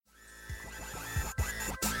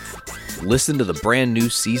Listen to the brand new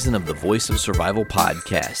season of the Voice of Survival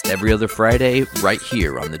podcast every other Friday right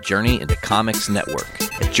here on the Journey into Comics Network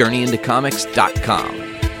at journeyintocomics.com.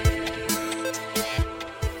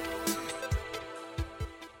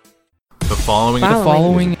 The following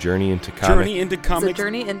is a Journey into Comics. Journey into Comics.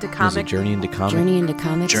 Journey into Comics. Journey into Comics. Journey into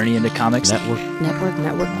Comics. Journey into Comics. Network.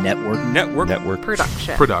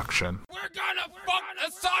 Production. We're gonna fuck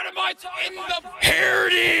the sodomites in the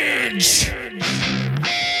heritage!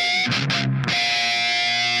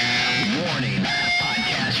 Warning,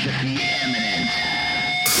 podcast should be imminent.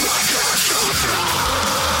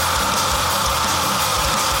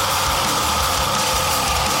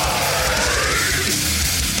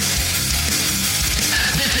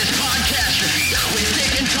 This is Podcastrophe with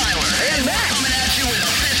Dick and Tyler. And Matt. Coming at you with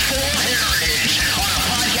a fistful of heritage on a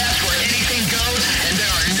podcast where anything goes and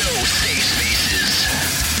there are no safe spaces.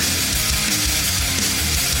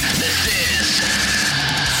 This is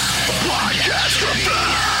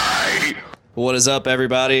Podcastrophe. What is up,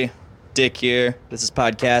 everybody? Dick here. This is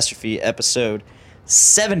Podcastrophe, episode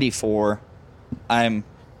 74. I'm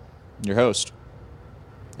your host.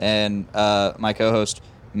 And my co-host,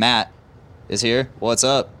 Matt, is here. What's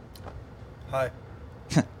up? Hi.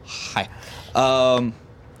 Hi.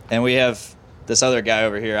 And we have this other guy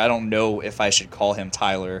over here. I don't know if I should call him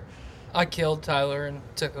Tyler, I killed Tyler and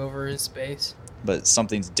took over his space. but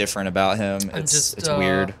something's different about him. I'm It's just,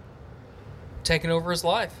 weird. Taking over his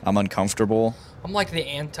life. I'm uncomfortable. I'm like the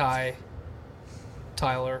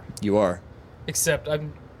anti-Tyler, You are. except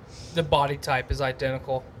the body type is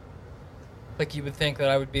identical. Like, you would think that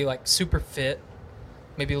I would be, like, super fit,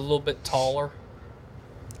 maybe a little bit taller.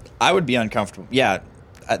 I would be uncomfortable. Yeah,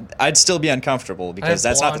 I'd still be uncomfortable I because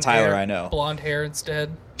have that's not the blonde Tyler hair- I know. Blonde hair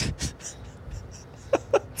instead. It's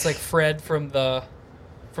like Fred from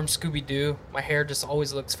Scooby-Doo. My hair just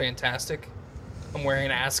always looks fantastic. I'm wearing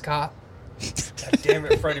an ascot. God damn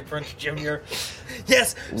it, Freddie Prinze Jr.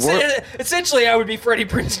 Yes, essentially I would be Freddie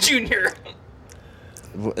Prinze Jr.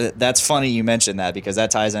 That's funny you mentioned that because that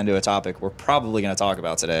ties into a topic we're probably going to talk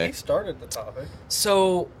about He today. started the topic.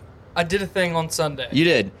 So, I did a thing on Sunday. You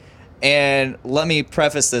did. And let me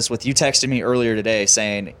preface this with you texting me earlier today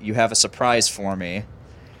saying you have a surprise for me.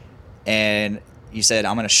 And you said,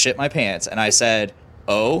 I'm going to shit my pants. And I said,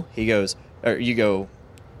 oh? You go,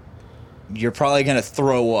 you're probably going to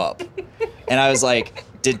throw up. And I was like,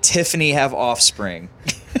 did Tiffany have offspring?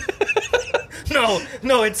 No,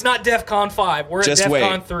 it's not DEFCON 5. We're Just at wait.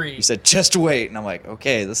 DEFCON 3. You said, just wait. And I'm like,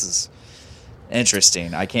 okay, this is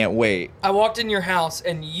interesting. I can't wait. I walked in your house,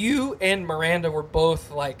 and you and Miranda were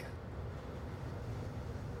both, like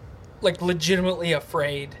legitimately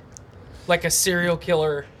afraid. Like a serial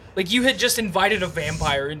killer. Like, you had just invited a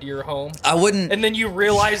vampire into your home. I wouldn't... And then you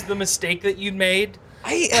realized the mistake that you'd made.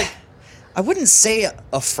 I wouldn't say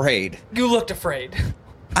afraid. You looked afraid.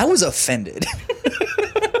 I was offended.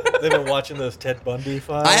 They've been watching those Ted Bundy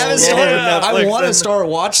files. I haven't started. I want to start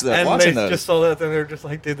watching they those. just saw that, and they're just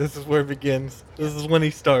like, dude, this is where it begins. This is when he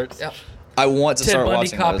starts. Yep. I want to Ted start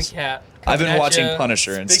Bundy watching those. copycat. I've been Coming at watching ya.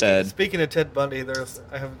 Punisher instead. Speaking of Ted Bundy,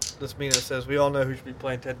 I have this meme that says, we all know who should be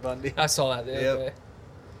playing Ted Bundy. I saw that the other day.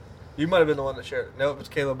 You might have been the one that shared it. No, it was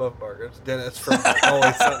Caleb Buffbarger. It's Dennis from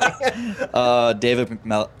Always Sunny.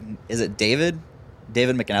 Is it David?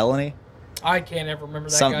 David McElhenney? I can't ever remember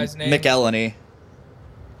that guy's name. McElhenney.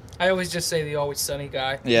 I always just say the Always Sunny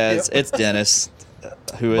guy. Yeah, it's Dennis,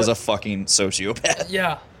 who is a fucking sociopath.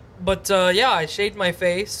 Yeah. But, I shaved my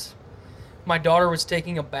face. My daughter was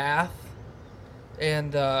taking a bath.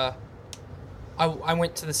 And, I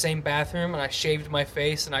went to the same bathroom and I shaved my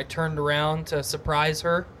face and I turned around to surprise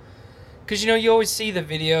her. Because, you always see the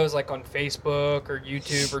videos, like, on Facebook or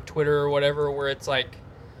YouTube or Twitter or whatever, where it's, like,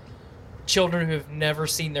 children who have never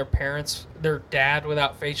seen their dad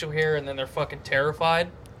without facial hair, and then they're fucking terrified.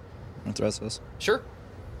 What's the rest of this? Sure.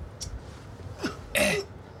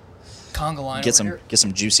 Conga line Get over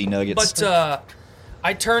some juicy nuggets. But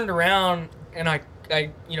I turned around and I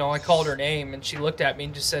called her name and she looked at me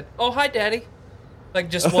and just said, "Oh, hi, Daddy." Like,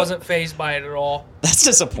 just wasn't fazed by it at all. That's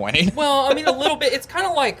disappointing. Well, I mean, a little bit. It's kind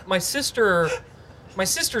of like my sister's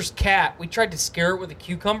cat. We tried to scare it with a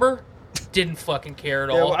cucumber. Didn't fucking care at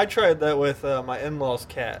all. Yeah, well, I tried that with my in-laws'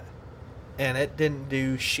 cat, and it didn't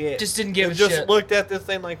do shit. Just didn't give a it shit. just looked at this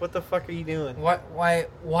thing like, what the fuck are you doing? Why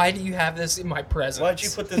do you have this in my presence? Why'd you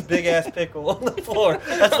put this big-ass pickle on the floor?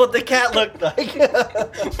 That's what the cat looked like.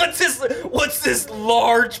 What's this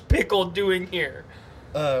large pickle doing here?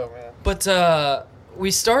 Oh, man. But we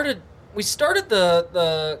started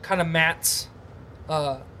the kind of Matt's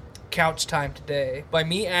couch time today by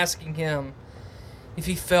me asking him if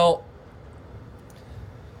he felt,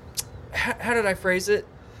 how did I phrase it?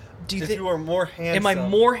 Do you If think you are more handsome. am I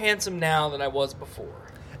more handsome now than I was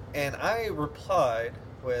before? And I replied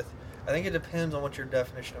with, I think it depends on what your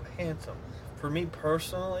definition of handsome. For me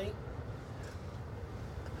personally,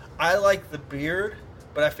 I like the beard,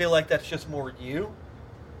 but I feel like that's just more you.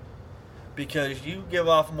 Because you give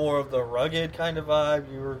off more of the rugged kind of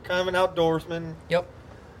vibe. You were kind of an outdoorsman. Yep.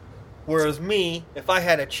 Whereas me, if I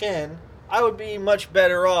had a chin, I would be much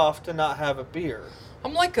better off to not have a beard.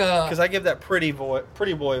 I'm like a Because I give that pretty boy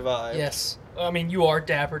vibe. yes. I mean, you are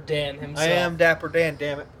Dapper Dan himself. I am Dapper Dan,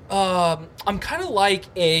 damn it. I'm kind of like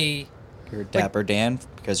a. You're a dapper Dan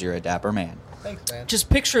because you're a dapper man. Thanks, man. Just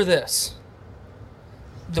picture this: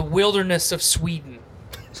 the wilderness of Sweden.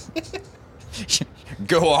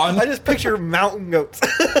 Go on. I just picture mountain goats.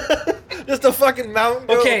 Just a fucking mountain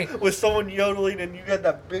goat Okay. with someone yodeling and you got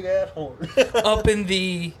that big ass horn. Up in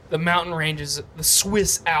the mountain ranges, the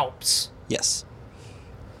Swiss Alps. Yes.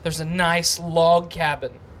 There's a nice log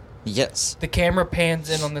cabin. Yes. The camera pans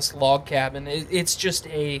in on this log cabin. It's just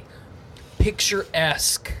a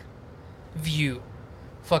picturesque view.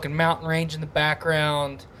 Fucking mountain range in the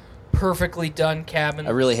background. Perfectly done cabin.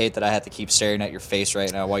 I really hate that I have to keep staring at your face right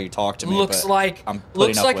now while you talk to me. Looks but like I'm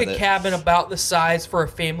putting up a with it. cabin about the size for a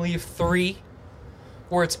family of 3,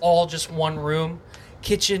 where it's all just one room,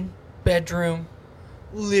 kitchen, bedroom,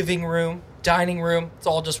 living room, dining room. It's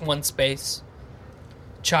all just one space.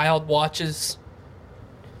 Child watches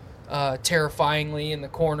terrifyingly in the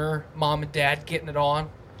corner. Mom and Dad getting it on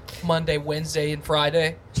Monday, Wednesday, and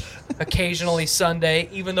Friday. Occasionally Sunday,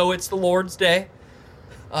 even though it's the Lord's Day.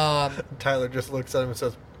 Tyler just looks at him and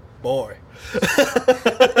says, "Boy."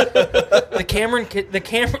 The camera continues.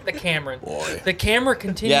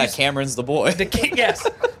 Yeah, Cameron's the boy. Yes,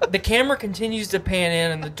 the camera continues to pan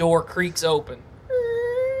in, and the door creaks open.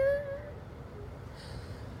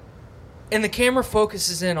 And the camera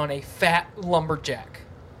focuses in on a fat lumberjack.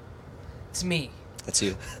 It's me, That's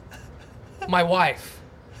you. my wife,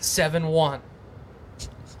 7'1",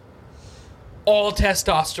 all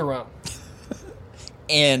testosterone.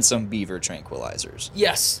 And some beaver tranquilizers.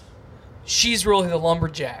 Yes, she's really the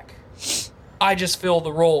lumberjack. I just fill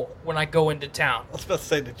the role when I go into town. I was about to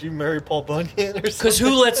say, did you marry Paul Bunyan or something? Because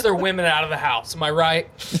who lets their women out of the house? Am I right?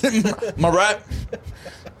 Am I right?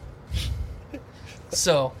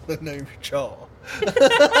 So, The name's Chaw.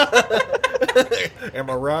 Am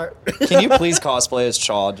I right? Can you please cosplay as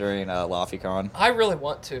Chaw during LaFiCon? I really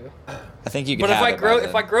want to. I think you can. But have it by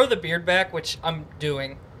if I then. grow the beard back, which I'm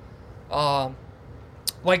doing,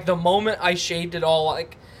 like the moment I shaved it all,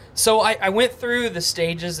 like, so I went through the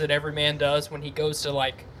stages that every man does when he goes to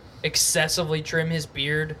like excessively trim his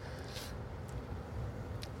beard.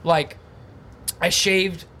 Like, I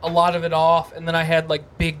shaved a lot of it off, and then I had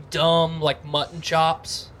like big dumb like mutton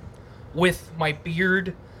chops with my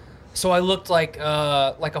beard, so I looked like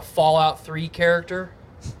a Fallout 3 character.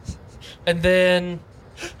 And then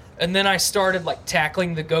I started like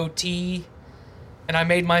tackling the goatee, and I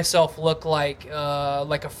made myself look like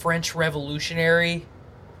a French revolutionary.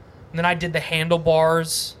 And then I did the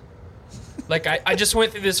handlebars. Like I just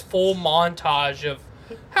went through this full montage of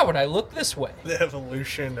how would I look this way? The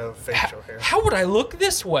evolution of facial hair. How would I look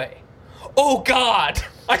this way? Oh God,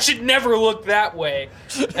 I should never look that way.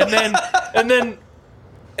 And then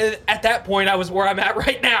at that point I was where I'm at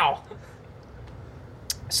right now.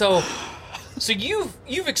 So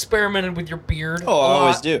you've experimented with your beard. Oh, I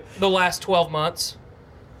always do. The last 12 months.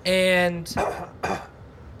 And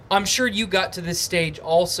I'm sure you got to this stage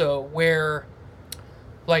also where,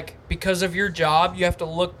 like, because of your job, you have to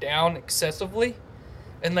look down excessively.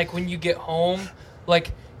 And, like, when you get home,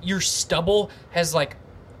 like, your stubble has, like,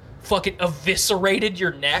 fucking eviscerated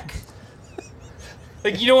your neck.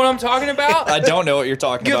 Like, you know what I'm talking about? I don't know what you're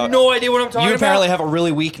talking You about. have no idea what I'm talking about? You apparently have a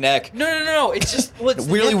really weak neck. No. It's just... Well, it's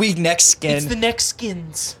the Really neck- weak neck skin. It's the neck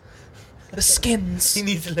skins. The skins. He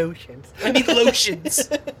needs lotions. I need lotions.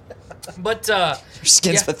 But, Your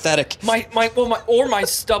skin's yeah. pathetic. my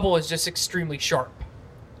stubble is just extremely sharp.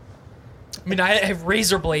 I mean, I have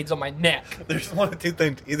razor blades on my neck. There's one of two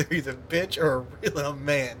things. Either he's a bitch or a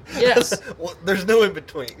man. Yes. Well, there's no in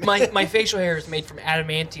between. My facial hair is made from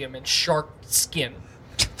adamantium and shark skin.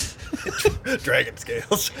 Dragon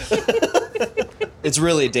scales. It's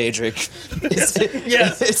really Daedric.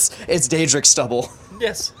 Yes. It's Daedric stubble.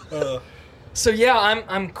 Yes. So yeah,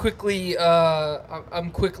 I'm quickly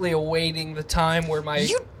awaiting the time where my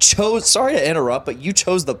You chose. Sorry to interrupt, but you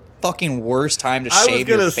chose the fucking worst time to I was shave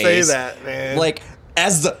your gonna face. say that, man. Like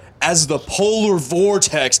as the polar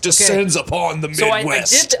vortex descends upon the so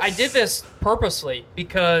Midwest. I did this purposely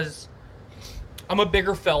because I'm a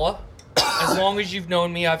bigger fella. As long as you've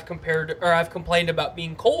known me, I've complained about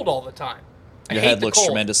being cold all the time. Your hate head the looks cold.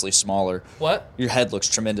 tremendously smaller. What? Your head looks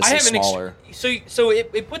I tremendously have smaller. so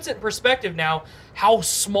it puts it in perspective now how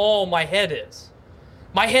small my head is.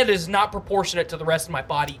 My head is not proportionate to the rest of my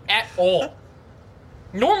body at all.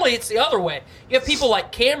 Normally it's the other way. You have people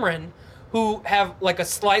like Cameron who have like a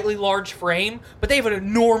slightly large frame, but they have an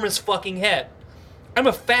enormous fucking head. I'm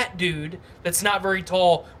a fat dude that's not very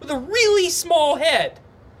tall with a really small head.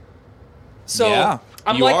 So Yeah,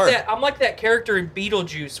 I'm you like are. that. I'm like that character in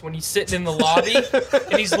Beetlejuice when he's sitting in the lobby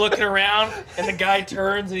and he's looking around, and the guy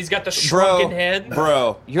turns and he's got the shrunken head.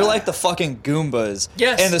 Bro, you're like the fucking Goombas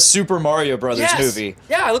Yes. in the Super Mario Brothers Yes. movie.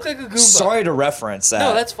 Yeah, I look like a Goomba. Sorry to reference that.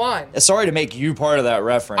 No, that's fine. Sorry to make you part of that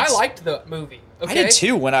reference. I liked the movie. Okay? I did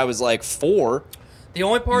too when I was like 4. The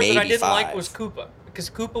only part that I Maybe didn't like 5. was Koopa, because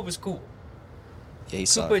Koopa was cool. Yeah, he Koopa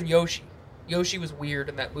sucked. and Yoshi. Yoshi was weird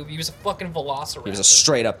in that movie. He was a fucking velociraptor. He was a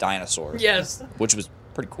straight up dinosaur. Yes. Which was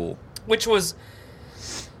pretty cool. Which was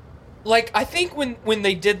like, I think when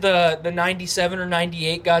they did the 97 or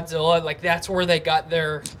 98 Godzilla, like that's where they got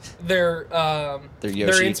their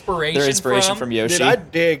Yoshi. inspiration, Their inspiration from Yoshi. Dude, I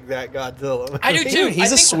dig that Godzilla. I do too. Dude, he's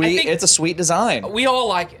I a think- sweet. I think It's a sweet design. we all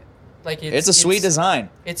like it. Like It's a sweet design.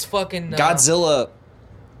 It's fucking Godzilla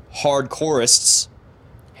hardcoreists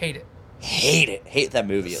hate it. hate it. Hate that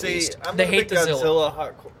movie at See, least. I'm They a hate big the Zilla.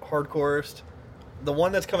 Godzilla hardcoreist. The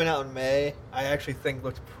one that's coming out in May, I actually think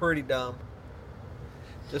looks pretty dumb.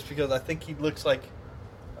 Just because I think he looks like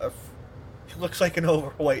an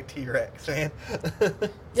overweight T-Rex, man.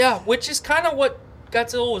 Yeah, which is kind of what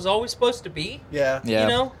Godzilla was always supposed to be. Yeah. Yeah.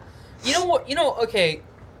 You know what? Okay.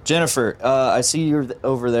 Jennifer, I see you're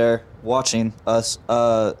over there watching us.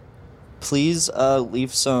 Please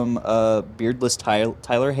leave some beardless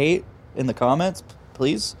Tyler hate in the comments,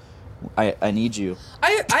 please. I need you.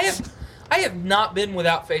 I have not been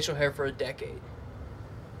without facial hair for a decade.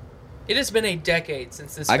 It has been a decade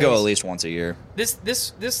since this. I face, go at least once a year. This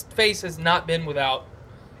face has not been without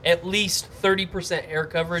at least 30% hair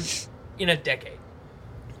coverage in a decade.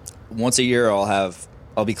 Once a year,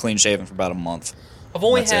 I'll be clean shaven for about a month. I've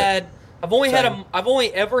only That's it. I've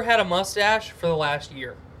only ever had a mustache for the last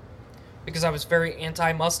year, because I was very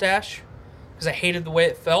anti-mustache because I hated the way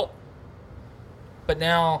it felt. But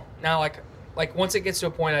now like once it gets to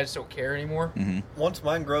a point, I just don't care anymore. Mm-hmm. Once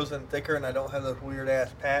mine grows in thicker and I don't have this weird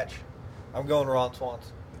ass patch, I'm going Ron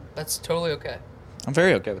Swans. That's totally okay, I'm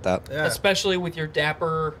very okay with that. Yeah. especially with your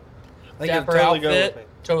dapper I think it'd outfit. go with me.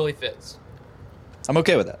 Totally fits. I'm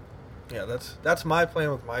okay with that. Yeah, that's my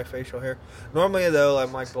plan with my facial hair. Normally, though,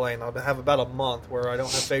 I'm like Blaine. I'll have about a month where I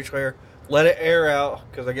don't have facial hair. Let it air out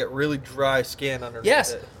because I get really dry skin underneath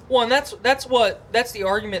Yes. it. Well, and that's the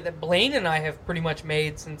argument that Blaine and I have pretty much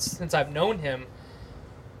made since I've known him.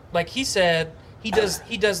 Like he said, he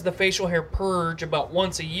does the facial hair purge about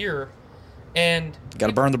once a year, and Got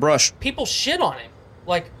to burn the brush. people shit on him.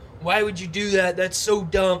 Like, why would you do that? That's so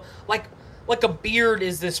dumb. Like a beard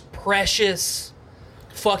is this precious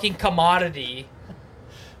fucking commodity.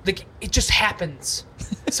 Like, it just happens.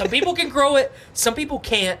 Some people can grow it, some people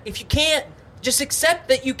can't. If you can't, just accept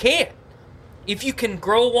that you can't. If you can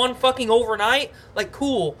grow one fucking overnight, like,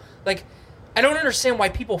 cool. Like, I don't understand why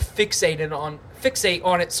people fixate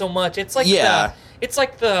on it so much. It's like Yeah. it's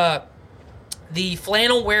like the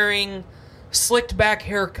flannel wearing, slicked back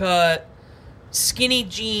haircut, skinny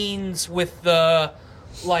jeans with the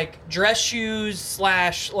like dress shoes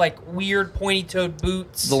 / like weird pointy toed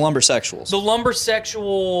boots. The lumbersexuals. The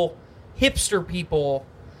lumbersexual hipster people,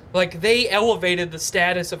 like, they elevated the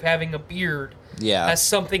status of having a beard Yeah. as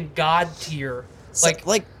something god tier. So-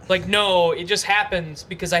 Like no, it just happens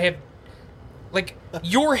because I have like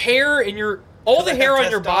your hair and all the I hair have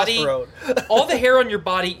on your body, testosterone. all the hair on your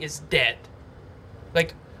body is dead.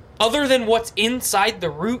 Like, other than what's inside the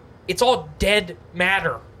root, it's all dead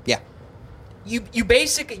matter. yeah. You're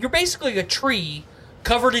basically a tree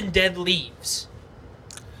covered in dead leaves.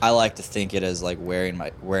 I like to think it as like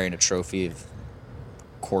wearing a trophy of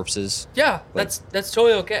corpses. Yeah, Like- that's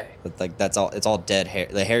totally okay. But like that's all. It's all dead hair.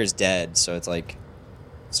 The hair is dead, so it's like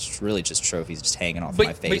it's really just trophies just hanging off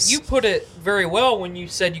my face. But you put it very well when you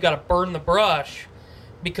said you got to burn the brush,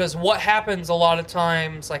 because what happens a lot of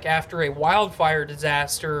times, like after a wildfire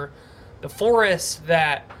disaster, the forest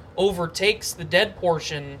that overtakes the dead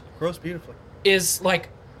portion Grows beautifully. is like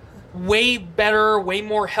way better, way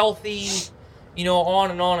more healthy,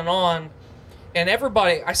 on and on and on. And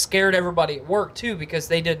I scared everybody at work too, because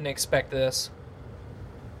they didn't expect this.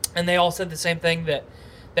 And they all said the same thing that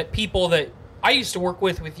people that I used to work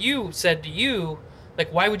with you said to you,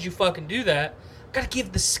 like, why would you fucking do that? Gotta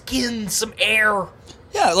give the skin some air.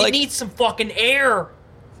 yeah, It like needs some fucking air.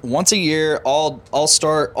 once a year, I'll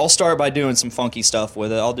start by doing some funky stuff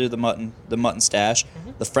with it. I'll do the mutton stash,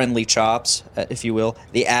 the friendly chops, if you will,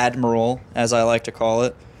 the Admiral, as I like to call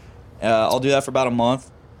it. I'll do that for about a month.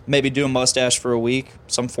 Maybe do a mustache for a week,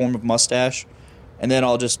 some form of mustache, and then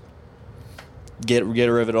I'll just get rid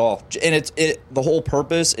of it all. And the whole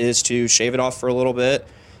purpose is to shave it off for a little bit,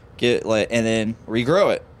 and then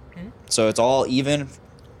regrow it, so it's all even,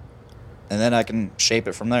 and then I can shape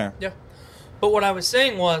it from there. Yeah. But what I was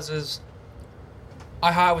saying is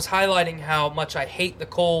I was highlighting how much I hate the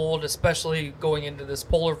cold, especially going into this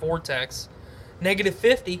polar vortex.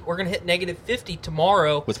 -50. We're going to hit -50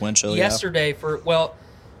 tomorrow. With wind chill, yesterday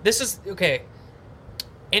this is, okay.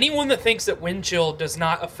 Anyone that thinks that wind chill does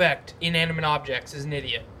not affect inanimate objects is an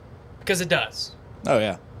idiot. Because it does. Oh,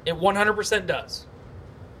 yeah. It 100% does.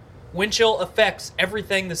 Wind chill affects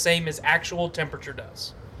everything the same as actual temperature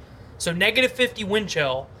does. So -50 wind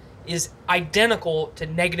chill is identical to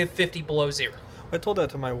 -50 below zero. I told that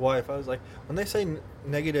to my wife. I was like, when they say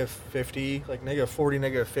 -50, like -40,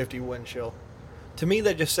 -50 wind chill, to me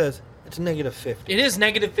that just says it's -50. It is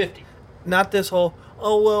 -50. Not this whole,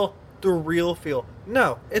 oh, well, the real feel.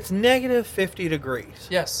 No, it's -50 degrees.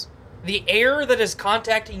 Yes. The air that is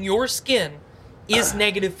contacting your skin is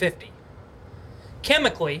 -50.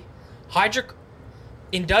 Chemically,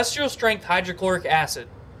 industrial strength hydrochloric acid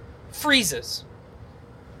freezes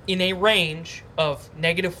in a range of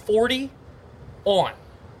 -40 on.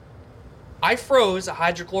 I froze a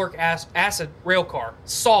hydrochloric acid rail car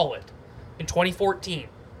solid in 2014.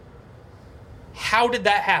 How did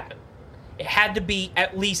that happen? It had to be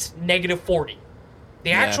at least -40.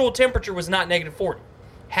 The actual temperature was not -40.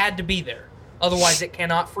 Had to be there. Otherwise, it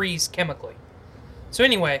cannot freeze chemically. So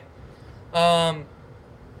anyway,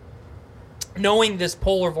 knowing this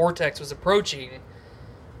polar vortex was approaching,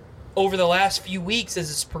 over the last few weeks, as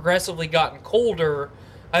it's progressively gotten colder,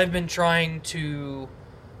 I've been trying to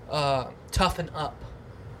toughen up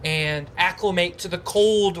and acclimate to the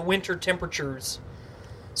cold winter temperatures.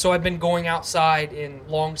 So I've been going outside in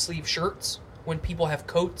long sleeve shirts when people have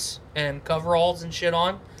coats and coveralls and shit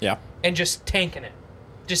on. Yeah. And just tanking it.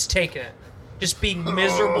 Just taking it. Just being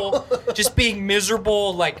miserable. Just being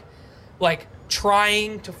miserable, like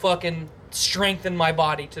trying to fucking strengthen my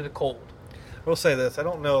body to the cold. I will say this. I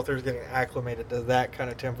don't know if there's getting acclimated to that kind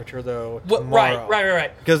of temperature, though, Right. tomorrow.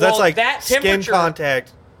 Because that's like that skin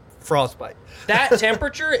contact, frostbite. That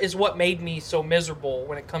temperature is what made me so miserable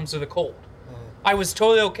when it comes to the cold. I was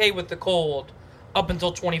totally okay with the cold up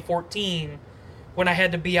until 2014 when I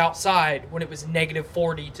had to be outside when it was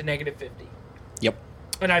 -40 to -50. Yep.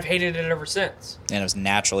 And I've hated it ever since. And it was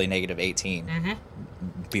naturally -18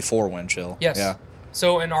 before wind chill. Yes. Yeah.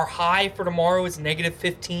 So, and our high for tomorrow is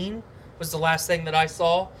 -15 was the last thing that I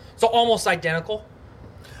saw. So almost identical.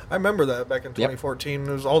 I remember that back in 2014.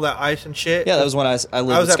 There was all that ice and shit. Yeah, that was when I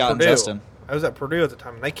lived with Scott and Purdue. Justin. I was at Purdue at the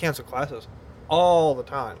time, and they canceled classes all the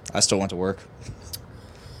time. I still went to work.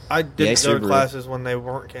 I didn't go to Subaru. classes when they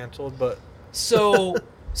weren't canceled, but So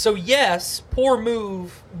yes, poor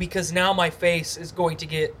move, because now my face is going to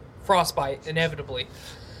get frostbite inevitably.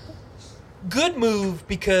 Good move,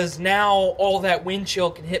 because now all that wind chill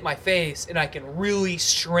can hit my face and I can really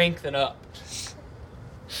strengthen up.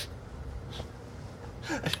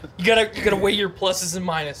 You gotta weigh your pluses and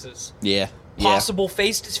minuses. Yeah. Possible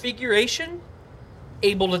face disfiguration,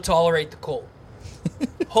 able to tolerate the cold.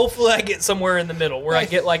 Hopefully I get somewhere in the middle where I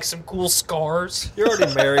get like some cool scars. you're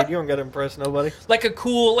already married. You don't got to impress nobody. Like a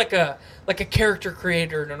cool, like a character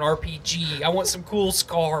creator in an RPG. I want some cool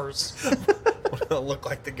scars. Look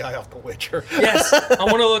like the guy off The Witcher. Yes, I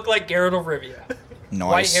want to look like Geralt of Rivia.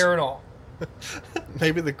 Nice. White hair and all.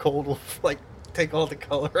 Maybe the cold will take all the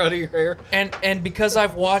color out of your hair. And because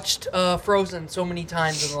I've watched Frozen so many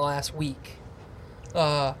times in the last week,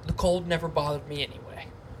 the cold never bothered me anyway.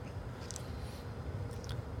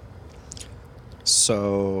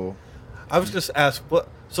 So, I was just asked what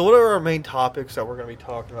are our main topics that we're going to be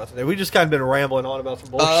talking about today? We just kind of been rambling on about some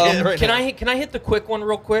bullshit right now. Can I hit the quick one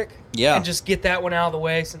real quick? Yeah. And just get that one out of the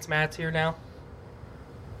way since Matt's here now.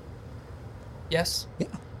 Yes. Yeah.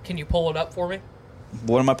 Can you pull it up for me?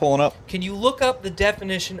 what am I pulling up? Can you look up the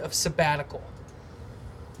definition of sabbatical?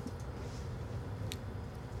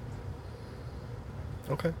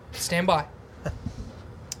 Okay. Stand by.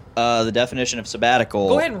 The definition of sabbatical.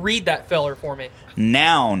 Go ahead and read that feller for me.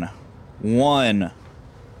 Noun. 1.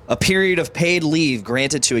 A period of paid leave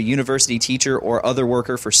granted to a university teacher or other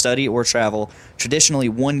worker for study or travel, traditionally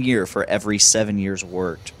 1 year for every 7 years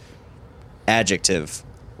worked. Adjective.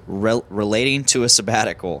 Relating to a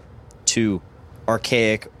sabbatical. 2.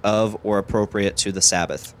 Archaic of or appropriate to the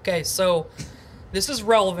Sabbath. Okay, so this is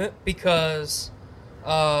relevant because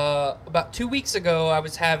about 2 weeks ago, I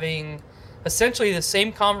was having essentially the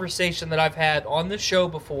same conversation that I've had on the show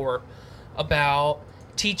before about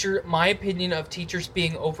my opinion of teachers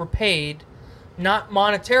being overpaid, not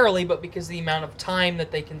monetarily, but because of the amount of time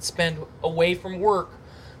that they can spend away from work,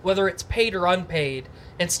 whether it's paid or unpaid,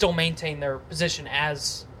 and still maintain their position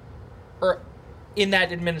or in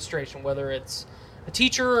that administration, whether it's a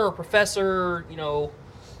teacher or a professor,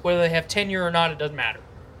 whether they have tenure or not, it doesn't matter.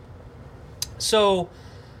 So,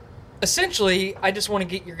 essentially, I just want to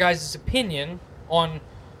get your guys' opinion on,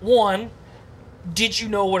 one, did you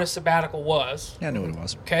know what a sabbatical was? Yeah, I knew what it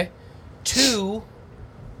was. Okay. 2,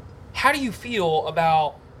 how do you feel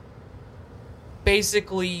about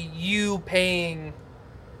basically you paying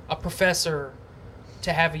a professor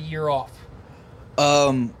to have a year off?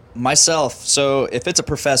 Myself, so if it's a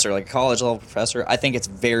professor, like a college level professor, I think it's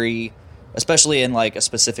very, especially in like a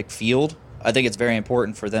specific field, I think it's very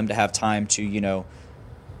important for them to have time to,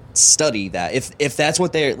 study that. If that's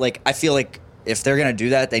what they're like, I feel like if they're going to do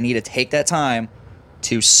that, they need to take that time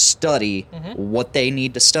to study what they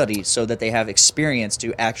need to study so that they have experience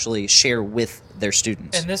to actually share with their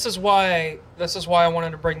students. And this is why I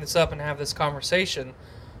wanted to bring this up and have this conversation.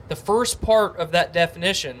 The first part of that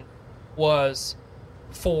definition was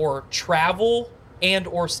for travel and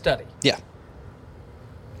or study. Yeah.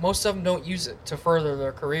 Most of them don't use it to further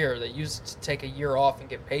their career. They use it to take a year off and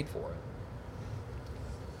get paid for it.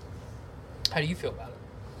 How do you feel about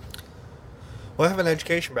it? Well, I have an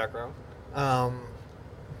education background.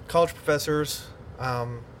 College professors,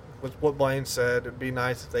 with what Blaine said, it'd be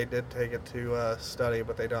nice if they did take it to study,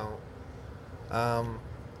 but they don't. I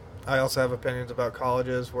also have opinions about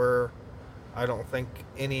colleges where I don't think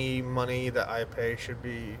any money that I pay should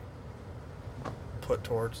be put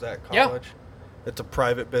towards that college. Yeah. It's a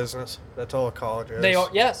private business. That's all a college is. They are,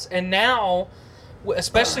 yes. And now,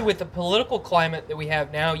 especially with the political climate that we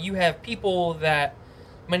have now, you have people that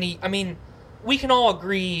we can all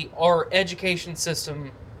agree our education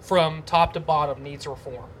system from top to bottom needs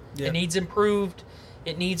reform. Yeah. It needs improved.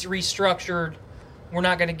 It needs restructured. We're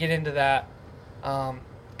not going to get into that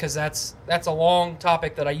because that's a long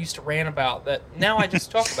topic that I used to rant about that now I just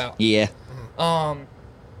talk about. Yeah.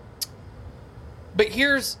 But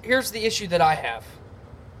here's the issue that I have.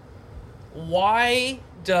 Why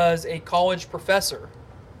does a college professor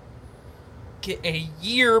get a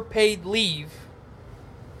year paid leave?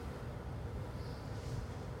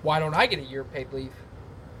 Why don't I get a year paid leave?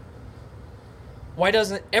 Why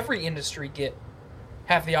doesn't every industry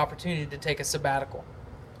have the opportunity to take a sabbatical?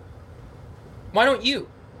 Why don't you?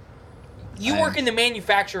 You work in the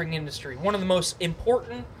manufacturing industry, one of the most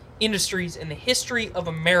important industries in the history of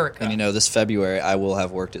America. And this February I will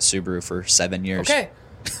have worked at Subaru for 7 years. Okay.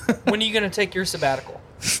 When are you going to take your sabbatical?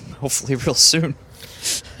 Hopefully real soon.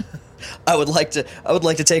 I would like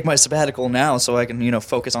to take my sabbatical now so I can,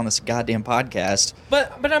 focus on this goddamn podcast.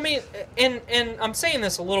 But I mean, and I'm saying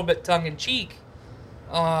this a little bit tongue in cheek.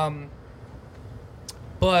 But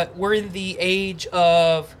we're in the age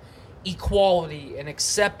of equality and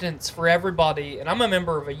acceptance for everybody, and I'm a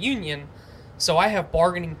member of a union, so I have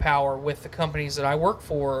bargaining power with the companies that I work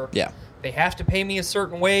for. Yeah. They have to pay me a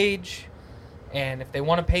certain wage, and if they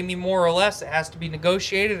want to pay me more or less, it has to be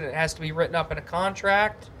negotiated, and it has to be written up in a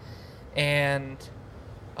contract, and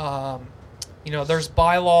there's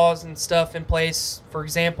bylaws and stuff in place. For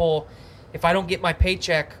example, if I don't get my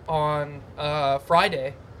paycheck on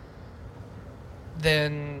Friday,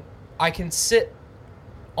 then I can sit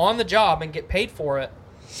on the job and get paid for it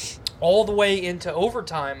all the way into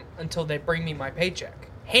overtime until they bring me my paycheck.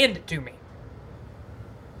 Hand it to me.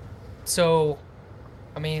 So,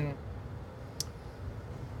 I mean,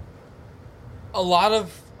 a lot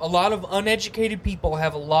of uneducated people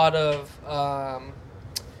have a lot of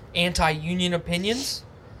anti-union opinions,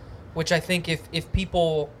 which I think if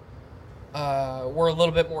people were a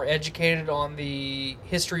little bit more educated on the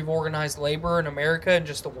history of organized labor in America and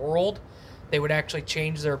just the world, they would actually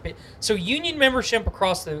change their opinion. So union membership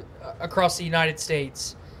across the United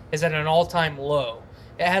States is at an all-time low.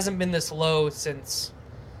 It hasn't been this low since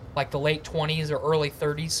like the late 20s or early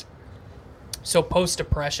 30s. So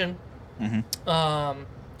post-depression. Mm-hmm.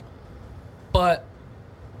 But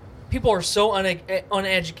people are so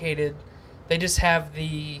uneducated. They just have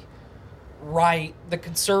the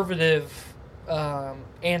conservative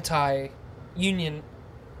anti-union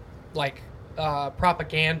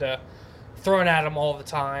propaganda thrown at them all the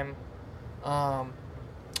time. But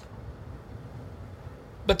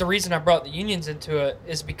the reason I brought the unions into it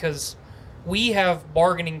is because we have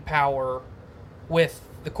bargaining power with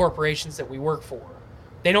the corporations that we work for.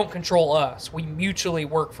 They don't control us. We mutually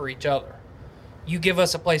work for each other. You give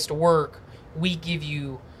us a place to work, we give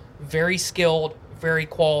you very skilled, very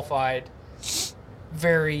qualified,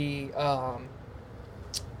 very I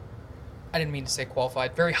didn't mean to say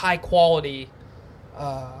qualified, very high quality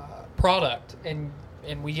product, and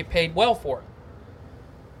we get paid well for it.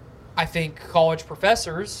 I think college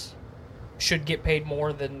professors should get paid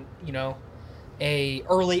more than, you know, a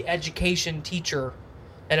early education teacher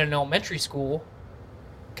at an elementary school,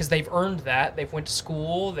 because they've earned that. They've went to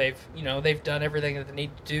school. They've done everything that they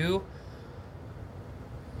need to do.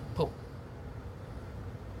 But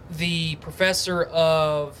the professor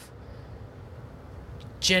of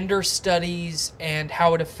gender studies and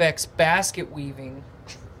how it affects basket weaving,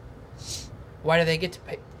 why do they get to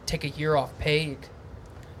take a year off paid?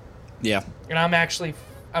 Yeah. And I'm actually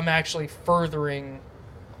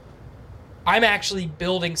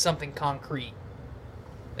building something concrete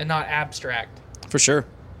and not abstract. For sure.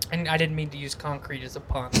 And I didn't mean to use concrete as a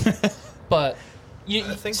pun. But you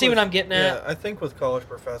I see what I'm getting at? Yeah, I think with college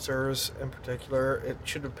professors in particular, it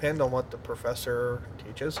should depend on what the professor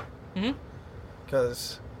teaches. Mm-hmm.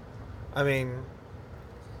 Because, I mean,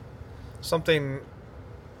 something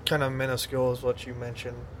kind of minuscule is what you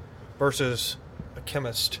mentioned versus a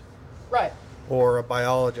chemist. Right. Or a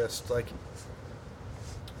biologist. Like,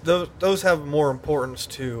 those have more importance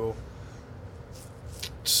to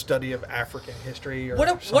study of African history or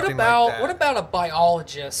something like that. What about a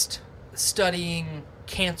biologist studying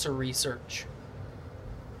cancer research?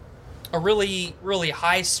 A really, really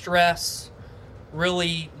high stress,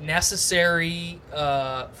 really necessary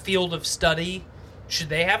field of study. Should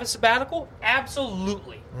they have a sabbatical?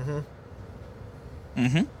 Absolutely. Mm-hmm.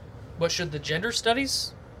 Mm-hmm. But should the gender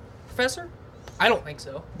studies professor? I don't think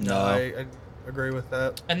so. No. I agree with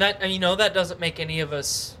that. And that, and, you know, that doesn't make any of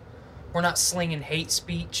us. We're not slinging hate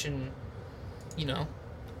speech, and, you know,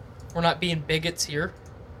 we're not being bigots here.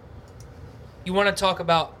 You want to talk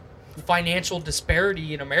about financial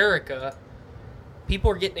disparity in America?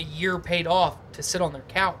 People are getting a year paid off to sit on their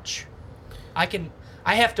couch. I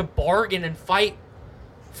have to bargain and fight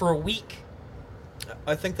for a week.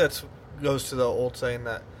 I think that goes to the old saying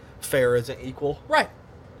that fair isn't equal. Right.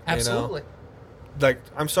 Absolutely. You know? Like,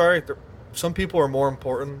 I'm sorry, some people are more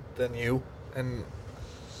important than you, and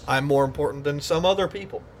I'm more important than some other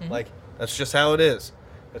people. Mm-hmm. Like, that's just how it is.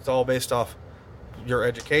 It's all based off your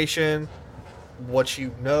education, what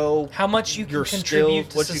you know, How much you can your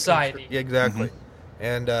contribute skills, to society. Yeah, exactly. Mm-hmm.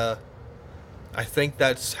 And I think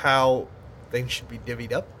that's how things should be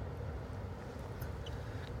divvied up.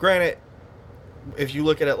 Granted, if you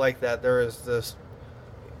look at it like that, there is this,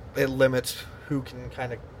 it limits who can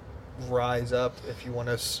kind of rise up, if you want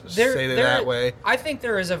to say it that way. I think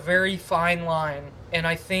there is a very fine line, and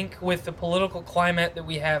I think with the political climate that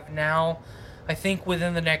we have now, I think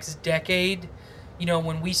within the next decade, you know,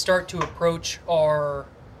 when we start to approach our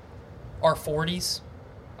 40s,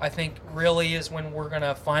 I think really is when we're going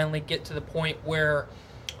to finally get to the point where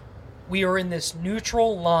we are in this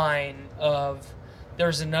neutral line of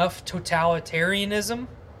there's enough totalitarianism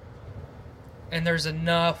and there's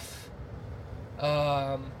enough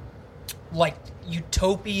like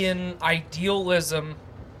utopian idealism,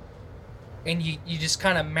 and you just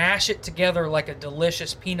kind of mash it together like a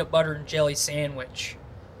delicious peanut butter and jelly sandwich.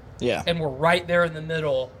 Yeah. And we're right there in the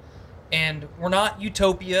middle. And we're not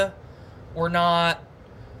utopia. We're not,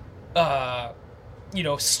 you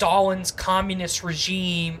know, Stalin's communist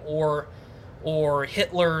regime or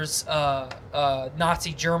Hitler's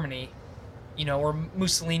Nazi Germany, you know, or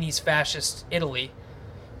Mussolini's fascist Italy.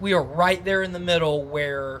 We are right there in the middle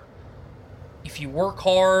where if you work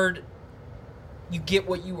hard, you get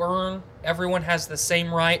what you earn. Everyone has the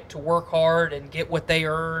same right to work hard and get what they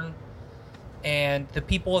earn. And the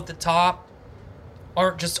people at the top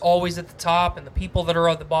aren't just always at the top, and the people that are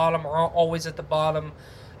at the bottom aren't always at the bottom.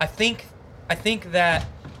 I think that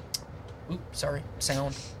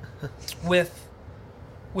with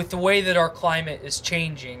the way that our climate is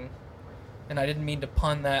changing, and I didn't mean to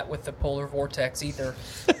pun that with the polar vortex either,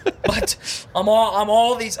 but I'm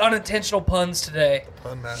all these unintentional puns today.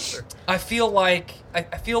 Pun master. I feel like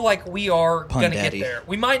we are Pun gonna daddy. get there.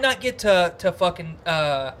 We might not get to fucking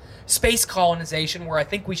space colonization where I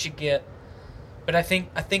think we should get, but I think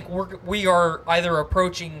we are either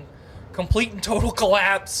approaching complete and total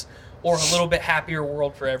collapse or a little bit happier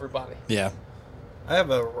world for everybody. Yeah.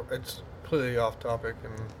 It's completely off topic,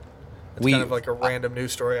 and it's kind of like a random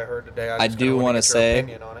news story I heard today. I just do kinda want to get your say,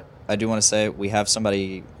 opinion on it. I do want to say we have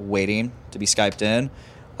somebody waiting to be Skyped in.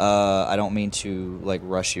 I don't mean to like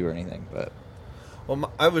rush you or anything, but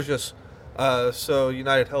Well, I was just so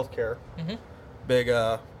United Healthcare, Mhm.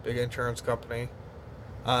 big insurance company,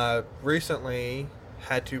 recently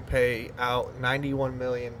had to pay out $91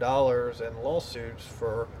 million in lawsuits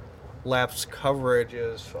for lapsed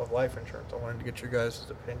coverages of life insurance. I wanted to get your guys'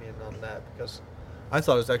 opinion on that because I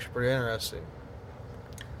thought it was actually pretty interesting.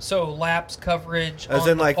 So lapse coverage As on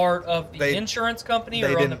in, the like, part of the they- insurance company they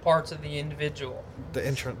or on the didn't- parts of the individual? The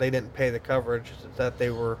insurance, they didn't pay the coverage that these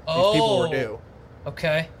people were due.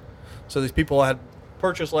 Okay. So these people had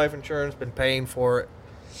purchased life insurance, been paying for it,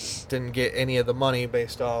 didn't get any of the money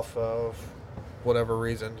based off of whatever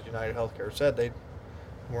reason United Healthcare said they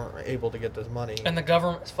weren't able to get this money. And the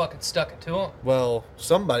government's fucking stuck it to them. Well,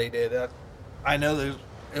 somebody did. I know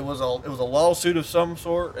it was a lawsuit of some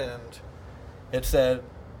sort, and it said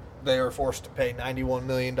they were forced to pay $91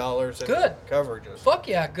 million in Good. coverages. Fuck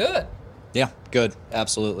yeah, good. Yeah, good.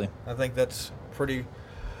 Absolutely. I think that's pretty.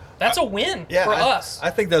 That's a win Yeah, for us.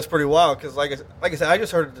 I think that's pretty wild because, like I said, I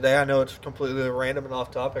just heard it today. I know it's completely random and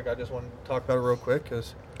off topic. I just wanted to talk about it real quick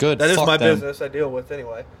because Good. that is Fuck my them. business I deal with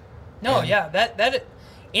anyway. No, And- yeah, that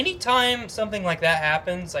anytime something like that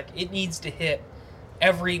happens, like it needs to hit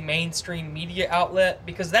every mainstream media outlet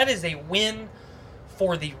because that is a win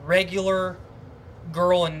for the regular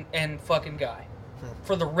girl and fucking guy.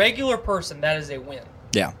 For the regular person, that is a win.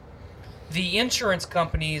 Yeah. The insurance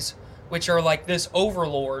companies, which are like this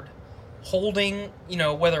overlord holding,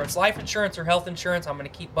 whether it's life insurance or health insurance, I'm going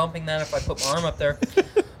to keep bumping that if I put my arm up there.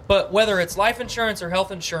 But whether it's life insurance or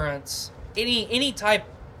health insurance, any type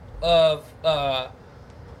of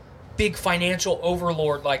big financial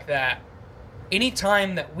overlord like that,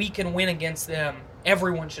 anytime that we can win against them,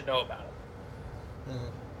 everyone should know about it.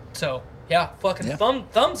 So, yeah, fucking Yeah.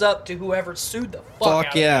 thumbs up to whoever sued the fuck out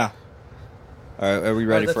Fuck of yeah. All right, are we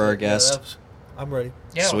ready That's for our it. Yeah, guest? that's- I'm ready.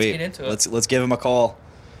 Yeah, Sweet. let's get into it. Let's give him a call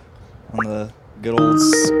on the good old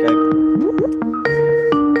Skype.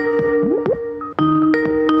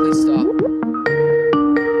 Please stop.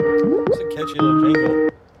 It's a catchy little jingle.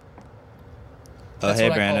 That's Hey,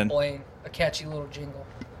 what Brandon. I call Blaine. A catchy little jingle.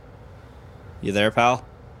 You there, pal?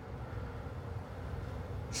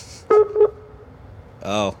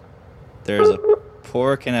 Oh, there's a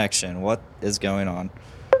poor connection. What is going on?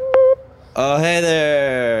 Oh, hey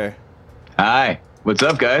there. Hi. What's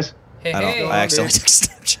up, guys? Hey, I hey. accidentally took a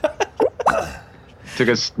snapshot. Took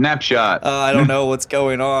a snapshot. I don't know what's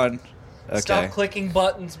going on. Okay. Stop clicking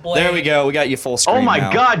buttons, Blaine. There we go. We got you full screen Oh my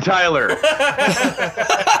now. God, Tyler!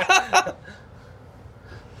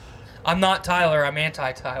 I'm not Tyler. I'm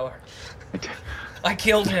anti-Tyler. I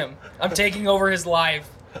killed him. I'm taking over his life.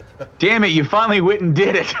 Damn it! You finally went and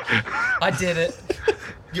did it. I did it.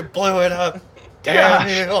 You blew it up. Gosh.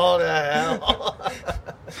 Damn you all to hell.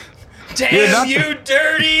 Damn not you,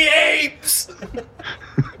 dirty apes!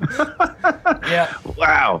 Yeah.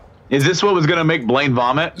 Wow. Is this what was gonna make Blaine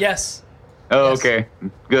vomit? Yes. Oh, Yes. okay.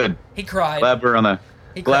 Good. He cried. Glad we're on the.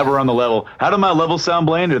 He Glad cried. we're on the level. How do my levels sound,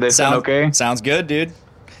 Blaine? Do they sound okay? Sounds good, dude.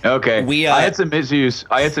 Okay. We, I had some issues.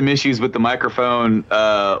 I had some issues with the microphone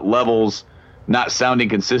levels not sounding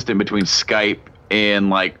consistent between Skype and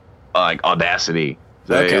like Audacity.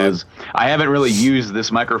 So Okay. I haven't really used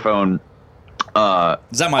this microphone.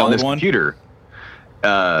 Is that my on old this one? computer.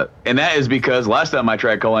 And that is because last time I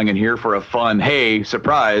tried calling in here for a fun, hey,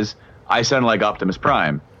 surprise, I sounded like Optimus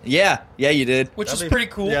Prime. Yeah, you did. Which is That'd be- pretty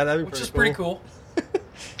cool. yeah, that'd be Which pretty is pretty cool. cool.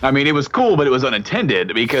 I mean, it was cool, but it was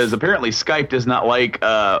unintended because apparently Skype does not like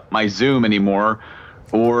my Zoom anymore.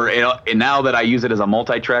 And now that I use it as a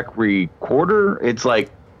multi-track recorder, it's like,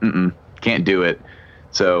 can't do it.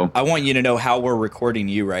 So I want you to know how we're recording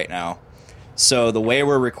you right now. So the way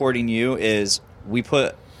we're recording you is we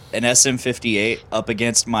put an SM58 up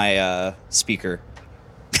against my speaker.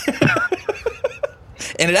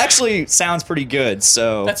 And it actually sounds pretty good.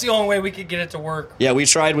 So That's the only way we could get it to work. yeah, we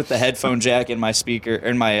tried with the headphone jack in my speaker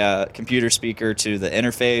and my computer speaker to the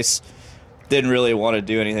interface. Didn't really want to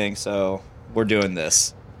do anything, so we're doing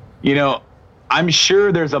this. you know, I'm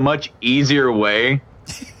sure there's a much easier way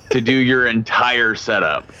to do your entire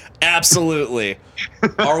setup. Absolutely.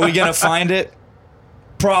 Are we gonna find it?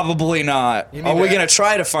 Probably not. You need Are we to- gonna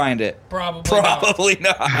try to find it? Probably not. Probably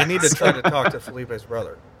I not. need to try to talk to Felipe's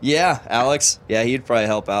brother. Yeah, Alex. Yeah, he'd probably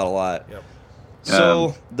help out a lot. Yep.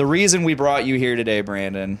 So the reason we brought you here today,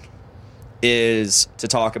 Brandon, is to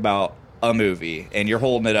talk about a movie, and you're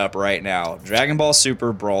holding it up right now, Dragon Ball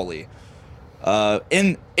Super Broly.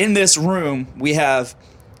 In this room, we have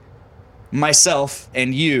myself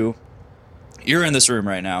and you. You're in this room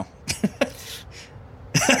right now.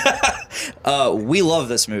 We love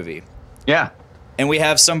this movie, Yeah. and we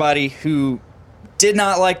have somebody who did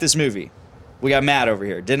not like this movie. We got Matt over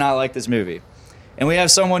here, did not like this movie. And we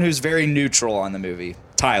have someone who's very neutral on the movie,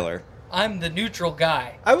 Tyler. I'm the neutral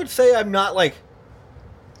guy. I would say I'm not like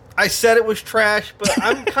I said it was trash, but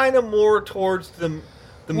I'm kind of more towards the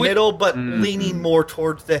middle, but leaning more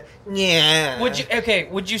towards the yeah.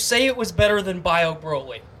 Would you say it was better than Bio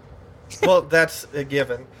Broly? Well, that's a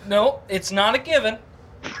given. No, it's not a given.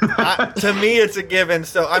 To me, it's a given,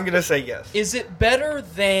 so I'm going to say yes. Is it better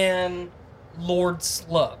than Lord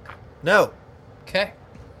Slug? No. Okay.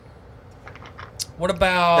 What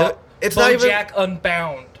about It's not even- BoJack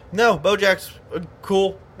Unbound? No, BoJack's a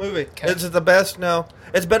cool movie. Okay. Is it the best? No.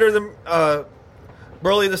 It's better than...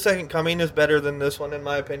 Broly the Second Coming is better than this one, in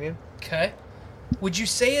my opinion. Okay. Would you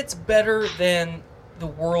say it's better than The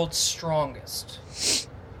World's Strongest?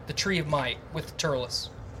 The Tree of Might with Turles.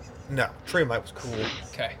 No. Tree of Might was cool.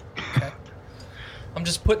 Okay. I'm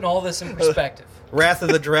just putting all this in perspective. Wrath of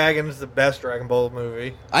the Dragon is the best Dragon Ball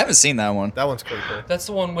movie. I haven't seen that one. That one's pretty cool. That's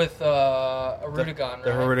the one with Arudagon, right?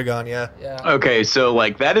 The Harudagon, yeah. Yeah. Okay, so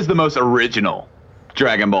like that is the most original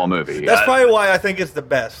Dragon Ball movie. That's probably why I think it's the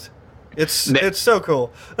best. It's so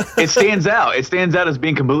cool. It stands out. It stands out as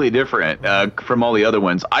being completely different from all the other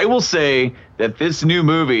ones. I will say that this new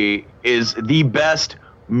movie is the best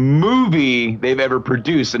movie they've ever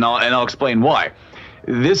produced, and I'll explain why.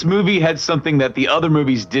 This movie had something that the other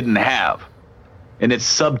movies didn't have, and it's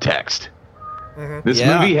subtext. This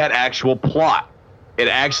movie had actual plot. It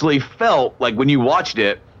actually felt like when you watched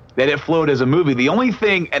it that it flowed as a movie. The only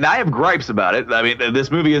thing, and I have gripes about it. I mean,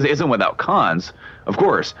 this movie isn't without cons, of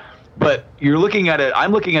course, but you're looking at it.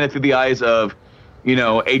 I'm looking at it through the eyes of,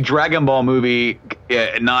 a Dragon Ball movie,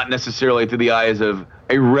 not necessarily through the eyes of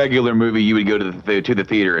a regular movie you would go to the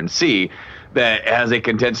theater and see that has a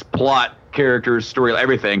condensed plot, characters, story,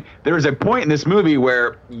 everything. There is a point in this movie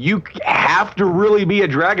where you have to really be a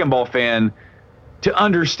Dragon Ball fan to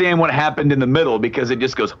understand what happened in the middle, because it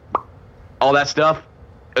just goes, all that stuff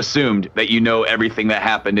assumed that you know everything that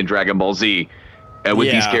happened in Dragon Ball Z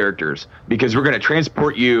with these characters, because we're going to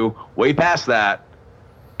transport you way past that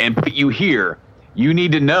and put you here. You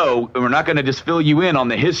need to know, and we're not going to just fill you in on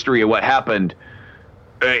the history of what happened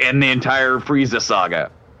in the entire Frieza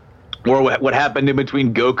saga, or what happened in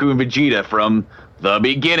between Goku and Vegeta from the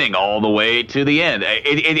beginning all the way to the end.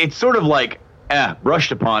 It's sort of like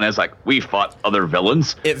brushed upon as like, we fought other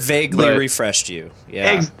villains. It vaguely refreshed you.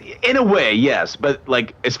 Yeah. In a way, yes. But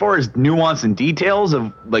like, as far as nuance and details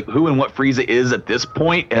of like who and what Frieza is at this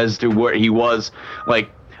point as to where he was,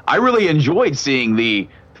 like, I really enjoyed seeing the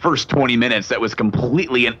first 20 minutes that was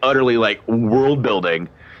completely and utterly like world building,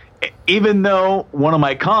 even though one of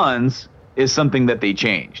my cons is something that they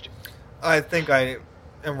changed. I think I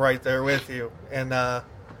am right there with you, and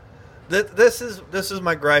this is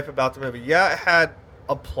my gripe about the movie. Yeah, it had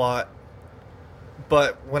a plot,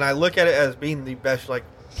 but when I look at it as being the best like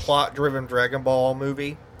plot-driven Dragon Ball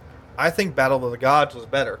movie, I think Battle of the Gods was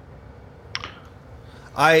better.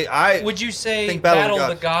 Would you say Battle of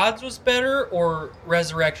the Gods was better or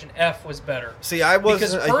Resurrection F was better? See, I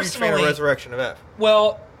wasn't a huge fan of Resurrection of F.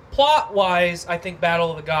 Well, plot-wise, I think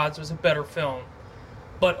Battle of the Gods was a better film.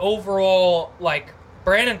 But overall, like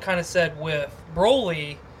Brandon kind of said with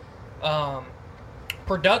Broly,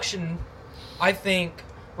 production, I think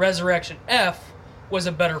Resurrection F was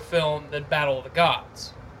a better film than Battle of the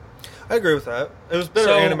Gods. I agree with that. It was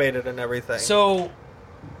better animated and everything. So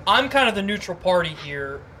I'm kind of the neutral party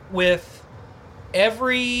here. With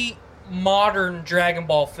every modern Dragon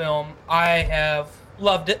Ball film, I have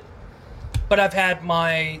loved it, but I've had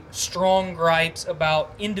my strong gripes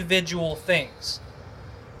about individual things.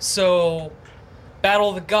 So, Battle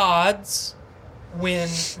of the Gods, when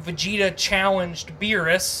Vegeta challenged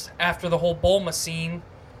Beerus after the whole Bulma scene,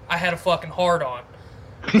 I had a fucking hard on.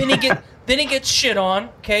 Then he gets shit on.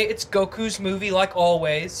 Okay, it's Goku's movie like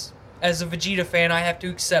always. As a Vegeta fan, I have to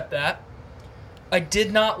accept that. I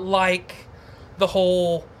did not like the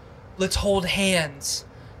whole let's hold hands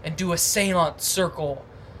and do a seance circle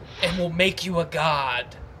and we'll make you a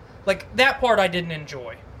god. Like, that part I didn't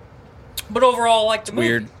enjoy. But overall, I liked the movie.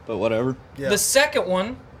 Weird, but whatever. Yeah. The second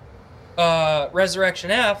one, Resurrection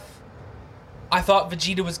F, I thought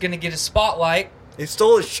Vegeta was going to get a spotlight. He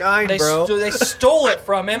stole his shine, bro. They stole it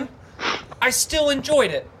from him. I still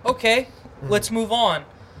enjoyed it. Okay, let's move on.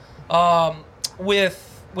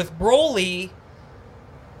 With Broly,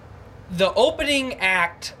 the opening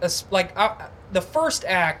act, the first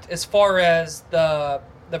act, as far as the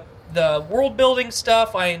world building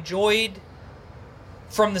stuff, I enjoyed.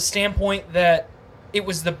 From the standpoint that it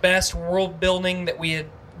was the best world building that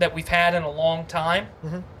we've had in a long time,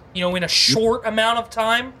 in a short amount of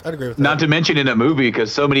time. I'd agree with that. Not to mention in a movie,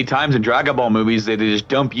 because so many times in Dragon Ball movies they just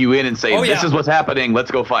dump you in and say, "This is what's happening.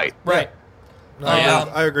 Let's go fight." Right. No,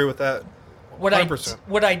 I agree with that. 100%.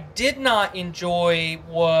 What I did not enjoy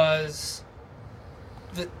was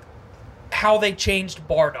how they changed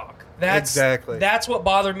Bardock. Exactly. That's what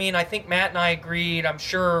bothered me, and I think Matt and I agreed. I'm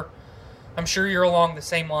sure you're along the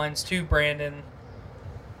same lines too, Brandon.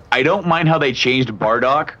 I don't mind how they changed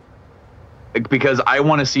Bardock because I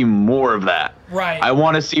want to see more of that. Right. I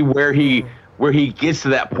want to see where he gets to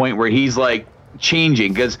that point where he's like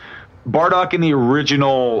changing, because Bardock in the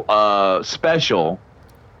original special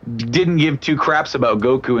didn't give two craps about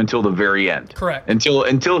Goku until the very end. Correct.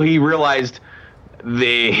 Until he realized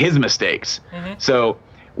his mistakes. Mm-hmm. So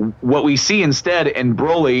what we see instead in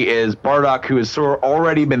Broly is Bardock, who has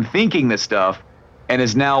already been thinking this stuff and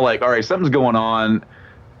is now like, all right, something's going on.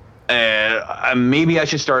 Maybe I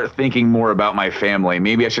should start thinking more about my family.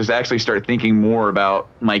 Maybe I should actually start thinking more about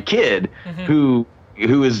my kid, Mm-hmm.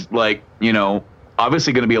 who is like,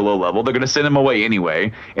 obviously going to be a low level. They're going to send him away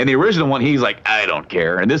anyway. And the original one, he's like, I don't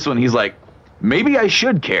care. And this one, he's like, maybe I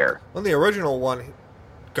should care. Well, the original one,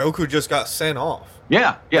 Goku just got sent off.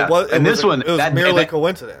 Yeah. It was merely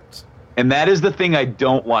coincidence. And that is the thing I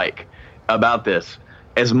don't like about this.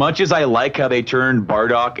 As much as I like how they turned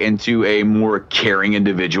Bardock into a more caring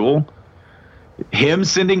individual, him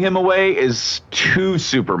sending him away is too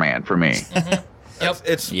Superman for me. Mm-hmm. Yep.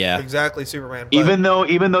 It's Yeah. exactly Superman. But Even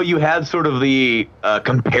though you had sort of the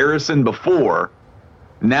comparison before,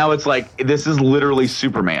 now it's like this is literally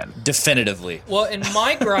Superman. Definitively. Well, and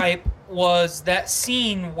my gripe was that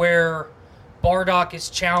scene where Bardock is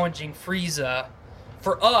challenging Frieza,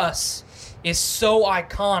 for us, is so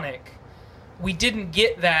iconic. We didn't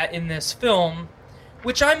get that in this film,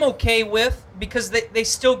 which I'm okay with because they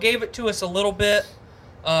still gave it to us a little bit.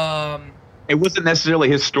 It wasn't necessarily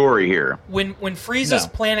his story here. When Frieza's No.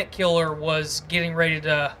 Planet Killer was getting ready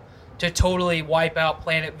to totally wipe out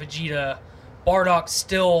Planet Vegeta, Bardock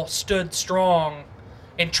still stood strong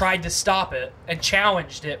and tried to stop it and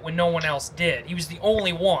challenged it when no one else did. He was the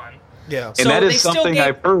only one. yeah, And So that they is still something gave-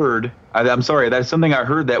 I've heard. I'm sorry, that's something I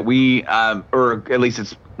heard that we, or at least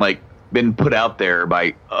it's like been put out there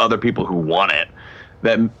by other people who want it.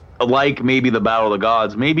 That like maybe the Battle of the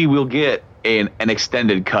Gods, maybe we'll get an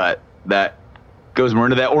extended cut that goes more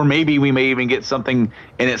into that, or maybe we may even get something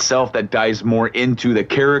in itself that dives more into the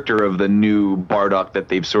character of the new Bardock that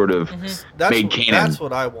they've sort of made canon. That's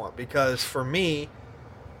what I want, because for me,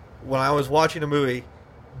 when I was watching the movie,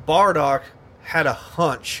 Bardock had a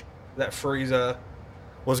hunch that Frieza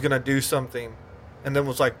was going to do something, and then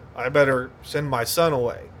was like, I better send my son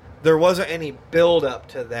away. There wasn't any build up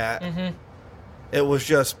to that. Mm-hmm. It was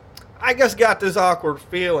just, I just got this awkward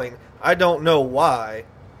feeling. I don't know why,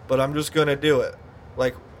 but I'm just going to do it.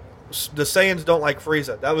 Like, the Saiyans don't like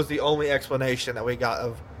Frieza. That was the only explanation that we got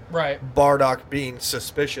of Right. Bardock being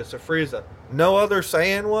suspicious of Frieza. No other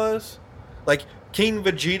Saiyan was. Like, King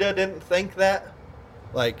Vegeta didn't think that.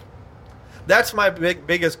 Like, that's my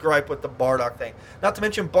biggest gripe with the Bardock thing. Not to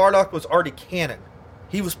mention, Bardock was already canon.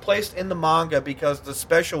 He was placed in the manga because the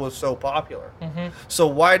special was so popular. Mm-hmm. So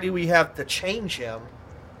why do we have to change him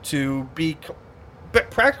to be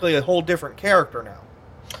practically a whole different character now?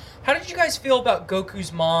 How did you guys feel about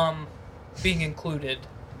Goku's mom being included,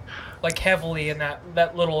 like heavily in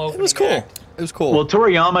that little opening? It was cool. act? It was cool. Well,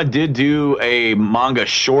 Toriyama did do a manga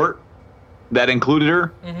short that included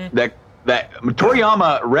her. Mhm. That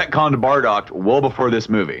Toriyama retconned Bardock well before this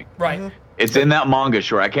movie. Right. It's in that manga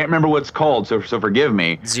short. I can't remember what it's called, so forgive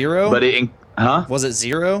me. Zero? But huh? Was it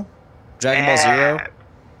Zero? Dragon Ball Zero?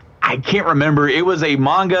 I can't remember. It was a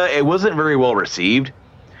manga. It wasn't very well received.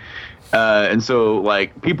 And so,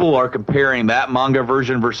 like, people are comparing that manga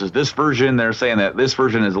version versus this version. They're saying that this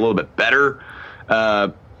version is a little bit better.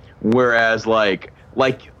 Whereas, like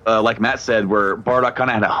Matt said, where Bardock kind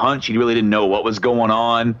of had a hunch. He really didn't know what was going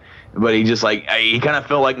on. But he just, like, he kind of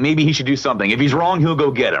felt like maybe he should do something. If he's wrong, he'll go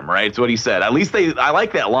get him, right? That's what he said. At least I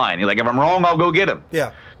like that line. He's like, if I'm wrong, I'll go get him.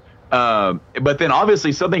 Yeah. But then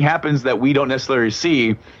obviously something happens that we don't necessarily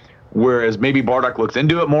see, whereas maybe Bardock looks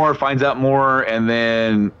into it more, finds out more, and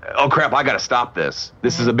then, oh crap, I got to stop this.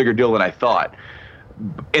 This is a bigger deal than I thought.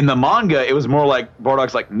 In the manga, it was more like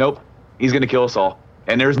Bardock's like, nope, he's going to kill us all.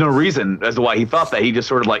 And there's no reason as to why he thought that. He just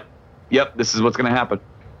sort of like, yep, this is what's going to happen.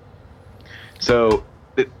 So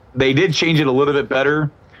they did change it a little bit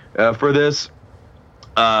better for this.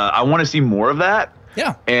 I want to see more of that.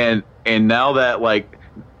 Yeah. And now that, like,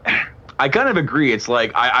 I kind of agree. It's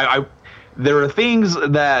like I there are things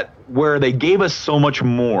that where they gave us so much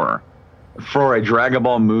more for a Dragon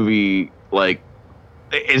Ball movie, like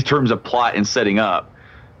in terms of plot and setting up.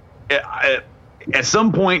 At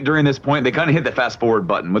some point during this point, they kind of hit the fast forward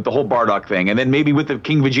button with the whole Bardock thing, and then maybe with the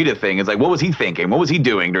King Vegeta thing. It's like, what was he thinking? What was he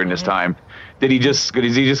doing during this time? Is he just going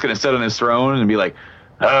to sit on his throne and be like,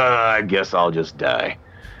 I guess I'll just die?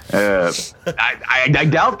 I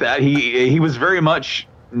doubt that. He was very much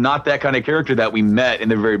not that kind of character that we met in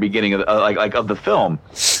the very beginning of of the film.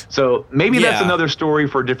 So maybe that's another story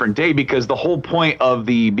for a different day, because the whole point of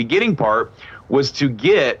the beginning part was to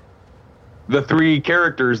get the three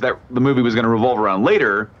characters that the movie was going to revolve around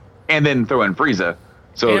later, and then throw in Frieza.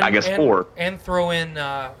 So I guess four. And throw in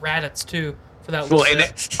Raditz too for that. Well,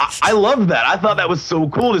 and I loved that. I thought that was so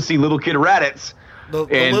cool to see little kid Raditz. The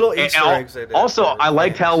little Easter eggs they did. Also, I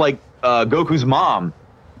liked how Goku's mom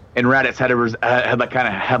and Raditz had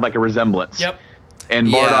a resemblance. Yep. And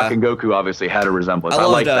Bardock and Goku obviously had a resemblance. I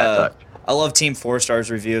like that touch. I love Team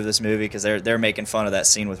 4-Star's review of this movie because they're making fun of that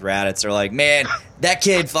scene with Raditz. They're like, man, that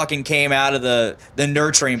kid fucking came out of the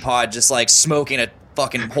nurturing pod just like smoking a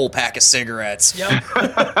fucking whole pack of cigarettes. Yep.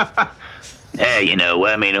 Hey, I'm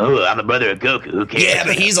the brother of Goku. Who cares? Yeah,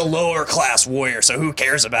 but he's a lower class warrior, so who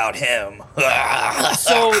cares about him?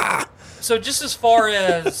 So just as far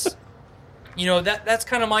as that's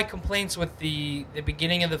kind of my complaints with the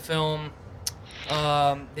beginning of the film.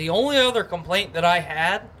 The only other complaint that I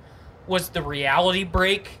had was the reality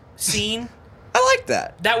break scene. I like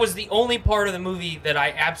that. That was the only part of the movie that I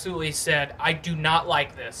absolutely said, I do not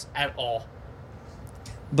like this at all.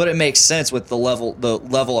 But it makes sense with the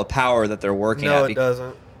level of power that they're working at. No, it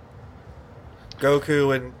doesn't.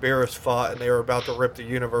 Goku and Beerus fought, and they were about to rip the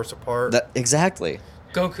universe apart. Exactly.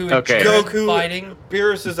 Goku and Jiren fighting.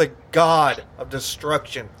 Beerus is a god of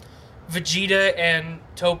destruction. Vegeta and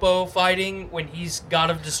Toppo fighting when he's god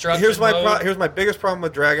of destruction. Here's my biggest problem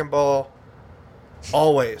with Dragon Ball.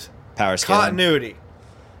 Always power scaling. Continuity.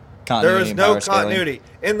 There is no continuity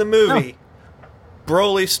in the movie.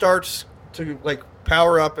 Broly starts to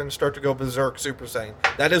power up and start to go berserk Super Saiyan.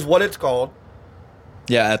 That is what it's called.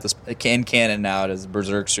 Yeah, in canon now it is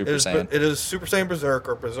Berserk Super Saiyan. It is Super Saiyan Berserk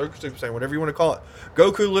or Berserk Super Saiyan, whatever you want to call it.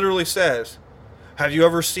 Goku literally says, "Have you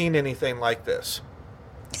ever seen anything like this?"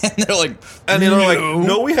 And they're like,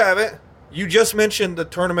 no, we haven't. You just mentioned the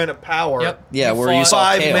Tournament of Power. Yep. Yeah, where you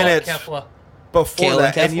saw 5 Kale. minutes Kefla. before Kale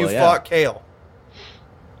that, and and you Kefla, fought Kale.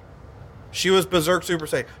 She was Berserk Super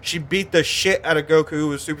Saiyan. She beat the shit out of Goku, who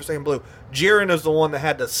was Super Saiyan Blue. Jiren is the one that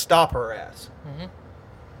had to stop her ass. Mm-hmm.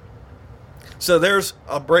 So there's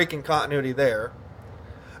a break in continuity there.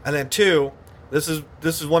 And then two, this is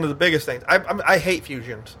one of the biggest things. I hate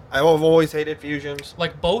fusions. I've always hated fusions.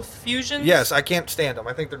 Like both fusions? Yes, I can't stand them.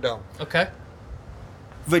 I think they're dumb. Okay.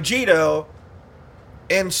 Vegito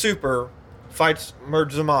in Super fights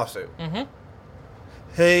Merge Zamasu. Mm-hmm.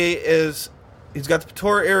 He's got the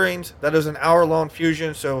Patora earrings. That is an hour-long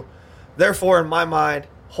fusion, so therefore, in my mind,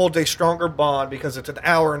 holds a stronger bond because it's an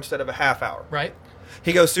hour instead of a half hour. Right.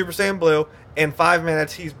 He goes Super Saiyan Blue. In 5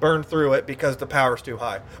 minutes, he's burned through it because the power's too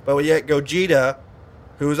high. But yet Gogeta,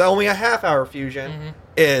 who's only a half-hour fusion,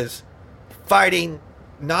 is fighting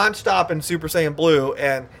nonstop in Super Saiyan Blue,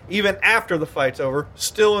 and even after the fight's over,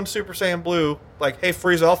 still in Super Saiyan Blue, like, hey,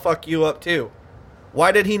 Frieza, I'll fuck you up too.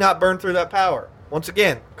 Why did he not burn through that power? Once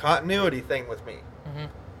again, continuity thing with me. Mm-hmm.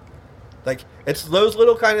 Like, it's those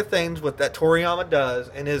little kind of things that Toriyama does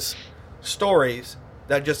in his stories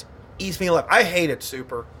that just eats me up. I hated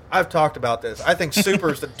Super. I've talked about this. I think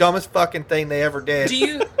Super is the dumbest fucking thing they ever did. Do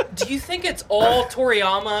you think it's all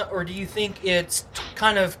Toriyama, or do you think it's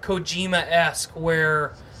kind of Kojima-esque,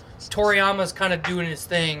 where Toriyama's kind of doing his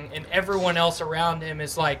thing, and everyone else around him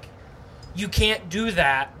is like, you can't do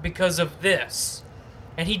that because of this,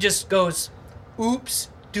 and he just goes, oops,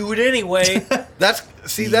 do it anyway. That's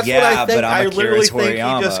what I think. I literally think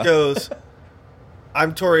he just goes,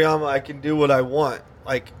 I'm Toriyama, I can do what I want.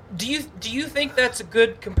 Like, do you think that's a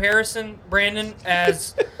good comparison, Brandon?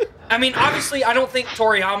 As I mean, obviously, I don't think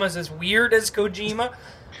Toriyama's as weird as Kojima.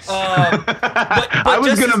 But I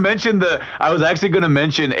was actually going to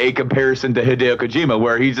mention a comparison to Hideo Kojima,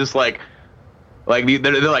 where he's just like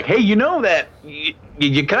they're like, hey, you know that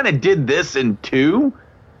you kind of did this in 2,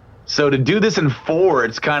 so to do this in 4,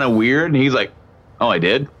 it's kind of weird. And he's like, oh, I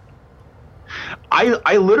did.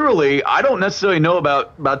 I literally don't necessarily know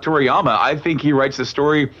about Toriyama. I think he writes the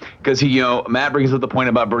story because Matt brings up the point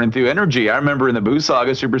about burning through energy. I remember in the Buu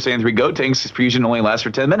Saga, Super Saiyan 3 Gotenks fusion only lasts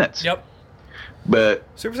for 10 minutes. Yep. But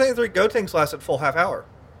Super Saiyan 3 Gotenks lasted full half hour.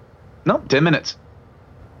 No, 10 minutes.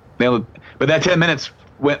 But that 10 minutes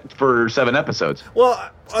went for 7 episodes.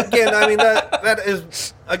 Well, again, I mean that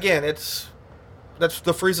is that's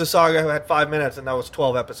the Frieza Saga who had 5 minutes and that was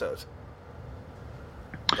 12 episodes.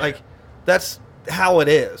 Like, that's how it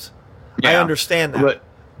is. Yeah, I understand that.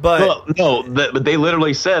 But they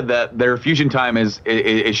literally said that their fusion time is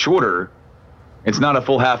shorter It's not a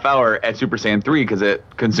full half hour at Super Saiyan 3 because it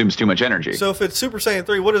consumes too much energy. So if it's Super Saiyan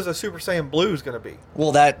 3, what is a Super Saiyan Blue is going to be?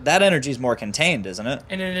 Well, that energy is more contained, isn't it?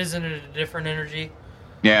 And it isn't a different energy.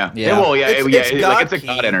 yeah. Yeah. Well, yeah, It's like it's a God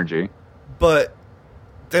god key. energy. But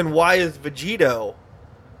then why is Vegito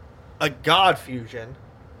a God fusion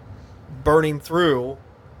burning through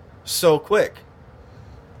so quick?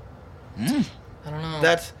 I don't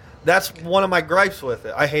know. That's one of my gripes with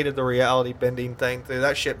it. I hated the reality bending thing.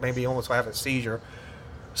 That shit made me almost have a seizure.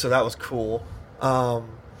 So that was cool.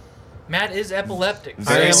 Matt is epileptic. I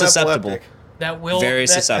Very am susceptible. epileptic. That will Very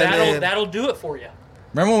susceptible. That'll do it for you.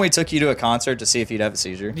 Remember when we took you to a concert to see if you'd have a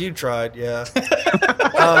seizure? You tried, yeah.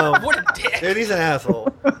 What a dick. Dude, he's an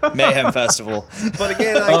asshole. Mayhem Festival. But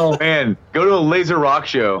again, Oh man, go to a laser rock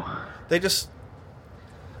show. they just...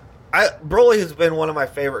 Broly has been one of my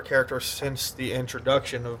favorite characters since the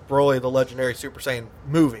introduction of Broly, the legendary Super Saiyan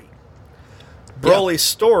movie. Broly's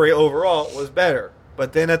story overall was better.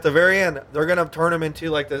 But then at the very end, they're going to turn him into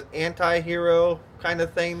like this anti-hero kind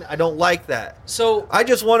of thing. I don't like that. So I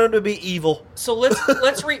just want him to be evil. So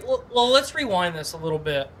let's rewind this a little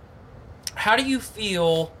bit. How do you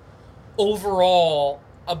feel overall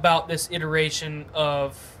about this iteration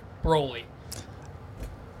of Broly?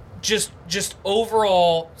 Just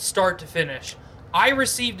overall, start to finish. I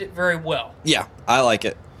received it very well. Yeah, I like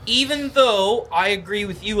it. Even though I agree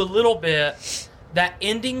with you a little bit, that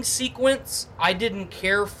ending sequence I didn't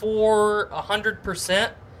care for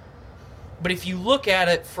 100%. But if you look at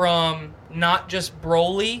it from not just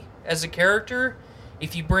Broly as a character,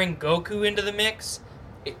 if you bring Goku into the mix,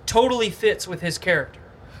 it totally fits with his character.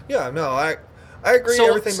 Yeah, no, I agree. So-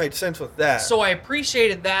 Everything made sense with that. So I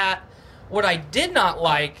appreciated that. What I did not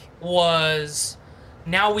like was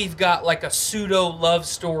now we've got like a pseudo love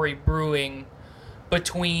story brewing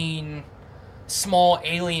between small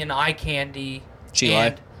alien eye candy G-Lai.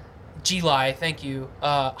 and G-Lai, thank you.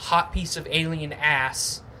 Hot piece of alien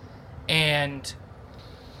ass and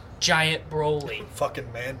giant Broly.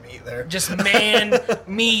 Fucking man meat there. Just man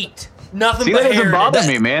meat. Nothing See, but that doesn't hair. bother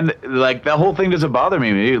me, man. Like, that whole thing doesn't bother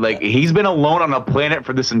me, dude. Like, he's been alone on a planet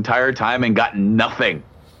for this entire time and got nothing.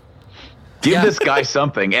 Give Yeah. this guy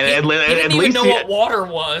something. And He at didn't even least know he- what water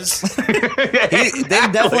was. They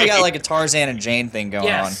definitely got like a Tarzan and Jane thing going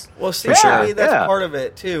Yes. Well, see, For for sure. me, that's Yeah. part of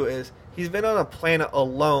it too. Is he's been on a planet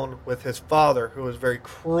alone with his father, who was very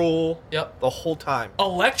cruel. Yep. The whole time.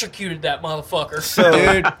 Electrocuted that motherfucker. So,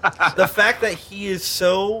 Dude. the fact that he is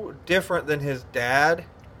so different than his dad,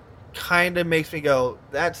 kind of makes me go,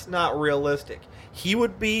 "That's not realistic." He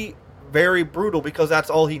would be very brutal because that's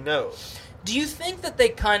all he knows. Do you think that they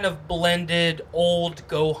kind of blended old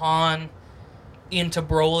Gohan into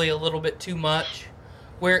Broly a little bit too much?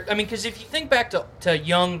 Where, I mean, because if you think back to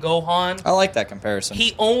young Gohan, I like that comparison.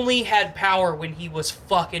 he only had power when he was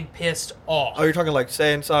fucking pissed off. Oh, you're talking like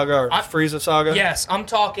Saiyan Saga or Frieza Saga? Yes, I'm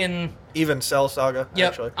talking. Even Cell Saga. Yep,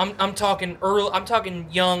 Actually. I'm talking early. I'm talking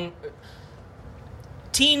young,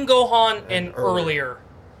 teen Gohan and earlier.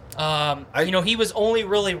 He was only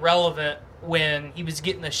really relevant when he was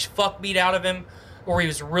getting the fuck beat out of him, or he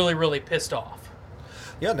was really, really pissed off.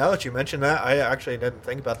 Yeah, now that you mention that, I actually didn't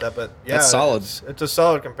think about that, but yeah, That's solid. It's a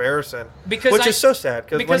solid comparison. Because Which is so sad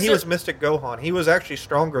because when because he there- was Mystic Gohan, he was actually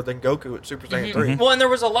stronger than Goku at Super Saiyan 3. Well, and there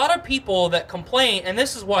was a lot of people that complained, and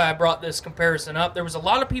this is why I brought this comparison up. There was a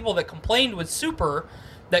lot of people that complained with Super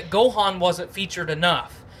that Gohan wasn't featured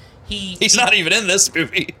enough. He's not even in this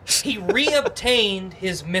movie. He reobtained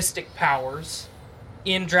his mystic powers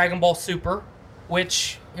in Dragon Ball Super,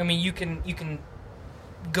 which I mean you can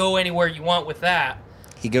go anywhere you want with that.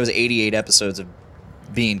 He goes 88 episodes of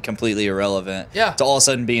being completely irrelevant Yeah. to all of a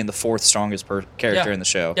sudden being the fourth strongest character in the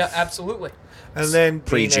show. Yeah, absolutely. And then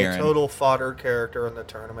being Pre-Jiren. a total fodder character in the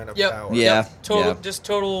Tournament of Yep. Power. Yeah. Yep. Total, yeah. just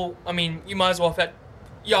total. I mean, you might as well have had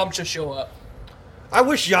Yamcha show up. I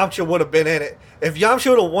wish Yamcha would have been in it. If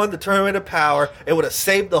Yamcha would have won the Tournament of Power, it would have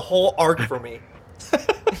saved the whole arc for me.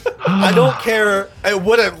 I don't care. It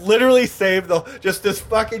would have literally saved just this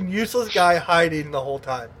fucking useless guy hiding the whole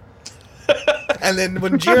time. And then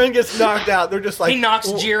when Jiren gets knocked out, they're just like... He knocks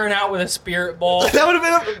 "Well, Jiren out with a spirit ball. That would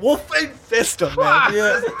have been a Wolfang Fist him, man.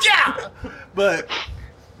 Yeah. Yeah. But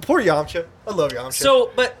poor Yamcha. I love Yamcha.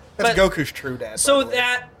 So, but That's Goku's true dad. So by the way.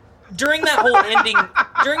 that during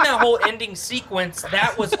that whole ending sequence,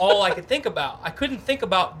 that was all I could think about. I couldn't think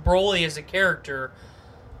about Broly as a character.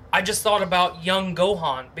 I just thought about young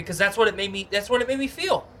Gohan because that's what it made me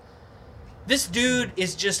feel. This dude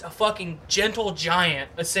is just a fucking gentle giant,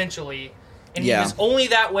 essentially, and Yeah. he was only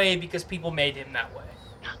that way because people made him that way.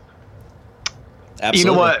 Absolutely. You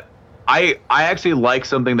know what? I actually like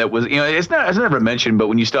something that was, it's never mentioned, but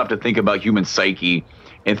when you stop to think about human psyche,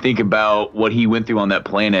 and think about what he went through on that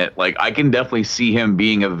planet, like I can definitely see him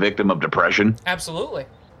being a victim of depression, Absolutely.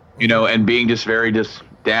 and being just very just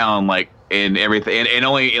down, like, and everything, and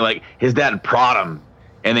only like his dad prod him,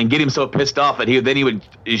 and then get him so pissed off that he would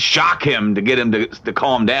shock him to get him to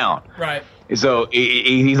calm down. Right. So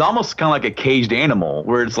he's almost kind of like a caged animal,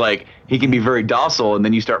 where it's like he can be very docile, and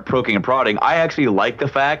then you start poking and prodding. I actually like the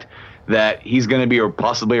fact that he's going to be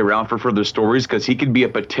possibly around for further stories, because he could be a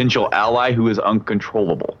potential ally who is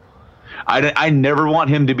uncontrollable. I never want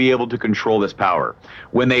him to be able to control this power.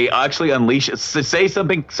 When they actually unleash it, say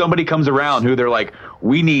somebody comes around who they're like,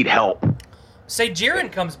 we need help. Say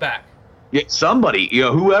Jiren comes back. Yeah, somebody,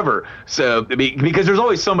 whoever. So because there's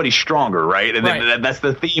always somebody stronger, right? And then that's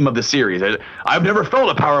the theme of the series. I've never felt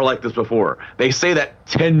a power like this before. They say that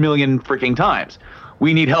 10 million freaking times.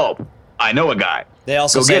 We need help. I know a guy. They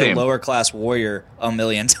also Go get say him. lower class warrior a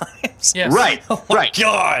million times. Yes. Right. Oh my right.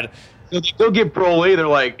 God. So they go get Broly. They're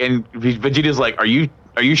like, and Vegeta's like, "Are you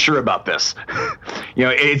sure about this?"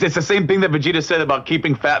 It's the same thing that Vegeta said about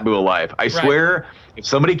keeping Fat Boo alive. I swear, if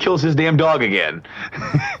somebody kills his damn dog again,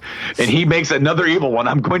 and he makes another evil one,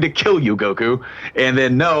 I'm going to kill you, Goku. And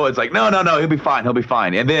then it's like, no, he'll be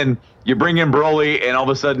fine, And then you bring in Broly, and all of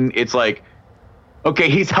a sudden it's like, okay,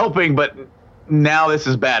 he's helping, but now this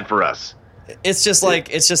is bad for us. It's just like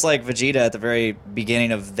Vegeta at the very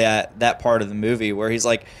beginning of that part of the movie where he's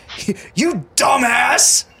like, "You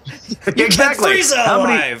dumbass! You kept Frieza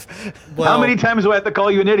alive." How many times do I have to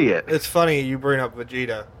call you an idiot? It's funny you bring up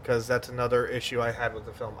Vegeta, because that's another issue I had with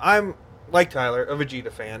the film. I'm, like Tyler, a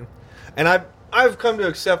Vegeta fan, and I've come to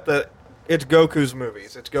accept that it's Goku's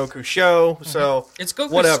movies. It's Goku's show, so It's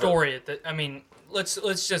Goku's whatever. story.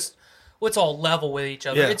 Let's all level with each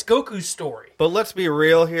other. Yeah. It's Goku's story. But let's be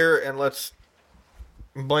real here, and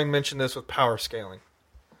Blaine mentioned this with power scaling.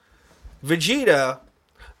 Vegeta,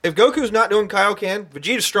 if Goku's not doing Kaioken,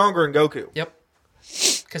 Vegeta's stronger than Goku. Yep.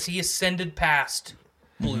 Because he ascended past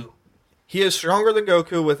Blue. He is stronger than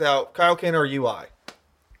Goku without Kaioken or UI.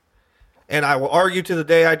 And I will argue to the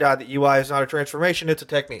day I die that UI is not a transformation, it's a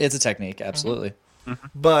technique. It's a technique, absolutely.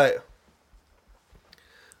 But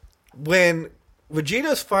when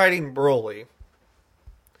Vegeta's fighting Broly,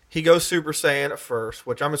 he goes Super Saiyan at first,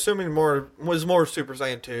 which I'm assuming was more Super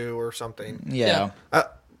Saiyan 2 or something. Yeah.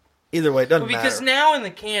 Either way, it doesn't Because matter. now in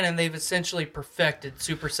the canon, they've essentially perfected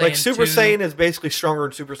Super Saiyan 2. Super Saiyan is basically stronger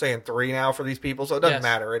than Super Saiyan 3 now for these people, so it doesn't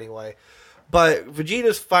matter anyway. But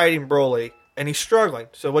Vegeta's fighting Broly, and he's struggling.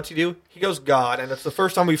 So what's he do? He goes God, and it's the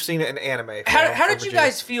first time we've seen it in anime. How did you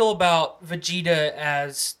guys feel about Vegeta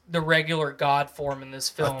as the regular God form in this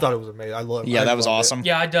film? I thought it was amazing. That was awesome.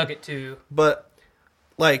 Yeah, I dug it too. But,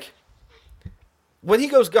 like, when he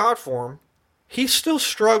goes God form, he's still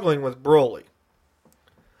struggling with Broly.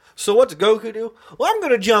 So what's Goku do? Well, I'm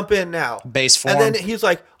going to jump in now. Base form. And then he's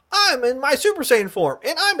like, I'm in my Super Saiyan form,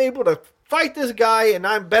 and I'm able to fight this guy, and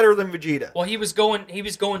I'm better than Vegeta. Well, he was going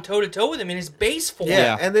toe to toe with him in his base form.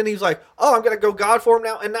 Yeah, and then he's like, oh, I'm going to go God form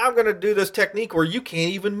now, and now I'm going to do this technique where you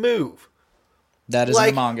can't even move. That is in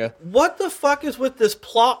the manga. What the fuck is with this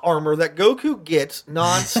plot armor that Goku gets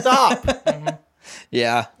nonstop?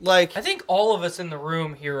 Yeah. I think all of us in the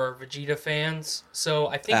room here are Vegeta fans, so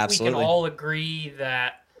I think we can all agree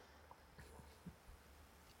that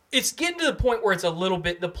it's getting to the point where it's a little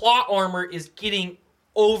bit, the plot armor is getting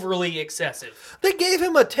overly excessive. They gave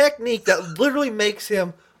him a technique that literally makes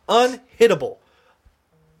him unhittable.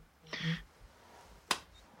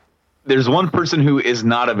 There's one person who is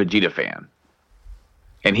not a Vegeta fan,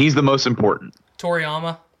 and he's the most important.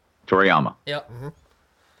 Toriyama. Yep. Mm-hmm.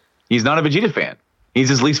 He's not a Vegeta fan. He's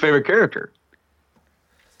his least favorite character.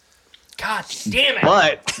 God damn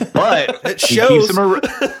it. But It shows.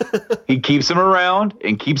 He keeps him around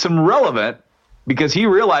and keeps him relevant because he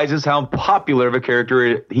realizes how popular of a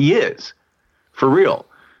character he is. For real.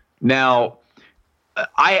 Now,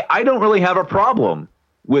 I don't really have a problem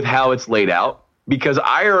with how it's laid out because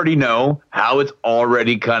I already know how it's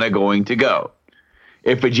already kind of going to go.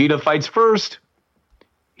 If Vegeta fights first,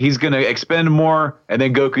 he's going to expend more, and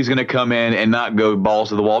then Goku's going to come in and not go balls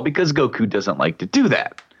to the wall because Goku doesn't like to do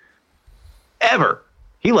that. Ever.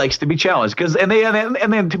 He likes to be challenged. And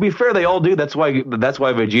then to be fair, they all do. That's why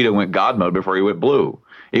Vegeta went God mode before he went blue.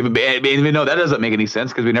 Even though that doesn't make any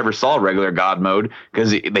sense because we never saw regular God mode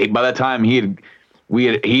because by that time we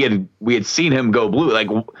had seen him go blue. Like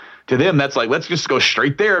to them, that's like, let's just go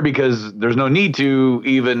straight there because there's no need to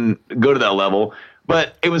even go to that level.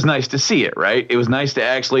 But it was nice to see it, right? It was nice to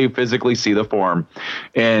actually physically see the form.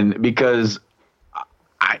 And because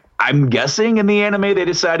I'm guessing in the anime they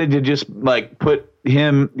decided to just like put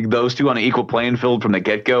those two on an equal playing field from the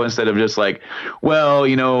get-go instead of just like, well,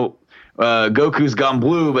 Goku's gone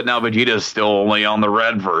blue, but now Vegeta's still only on the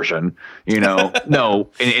red version. No.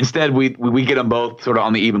 Instead, we get them both sort of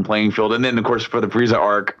on the even playing field. And then, of course, for the Frieza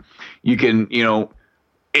arc, you can,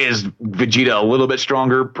 is Vegeta a little bit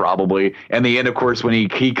stronger? Probably. And the end, of course, when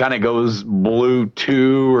he kind of goes blue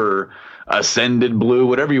 2 or ascended blue,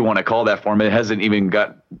 whatever you want to call that form, it hasn't even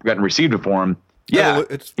gotten received a form. Yeah,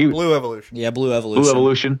 it's Blue Evolution. Yeah, Blue Evolution. Blue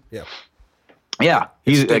Evolution. Yeah. Yeah,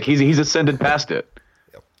 he's ascended past it.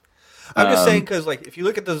 Yep. I'm just saying because if you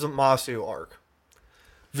look at the Zamasu arc,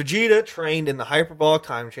 Vegeta trained in the hyperbolic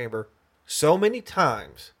time chamber so many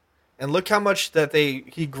times, and look how much that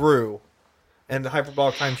he grew in the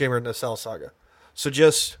hyperbolic time chamber in the Cell Saga. So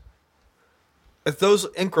just if those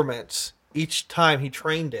increments each time he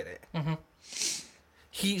trained in it,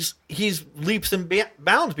 he's leaps and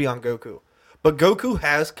bounds beyond Goku. But Goku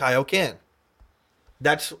has Kaioken.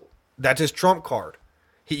 That's his trump card.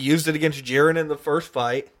 He used it against Jiren in the first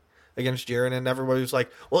fight against Jiren, and everybody was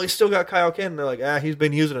like, well, he's still got Kaioken. And they're like, he's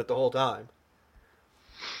been using it the whole time.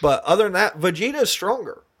 But other than that, Vegeta is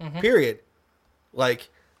stronger, period.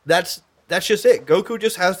 That's just it. Goku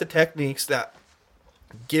just has the techniques that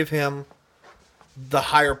give him the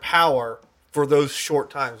higher power for those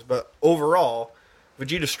short times. But overall,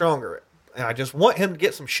 Vegeta's stronger. And I just want him to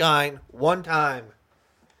get some shine one time.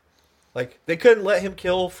 They couldn't let him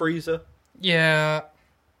kill Frieza. Yeah.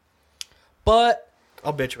 But...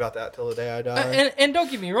 I'll bitch about that till the day I die. And don't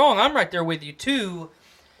get me wrong, I'm right there with you too.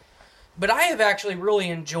 But I have actually really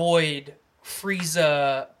enjoyed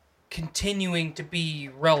Frieza continuing to be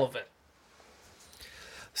relevant.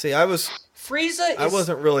 See, I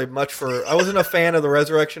wasn't really much for... I wasn't a fan of the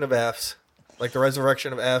Resurrection of Fs. The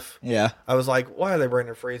Resurrection of F. Yeah. I was like, why are they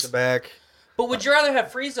bringing Frieza back? But would you rather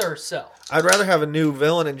have Frieza or Cell? I'd rather have a new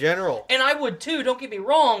villain in general. And I would too, don't get me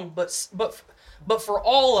wrong, but for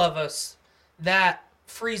all of us, that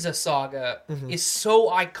Frieza saga is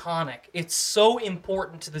so iconic. It's so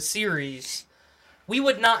important to the series. We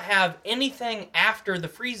would not have anything after the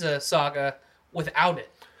Frieza saga without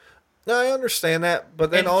it. No, I understand that,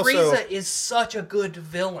 but then and also... Frieza is such a good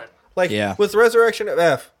villain. With Resurrection of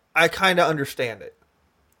F, I kind of understand it.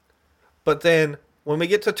 But then, when we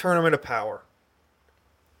get to Tournament of Power,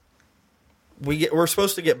 we're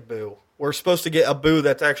supposed to get Boo. We're supposed to get a Boo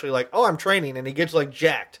that's actually I'm training, and he gets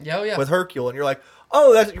jacked with Hercule, and you're like,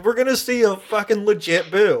 we're going to see a fucking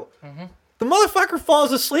legit Boo. The motherfucker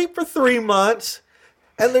falls asleep for 3 months,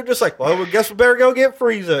 and they're just like, well, I guess we better go get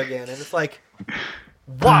Frieza again. And it's like,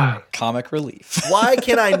 why? Comic relief. Why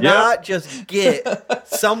can I not just get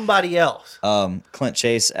somebody else? Clint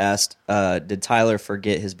Chase asked, did Tyler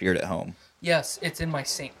forget his beard at home? Yes, it's in my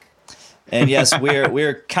sink. And yes,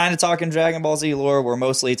 we're kind of talking Dragon Ball Z lore. We're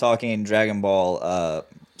mostly talking Dragon Ball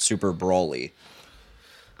Super Broly.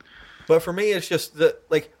 But for me, it's just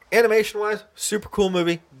animation-wise, super cool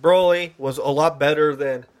movie. Broly was a lot better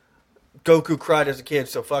than Goku cried as a kid,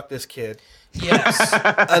 so fuck this kid. Yes.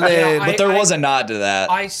 And then, but there was a nod to that.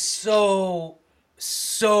 I so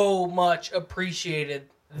much appreciated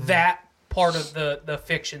that part of the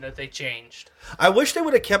fiction that they changed. I wish they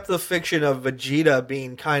would have kept the fiction of Vegeta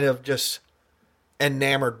being kind of just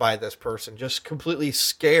enamored by this person, just completely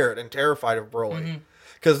scared and terrified of Broly.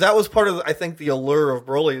 Because that was part of, I think, the allure of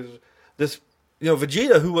Broly. Is this,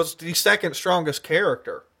 Vegeta, who was the second strongest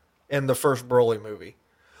character in the first Broly movie,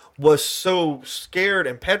 was so scared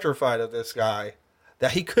and petrified of this guy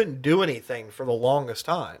that he couldn't do anything for the longest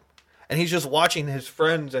time. And he's just watching his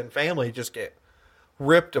friends and family just get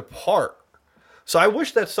ripped apart. So I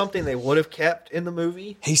wish that's something they would have kept in the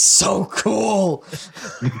movie. He's so cool.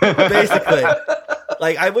 Basically.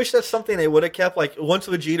 I wish that's something they would have kept. Once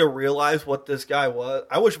Vegeta realized what this guy was,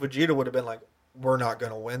 I wish Vegeta would have been like, we're not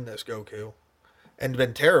going to win this, Goku. And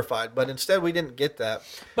been terrified. But instead, we didn't get that.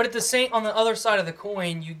 But on the other side of the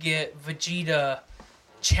coin, you get Vegeta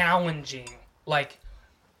challenging,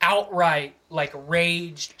 outright,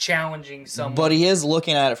 rage challenging someone. But he is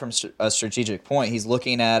looking at it from a strategic point. He's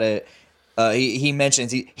looking at it. He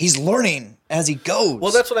mentions he's learning as he goes.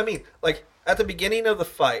 Well, that's what I mean. At the beginning of the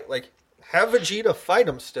fight, have Vegeta fight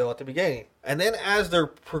him still at the beginning. And then as they're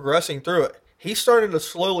progressing through it, he's starting to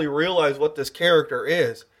slowly realize what this character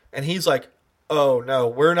is. And he's like, oh, no,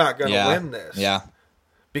 we're not going to win this. Yeah.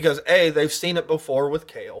 Because, A, they've seen it before with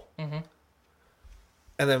Kale. And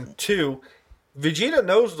then, 2, Vegeta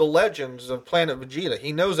knows the legends of Planet Vegeta.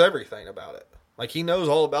 He knows everything about it. He knows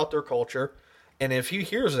all about their culture. And if he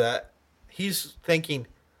hears that, he's thinking,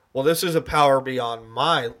 well, this is a power beyond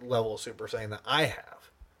my level of Super Saiyan that I have.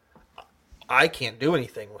 I can't do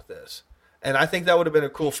anything with this. And I think that would have been a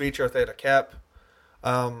cool feature if they'd have kept.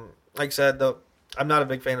 Like I said, I'm not a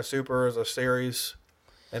big fan of Super as a series.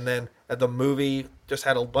 And then the movie just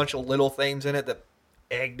had a bunch of little things in it that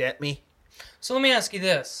egged at me. So let me ask you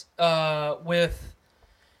this: with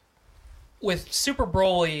Super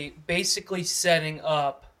Broly basically setting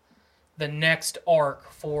up the next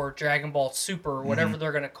arc for Dragon Ball Super, whatever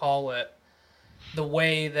they're going to call it, the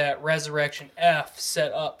way that Resurrection F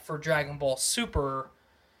set up for Dragon Ball Super,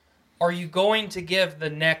 are you going to give the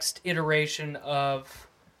next iteration of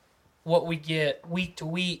what we get week to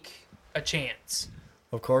week a chance?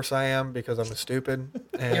 Of course I am, because I'm a stupid.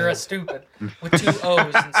 And You're a stupid with 2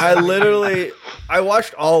 O's. I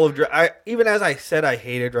watched all of even as I said I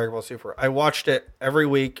hated Dragon Ball Super, I watched it every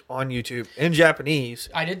week on YouTube in Japanese.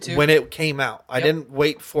 I did too. When it came out. I didn't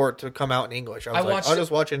wait for it to come out in English. I was I'll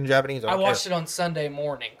just watch it in Japanese. I watched it on Sunday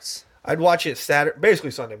mornings. I'd watch it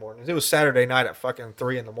basically Sunday mornings. It was Saturday night at fucking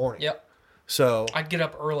 3 a.m. Yep. So I'd get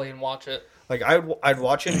up early and watch it. like I'd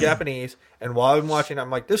watch it in Japanese, and while I'm watching, I'm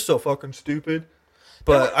like, this is so fucking stupid.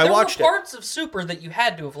 But there I watched were parts of Super that you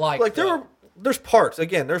had to have liked. Like there's parts.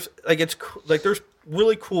 Again, there's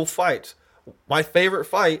really cool fights. My favorite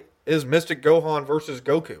fight is Mystic Gohan versus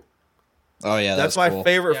Goku. Oh yeah, that's my cool.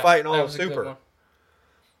 favorite fight in all that of was a good Super. one.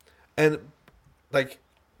 And like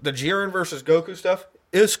the Jiren versus Goku stuff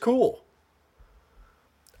is cool.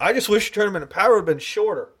 I just wish Tournament of Power would have been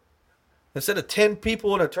shorter. Instead of 10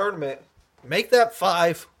 people in a tournament, make that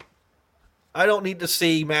 5. I don't need to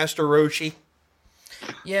see Master Roshi.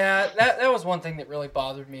 Yeah, that was one thing that really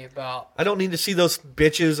bothered me about I don't need to see those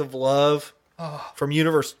bitches of love from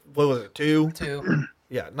Universe. What was it, 2? 2.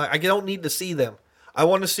 Yeah, I don't need to see them. I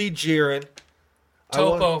want to see Jiren.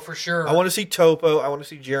 Topo for sure. I want to see Topo. I want to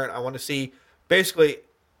see Jiren. I want to see basically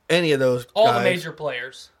any of those all guys. the major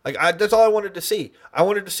players. Like that's all I wanted to see. I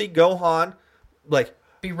wanted to see Gohan, like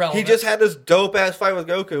Be relevant. he just had this dope ass fight with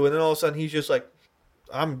Goku, and then all of a sudden he's just like,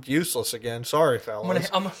 I'm useless again. Sorry, fellas.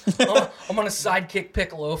 I'm gonna sidekick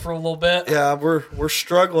Piccolo for a little bit. Yeah, we're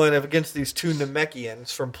struggling against these 2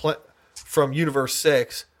 Namekians from Universe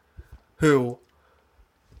 6, who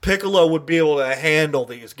Piccolo would be able to handle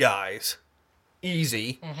these guys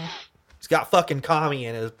easy. Mm-hmm. He's got fucking Kami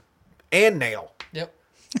in his and Nail. Yep.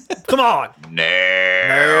 Come on,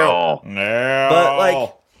 No.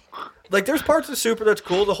 but like there's parts of Super that's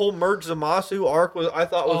cool. The whole Merge Zamasu arc I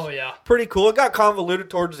thought was pretty cool. It got convoluted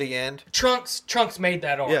towards the end. Trunks made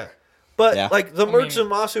that arc. Yeah. But like the Merge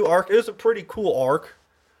Zamasu arc is a pretty cool arc.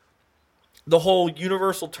 The whole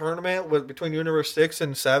Universal Tournament between Universe 6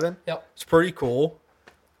 and 7. Yep. It's pretty cool.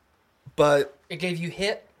 But it gave you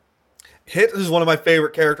Hit. Hit is one of my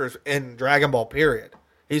favorite characters in Dragon Ball, period.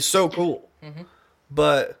 He's so cool. Mm-hmm.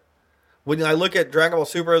 But when I look at Dragon Ball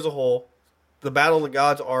Super as a whole, the Battle of the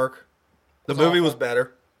Gods arc, the movie was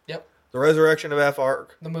better. Yep. The Resurrection of F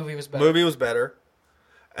arc, the movie was better.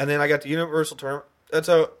 And then I got the Universal Tournament.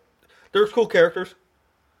 There's cool characters.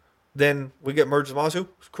 Then we get Merge Zamasu,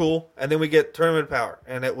 it's cool. And then we get Tournament of Power.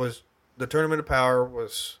 And the Tournament of Power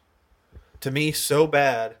was, to me, so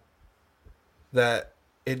bad that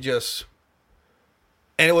it just,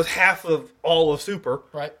 and it was half of all of Super.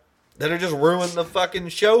 Right. That it just ruined the fucking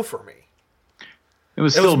show for me. It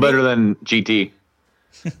was still better than GT.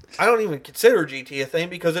 I don't even consider GT a thing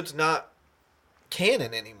because it's not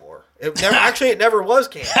canon anymore. It never was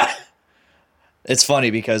canon. It's funny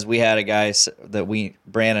because we had a guy that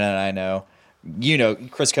Brandon and I know,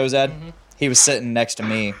 Chris Kozad. Mm-hmm. He was sitting next to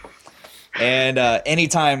me, and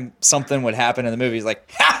anytime something would happen in the movie, he's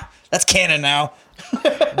like, "Ha! That's canon now."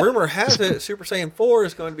 Rumor has it Super Saiyan 4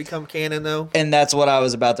 is going to become canon, though. And that's what I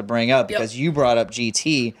was about to bring up because you brought up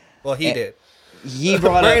GT. Well, he did. He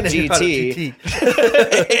brought up GT.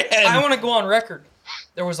 I want to go on record.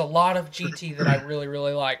 There was a lot of GT that I really,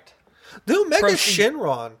 really liked. The Omega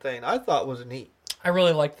Shenron thing I thought was neat. I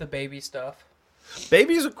really liked the baby stuff.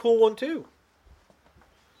 Baby's a cool one, too.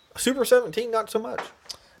 Super 17, not so much.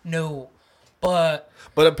 No, but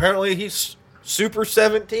apparently he's Super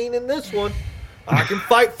 17 in this one. I can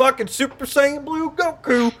fight fucking Super Saiyan Blue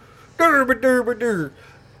Goku.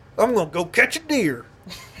 I'm going to go catch a deer.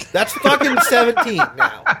 That's fucking 17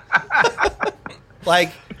 now.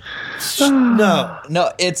 Like, no.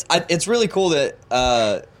 No, it's really cool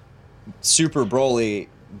that Super Broly,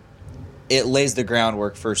 it lays the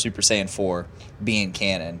groundwork for Super Saiyan 4 being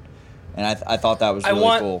canon. And I thought that was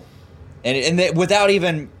really cool. And without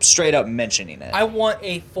even straight up mentioning it. I want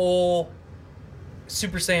a full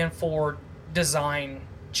Super Saiyan 4 design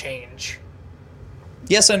change.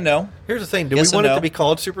 Yes and no. Here's the thing. Do we want it to be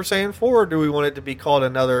called Super Saiyan 4 or do we want it to be called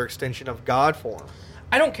another extension of God form?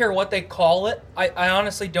 I don't care what they call it. I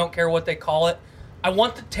honestly don't care what they call it. I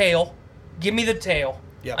want the tail. Give me the tail.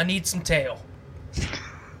 Yep. I need some tail.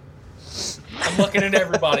 I'm looking at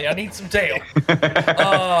everybody. I need some tail.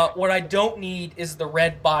 What I don't need is the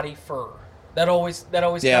red body fur. That always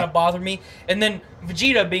kind of bothered me. And then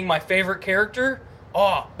Vegeta being my favorite character.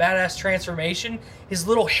 Oh, badass transformation. His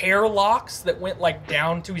little hair locks that went like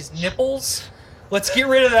down to his nipples. Let's get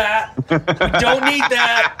rid of that. We don't need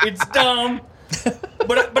that. It's dumb.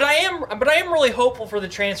 But I am really hopeful for the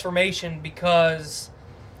transformation because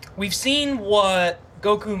we've seen what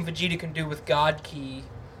Goku and Vegeta can do with God Ki.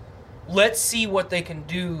 Let's see what they can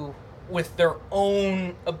do with their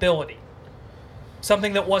own ability.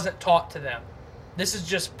 Something that wasn't taught to them. This is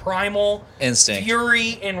just primal instinct,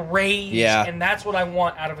 fury, and rage, and that's what I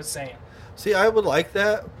want out of a Saiyan. See, I would like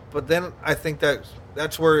that, but then I think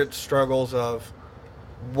that's where it struggles of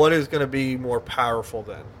what is going to be more powerful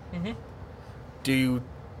then. Mm-hmm. Do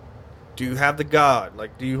you have the God?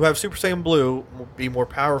 Like, do you have Super Saiyan Blue be more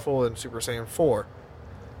powerful than Super Saiyan 4?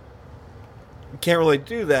 You can't really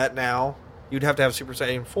do that now. You'd have to have Super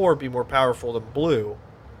Saiyan 4 be more powerful than Blue,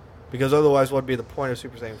 because otherwise, what would be the point of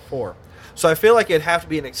Super Saiyan 4? So I feel like it'd have to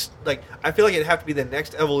be the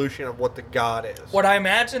next evolution of what the God is. What I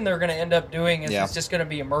imagine they're going to end up doing is it's just going to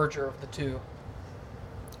be a merger of the two.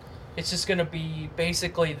 It's just going to be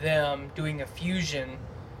basically them doing a fusion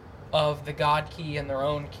of the God Ki and their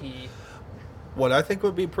own Ki. What I think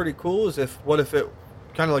would be pretty cool is what if it,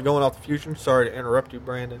 kind of like going off the fusion, sorry to interrupt you,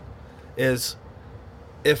 Brandon, is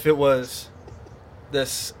if it was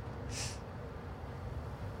this,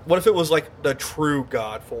 what if it was like the true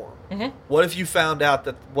God form? Mm-hmm. What if you found out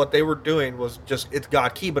that what they were doing was just, it's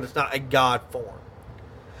God Ki, but it's not a God form?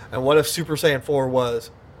 And what if Super Saiyan 4 was,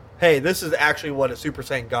 hey, this is actually what a Super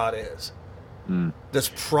Saiyan God is. This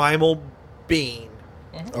primal being.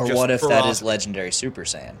 Mm-hmm. Or what if that is Legendary Super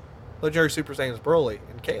Saiyan? Legendary Super Saiyan is Broly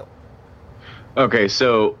and Kale. Okay,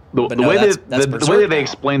 so the way that they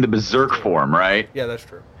explained the Berserk form, right? Yeah, that's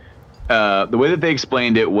true. The way that they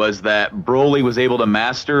explained it was that Broly was able to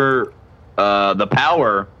master the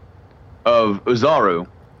power of Uzaru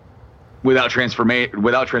without transforming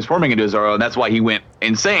into Uzaru, and that's why he went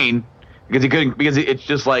insane, because he couldn't. Because it's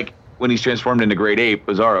just like when he's transformed into Great Ape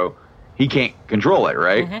Uzaru, he can't control it,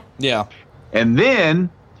 right? Mm-hmm. Yeah. And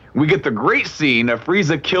then we get the great scene of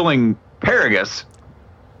Frieza killing Paragus.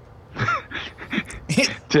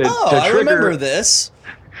 I remember this.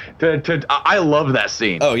 I love that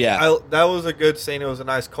scene. Oh yeah, that was a good scene. It was a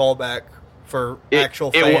nice callback for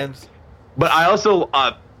actual fans. But I also,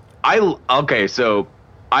 so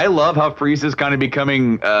I love how Frieza's kind of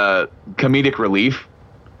becoming comedic relief.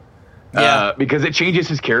 Yeah. Because it changes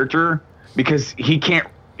his character, because he can't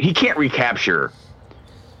recapture.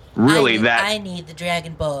 I need the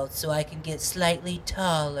Dragon Balls so I can get slightly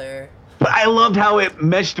taller. But I loved how it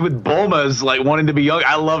meshed with Bulma's like wanting to be young.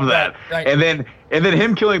 I love that. Right. And then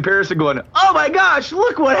him killing Paris and going, "Oh my gosh,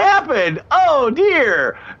 look what happened! Oh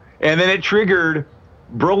dear!" And then it triggered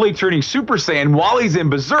Broly turning Super Saiyan while he's in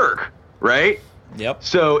Berserk, right? Yep.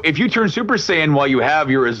 So if you turn Super Saiyan while you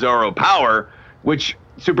have your Uzaru power, which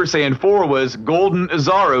Super Saiyan 4 was Golden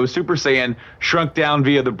Uzaru Super Saiyan shrunk down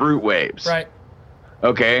via the Brute Waves. Right.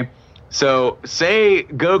 Okay. So say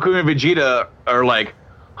Goku and Vegeta are like,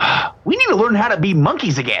 we need to learn how to be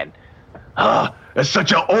monkeys again. It's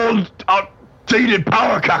such an old, outdated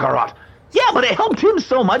power, Kakarot. Yeah, but it helped him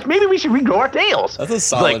so much. Maybe we should regrow our tails. That's a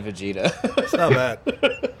solid Vegeta. It's not bad.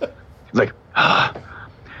 It's like,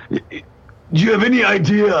 do you have any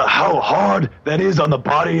idea how hard that is on the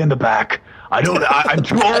body and the back? I'm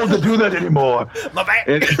too old to do that anymore. My back.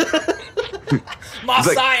 My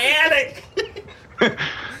sciatic.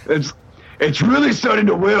 It's really starting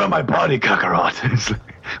to wear on my body, Kakarot. It's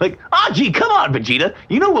like, gee, come on, Vegeta.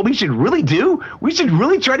 You know what we should really do? We should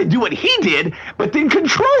really try to do what he did, but then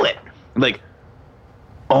control it. Like,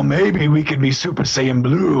 maybe we could be Super Saiyan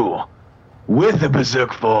Blue with the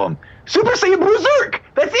Berserk form. Super Saiyan Berserk!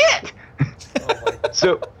 That's it!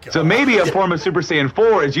 So maybe a form of Super Saiyan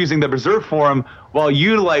 4 is using the Berserk form while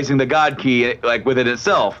utilizing the God Ki, like, within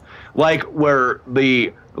itself. Like, where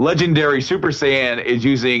the Legendary Super Saiyan is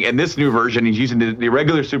using, in this new version, he's using the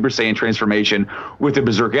regular Super Saiyan transformation with the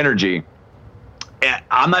Berserk energy. And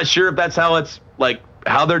I'm not sure if that's how it's, like,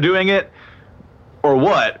 how they're doing it or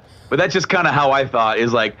what, but that's just kind of how I thought,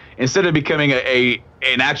 is like, instead of becoming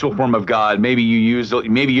an actual form of God, maybe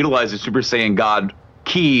utilize the Super Saiyan God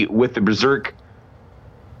Ki with the Berserk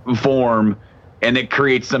form, and it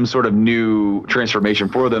creates some sort of new transformation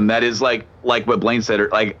for them that is like what Blaine said,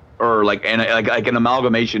 or like an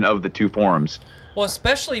amalgamation of the two forms. Well,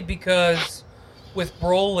 especially because with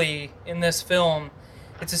Broly in this film,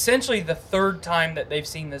 it's essentially the third time that they've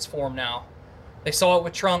seen this form now. They saw it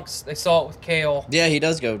with Trunks. They saw it with Kale. Yeah, he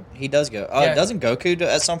does go. Yeah. Doesn't Goku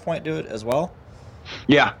at some point do it as well?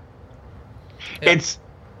 Yeah. Yeah.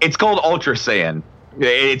 It's called Ultra Saiyan.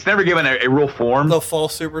 It's never given a real form. The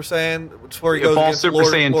false Super Saiyan, which is where he The goes false against Super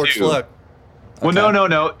Lord, Saiyan Lord 2. Slug. Well, Okay.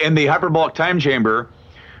 no. In the hyperbolic time chamber,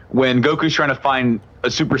 when Goku's trying to find a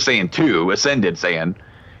Super Saiyan 2, Ascended Saiyan,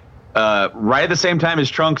 right at the same time as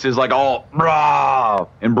Trunks is like all rah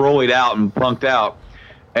and brolyed out and plunked out,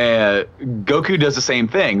 Goku does the same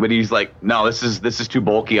thing, but he's like, no, this is too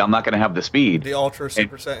bulky. I'm not going to have the speed. The Ultra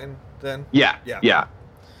Super Saiyan, then? Yeah.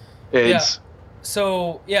 It's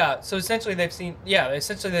So essentially they've seen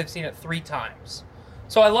it 3 times.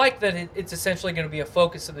 So I like that it's essentially going to be a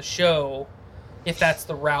focus of the show, if that's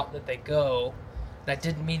the route that they go. And I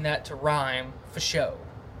didn't mean that to rhyme, for show.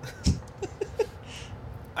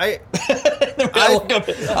 I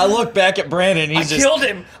look back at Brandon. I killed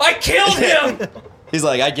him. He's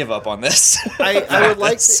like, I give up on this. I would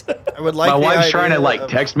like. my the wife's idea trying to like of-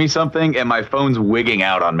 text me something, and my phone's wigging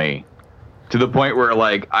out on me, to the point where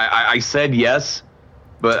like I said yes,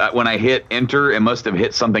 but when I hit enter, it must have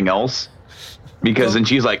hit something else, because then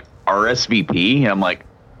she's like RSVP, and I'm like,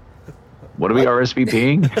 what are we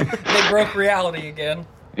RSVPing? They broke reality again.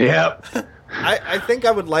 Yep. I think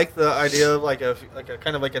I would like the idea of like a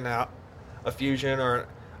kind of like a fusion or an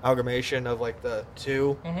amalgamation of like the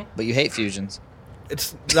two. Mm-hmm. But you hate fusions.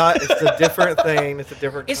 It's not. It's a different thing. It's a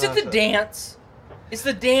different. Is it the concept. dance? Is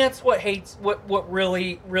the dance what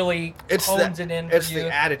really hones it in for It's you?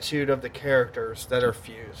 the attitude of the characters that are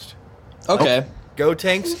fused. Okay.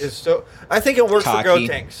 Gotenks is so. I think it works Cocky.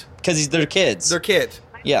 for Gotenks. Because they're kids. They're kids.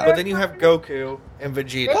 Yeah. But then you have Goku and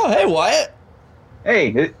Vegeta. Oh, hey, Wyatt.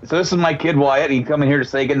 Hey, so this is my kid Wyatt. He coming here to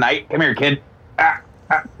say goodnight. Come here, kid.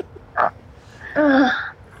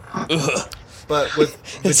 But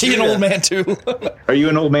with Is he an old man, too? Are you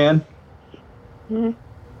an old man? Mhm.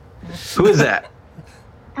 Who is that?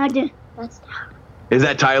 That's Is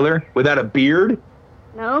that Tyler without a beard?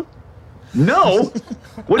 no. No.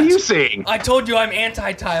 What are you saying? I told you I'm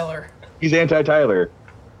anti-Tyler. He's anti-Tyler.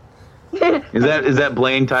 Is that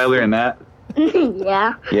Blaine, Tyler, and Matt?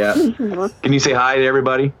 Yeah. Yeah. Can you say hi to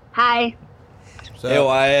everybody? Hi. Hey,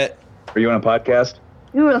 Wyatt. Are you on a podcast?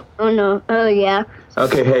 Oh no. Oh yeah.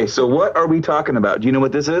 Okay, hey, so what are we talking about? Do you know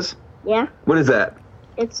what this is? Yeah. What is that?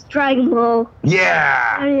 It's Dragon Ball.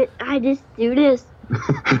 Yeah! I just do this.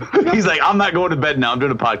 He's like, I'm not going to bed now. I'm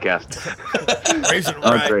doing a podcast.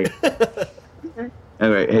 Oh, great.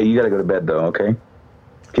 Anyway, hey, you got to go to bed, though, okay?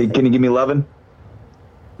 Can you give me lovin'?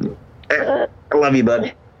 I love you,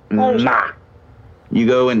 bud. Mwah. You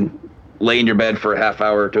go and lay in your bed for a half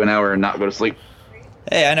hour to an hour and not go to sleep.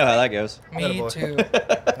 Hey, I know how that goes. Me too.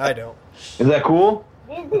 I don't. Is that cool?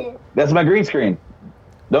 That's my green screen.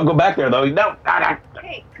 Don't go back there, though. No. Get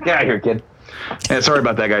out of here, kid. Yeah, sorry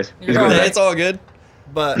about that, guys. He's going back. It's all good.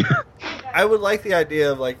 But I would like the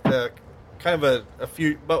idea of like the kind of a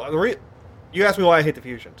few. But you asked me why I hate the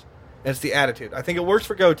fusions. And it's the attitude. I think it works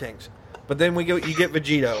for Gotenks, but then you get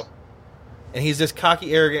Vegito, and he's this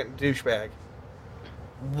cocky, arrogant douchebag.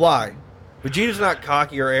 Why? Vegeta's not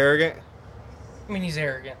cocky or arrogant. I mean, he's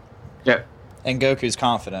arrogant. Yeah. And Goku's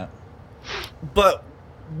confident. But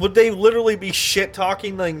would they literally be shit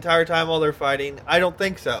talking the entire time while they're fighting? I don't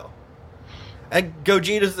think so. And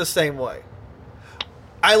Gogeta's the same way.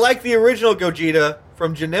 I like the original Gogeta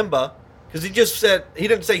from Janemba because he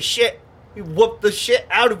didn't say shit. He whooped the shit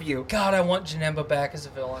out of you. God, I want Janemba back as a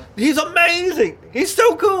villain. He's amazing. He's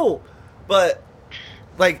so cool. But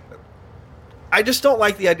like, I just don't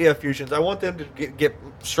like the idea of fusions. I want them to get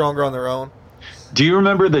stronger on their own. Do you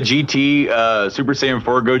remember the GT Super Saiyan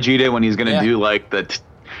 4 Gogeta when he's gonna do like the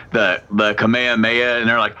Kamehameha and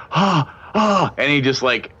they're like and he just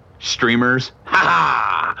like streamers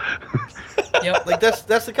Yep. Like that's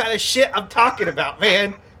the kind of shit I'm talking about,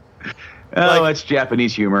 man. Oh, that's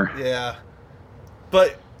Japanese humor. Yeah.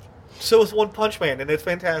 But so is One Punch Man, and it's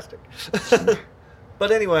fantastic.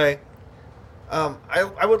 But anyway,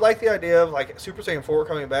 I would like the idea of like Super Saiyan 4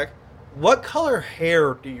 coming back. What color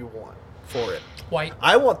hair do you want for it? White.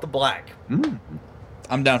 I want the black.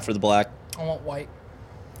 I'm down for the black. I want white.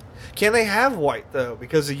 Can they have white though?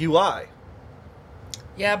 Because of UI.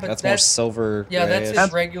 Yeah, but That's more silver. Yeah, that's grayish.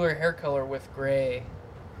 his regular hair color with gray.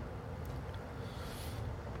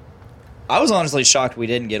 I was honestly shocked we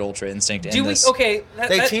didn't get Ultra Instinct in this. Okay,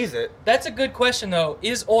 They tease it. That's a good question though.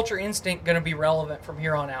 Is Ultra Instinct going to be relevant from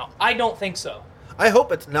here on out? I don't think so. I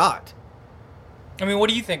hope it's not. I mean, what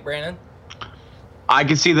do you think, Brandon? I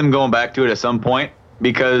can see them going back to it at some point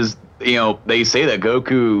because they say that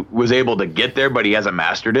Goku was able to get there, but he hasn't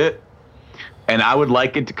mastered it. And I would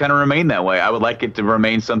like it to kind of remain that way. I would like it to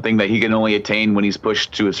remain something that he can only attain when he's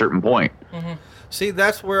pushed to a certain point. Mm-hmm. See,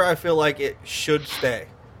 that's where I feel like it should stay.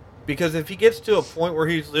 Because if he gets to a point where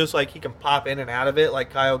he's just like he can pop in and out of it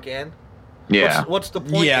like Kaioken, Yeah. what's the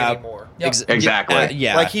point anymore? Yep. Exactly.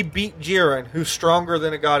 Yeah. Like he beat Jiren, who's stronger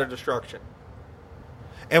than a god of destruction.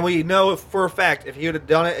 And we know for a fact if he would have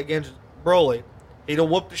done it against Broly, he'd have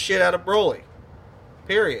whooped the shit out of Broly.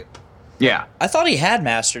 Period. Yeah. I thought he had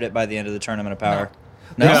mastered it by the end of the Tournament of Power.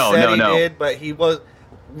 He said he no. did, but he was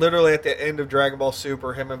literally at the end of Dragon Ball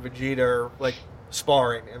Super, him and Vegeta are like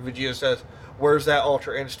sparring, and Vegeta says, "Where's that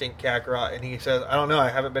Ultra Instinct, Kakarot?" And he says, "I don't know. I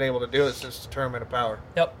haven't been able to do it since the Tournament of Power."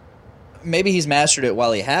 Yep. Maybe he's mastered it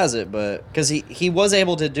while he has it, but because he was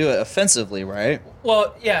able to do it offensively, right?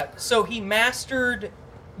 Well, yeah. So he mastered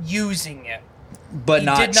using it, But he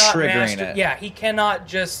not did not triggering master, it. Yeah, he cannot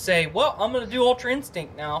just say, "Well, I'm going to do Ultra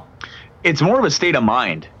Instinct now." It's more of a state of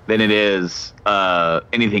mind than it is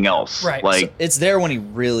anything else. Right. Like, It's there when he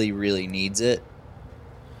really, really needs it.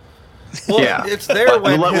 Well, Yeah. it's there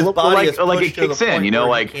when his body is pushed like it to the kicks in, point you know, where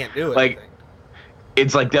like he can't do like anything.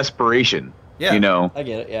 it's like desperation. Yeah. You know. I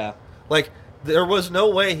get it, yeah. Like there was no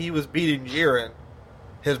way he was beating Jiren.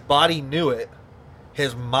 His body knew it.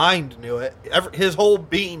 His mind knew it. His whole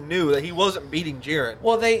being knew that he wasn't beating Jiren.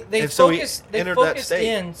 Well, they And so he focused entered that focused state.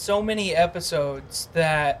 in so many episodes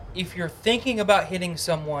that if you're thinking about hitting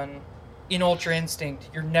someone in Ultra Instinct,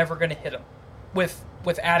 you're never going to hit them with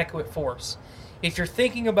adequate force. If you're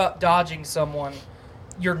thinking about dodging someone,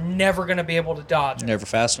 you're never going to be able to dodge them. Never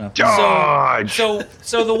fast enough. Dodge! So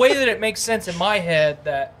the way that it makes sense in my head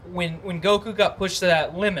that when Goku got pushed to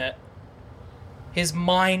that limit, his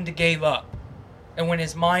mind gave up. And when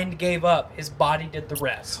his mind gave up, his body did the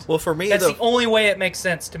rest. Well, for me, That's the only way it makes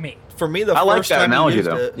sense to me. For me, the I like first that time analogy, he used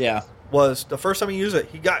though. it Yeah. was the first time he used it.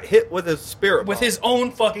 He got hit with his spirit With bomb, his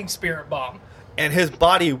own fucking spirit bomb. and his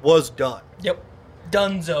body was done. Yep.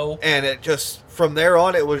 Dunzo. And it just from there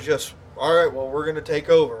on, it was just all right. Well, we're gonna take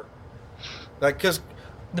over. Like, because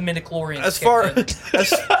The midichlorians. as far kicked in. as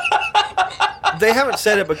they haven't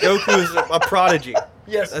said it, but Goku is a prodigy.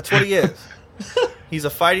 Yes. That's what he is. He's a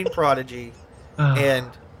fighting prodigy, and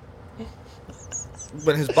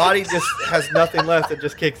when his body just has nothing left, it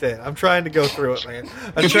just kicks in. I'm trying to go through it, man.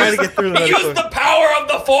 I'm trying to get through the Use medical. the power of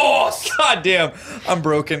the Force! God damn, I'm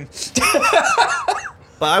broken.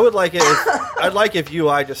 But I would like it. I'd like if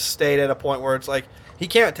UI just stayed at a point where it's like he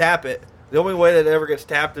can't tap it. The only way that it ever gets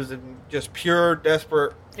tapped is in just pure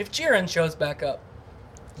desperate. If Jiren shows back up.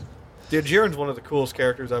 Dude, Jiren's one of the coolest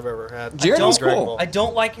characters I've ever had. Jiren was Dragon cool. Ball. I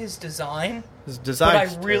don't like his design, His but design.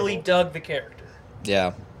 I really dug the character.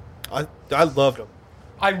 Yeah. I loved him.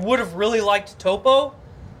 I would have really liked Topo,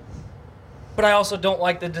 but I also don't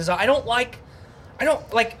like the design. I don't like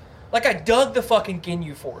I dug the fucking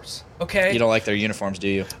Ginyu Force, okay? You don't like their uniforms, do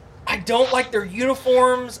you? I don't like their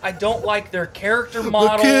uniforms. I don't like their character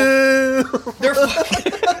model. They're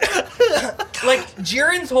fucking like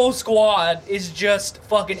Jiren's whole squad is just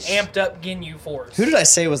fucking amped up Ginyu Force. Who did I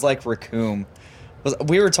say was like Raccoon?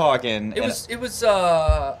 We were talking. It and was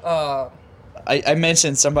I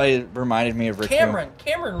mentioned somebody reminded me of Raccoon.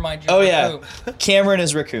 Cameron reminds you Oh of yeah, Raccoon. Cameron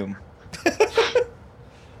is Raccoon.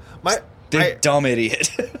 Big dumb idiot.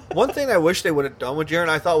 One thing I wish they would have done with Jiren,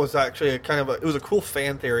 I thought was actually it was a cool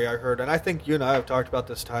fan theory I heard, and I think you and I have talked about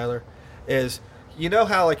this, Tyler, is you know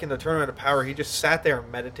how like in the Tournament of Power he just sat there and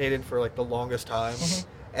meditated for like the longest time,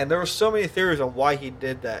 and there were so many theories on why he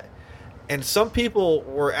did that, and some people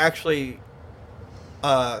were actually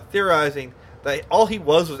theorizing that all he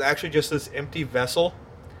was actually just this empty vessel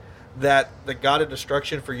that the God of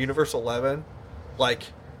Destruction for Universe 11 like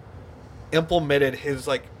implemented his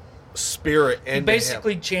like spirit into He him.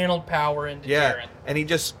 basically channeled power into Jiren. And he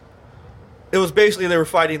just it was basically they were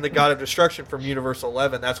fighting the God of Destruction from Universe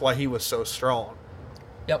 11. That's why he was so strong.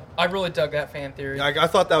 Yep, I really dug that fan theory. I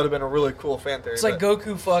thought that would have been a really cool fan theory. It's like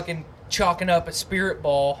Goku fucking chalking up a spirit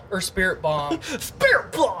ball or spirit bomb.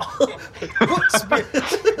 Spirit Ball.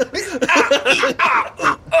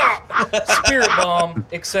 Spirit bomb,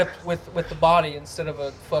 except with the body instead of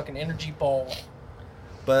a fucking energy ball.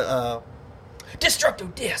 But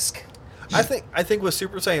Destructo Disc. I think with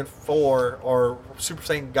Super Saiyan 4 or Super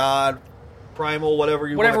Saiyan God, Primal, whatever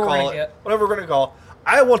you want to Whatever we're call gonna it, get. whatever we're going to call it,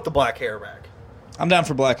 I want the black hair back. I'm down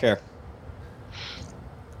for black hair.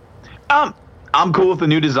 I'm cool with the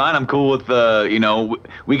new design. I'm cool with the,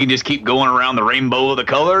 we can just keep going around the rainbow of the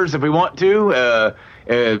colors if we want to.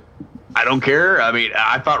 I don't care. I mean,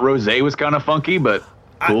 I thought Rosé was kind of funky, but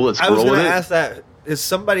cool. Let's I was roll going with to it. ask that. Is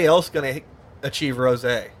somebody else going to achieve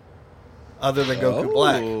Rosé other than Goku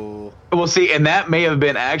Black? Well, see, and that may have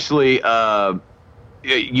been actually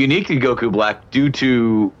unique to Goku Black due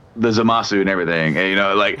to the Zamasu and everything.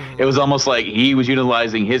 And, like it was almost like he was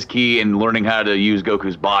utilizing his ki and learning how to use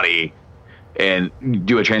Goku's body and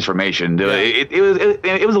do a transformation. Yeah.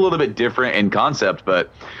 It was a little bit different in concept,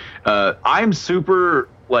 but I'm super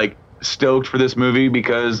stoked for this movie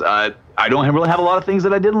because I don't really have a lot of things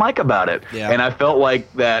that I didn't like about it. Yeah. And I felt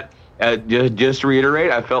like that. Just to reiterate,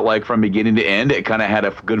 I felt like from beginning to end, it kind of had a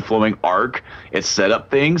good flowing arc. It set up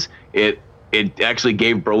things. It actually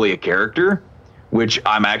gave Broly a character, which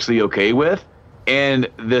I'm actually okay with. And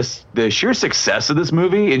the sheer success of this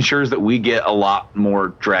movie ensures that we get a lot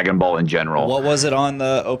more Dragon Ball in general. What was it on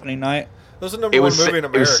the opening night? It was the number one movie in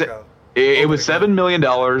America. It was $7 million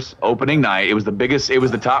opening night. It was the biggest. It was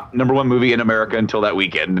the top number one movie in America until that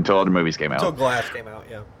weekend, until other movies came out. Until Glass came out,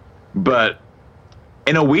 yeah. But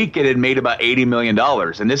in a week, it had made about $80 million.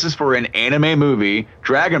 And this is for an anime movie,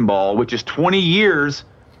 Dragon Ball, which is 20 years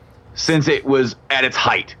since it was at its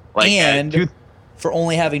height. For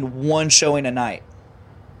only having one showing a night.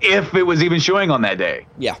 If it was even showing on that day.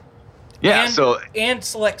 Yeah. Yeah, and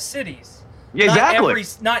select cities. Yeah, exactly.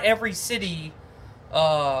 Not every city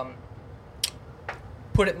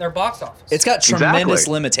put it in their box office. It's got tremendous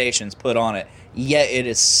limitations put on it, yet it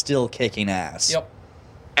is still kicking ass. Yep.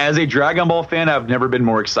 As a Dragon Ball fan, I've never been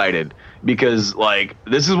more excited because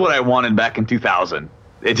this is what I wanted back in 2000.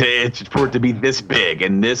 It's for it to be this big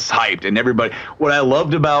and this hyped and everybody. What I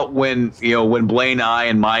loved about when Blaine, I,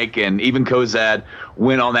 and Mike and even Kozad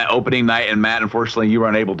went on that opening night, and Matt, unfortunately, you were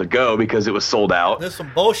unable to go because it was sold out. There's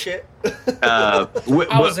some bullshit. I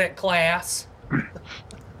was at class.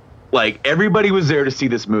 Everybody was there to see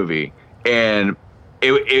this movie, and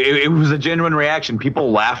it was a genuine reaction.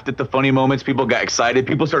 People laughed at the funny moments. People got excited.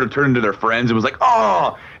 People started turning to their friends. It was like,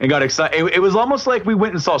 oh, and got excited. It was almost like we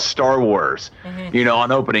went and saw Star Wars,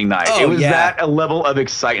 on opening night. It was that a level of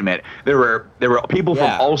excitement. There were people from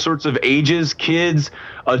all sorts of ages, kids,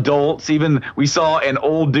 adults. Even we saw an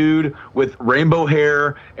old dude with rainbow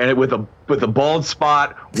hair and with a bald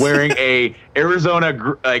spot wearing a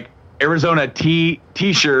Arizona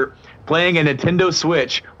t-shirt, playing a Nintendo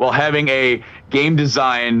Switch while having a game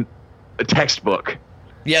design textbook.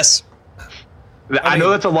 Yes. I know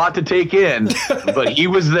that's a lot to take in, but he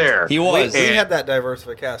was there. He was. We had that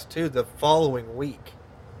diversification too the following week.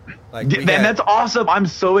 That's awesome. I'm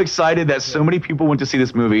so excited that so many people went to see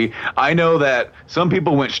this movie. I know that some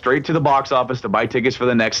people went straight to the box office to buy tickets for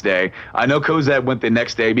the next day. I know Kozad went the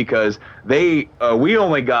next day because we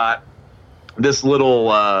only got this little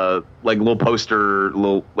poster,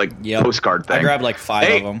 postcard thing. I grabbed 5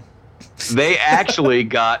 of them. They actually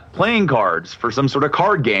got playing cards for some sort of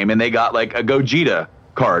card game, and they got a Gogeta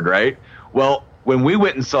card, right? Well, when we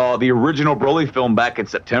went and saw the original Broly film back in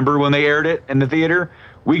September when they aired it in the theater,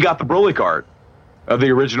 we got the Broly card of the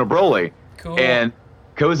original Broly. Cool. And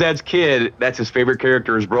Kozad's kid, that's his favorite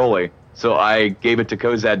character is Broly. So I gave it to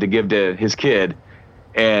Kozad to give to his kid,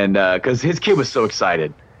 and because his kid was so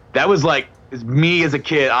excited. That was me as a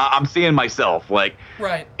kid. I'm seeing myself right.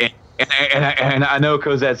 And I know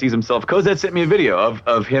Kozad sees himself. Kozad sent me a video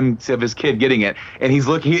of his kid getting it, and he's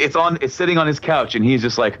looking. It's sitting on his couch, and he's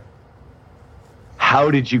just like, "How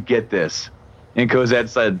did you get this?" And Kozad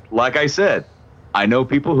said, "Like I said, I know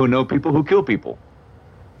people who kill people."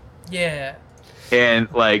 Yeah. And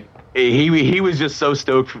he was just so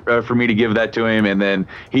stoked for me to give that to him, and then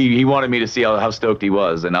he wanted me to see how stoked he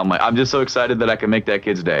was, and I'm like, I'm just so excited that I can make that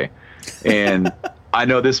kid's day. And I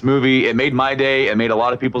know this movie, it made my day. It made a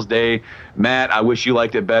lot of people's day. Matt, I wish you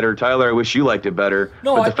liked it better. Tyler, I wish you liked it better.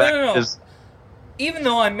 No, no. Even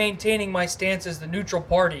though I'm maintaining my stance as the neutral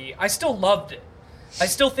party, I still loved it. I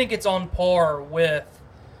still think it's on par with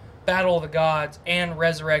Battle of the Gods and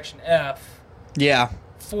Resurrection F. Yeah.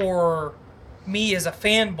 For me as a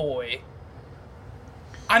fanboy,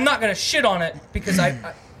 I'm not going to shit on it because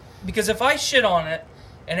because if I shit on it,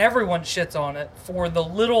 and everyone shits on it for the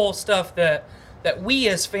little stuff that we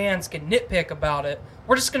as fans can nitpick about it,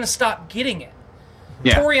 we're just going to stop getting it.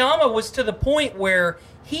 Yeah. Toriyama was to the point where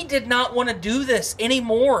he did not want to do this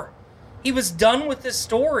anymore. He was done with this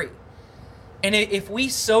story. And if we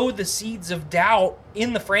sowed the seeds of doubt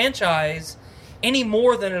in the franchise any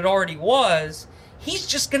more than it already was, he's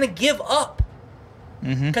just going to give up.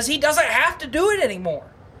 Because he doesn't have to do it anymore.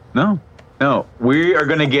 No, we are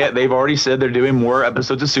going to get, they've already said they're doing more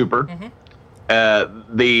episodes of Super.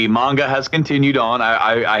 The manga has continued on.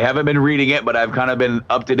 I haven't been reading it, but I've kind of been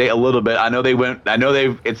up to date a little bit.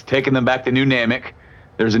 It's taken them back to New Namek.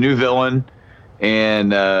 There's a new villain,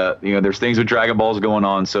 and there's things with Dragon Balls going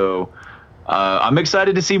on. So I'm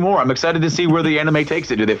excited to see more. I'm excited to see where the anime takes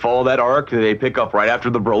it. Do they follow that arc? Do they pick up right after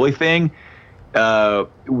the Broly thing?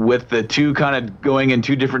 with the two kind of going in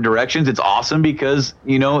two different directions, it's awesome because,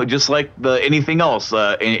 just like anything else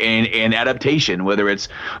in adaptation, whether it's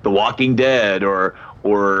The Walking Dead or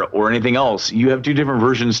anything else, you have two different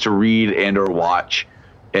versions to read and or watch,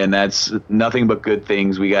 and that's nothing but good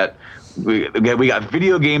things. We got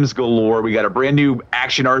video games galore. We got a brand new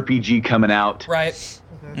action RPG coming out, Right.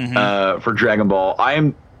 for Dragon Ball.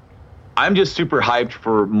 I'm just super hyped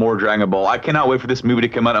for more Dragon Ball. I cannot wait for this movie to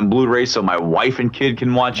come out on Blu-ray so my wife and kid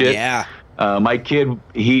can watch it. Yeah. My kid,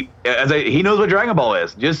 he knows what Dragon Ball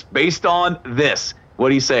is just based on this. What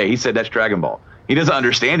did he say? He said that's Dragon Ball. He doesn't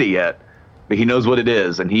understand it yet, but he knows what it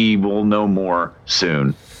is, and he will know more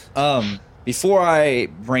soon. Before I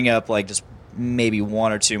bring up like just maybe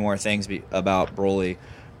one or two more things about Broly,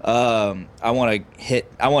 I want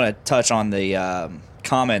to touch on the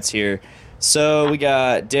comments here. So we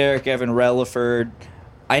got Derek Evan Relaford.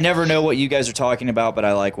 I never know what you guys are talking about, but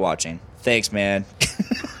I like watching. Thanks, man.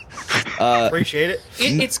 Appreciate it.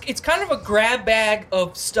 It's kind of a grab bag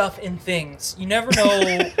of stuff and things. You never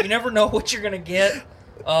know. You never know what you're gonna get.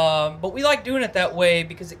 But we like doing it that way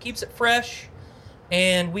because it keeps it fresh,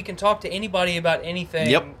 and we can talk to anybody about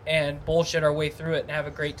anything and bullshit our way through it and have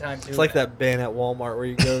a great time doing it. It's like that bin at Walmart where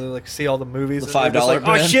you go to like see all the movies. The $5 like, bin.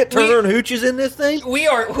 oh shit, Turner and Hooch is in this thing. We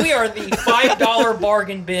are the $5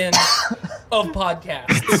 bargain bin of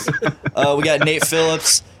podcasts. We got Nate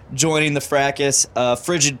Phillips joining the fracas.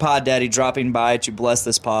 Frigid Pod Daddy dropping by to bless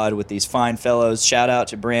this pod with these fine fellows. Shout out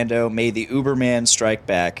to Brando. May the Uberman strike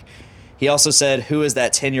back. He also said, "Who is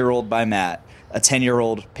that 10-year-old by Matt? A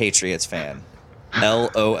 10-year-old Patriots fan."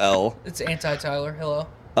 LOL. It's anti-Tyler. Hello.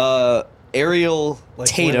 Ariel Like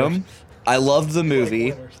Tatum. winners. I loved the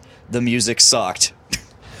movie. The music sucked.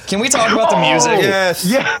 Can we talk about the music? Yes.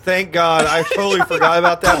 Yeah. Thank God. I totally forgot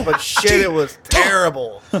about that, but shit, it was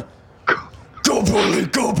terrible. Go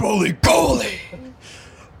Broly, go Broly, Broly!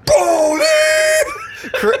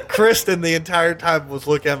 Broly! Kristen the entire time was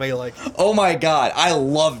looking at me like, Oh my God, I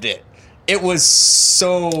loved it. It was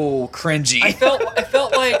so cringy. I felt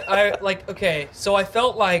like I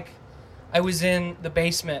felt like I was in the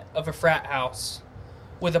basement of a frat house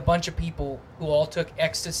with a bunch of people who all took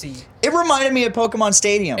ecstasy It reminded me of Pokemon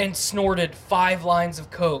Stadium. and snorted 5 lines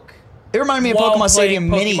of coke. It reminded me of while Pokemon Stadium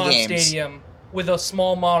playing mini Pokemon games. Stadium with a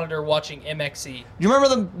small monitor watching MXC. You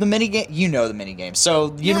remember the mini game? You know the mini games.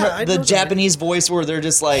 So you Yeah, remember I the know the Japanese voice where they're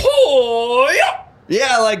just like, Oh yeah.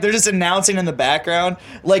 yeah, like they're just announcing in the background.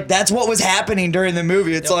 Like that's what was happening during the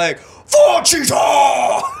movie. It's like,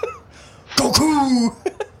 Vegeta, Goku.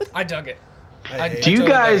 I dug it. Do you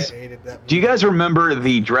guys hated that do you guys remember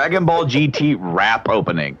the Dragon Ball GT rap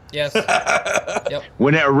opening Yes. Yep.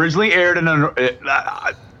 when it originally aired in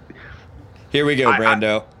Here we go,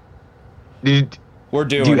 Brando. We're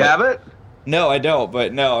doing. Do you have it? No, I don't.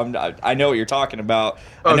 But no, I know what you're talking about.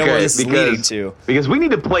 I know where this is leading to. Because we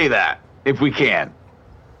need to play that if we can.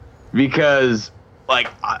 Because like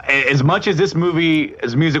as much as this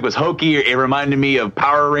music was hokey, it reminded me of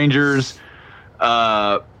Power Rangers.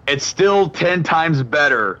 It's still 10 times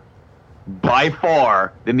better by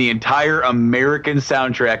far than the entire American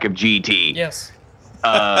soundtrack of GT. Yes.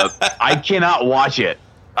 I cannot watch it.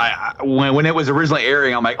 When it was originally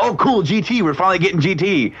airing, I'm like, oh, cool, GT, we're finally getting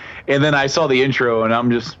GT. And then I saw the intro, and I'm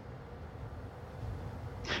just...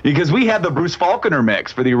 Because we had the Bruce Faulconer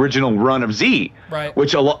mix for the original run of Z, Right.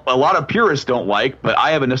 which a lot of purists don't like, but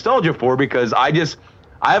I have a nostalgia for because I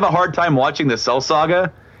have a hard time watching the Cell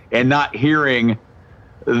Saga and not hearing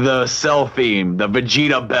the Cell theme, the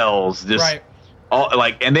Vegeta bells, just Right. all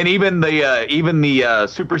and then even the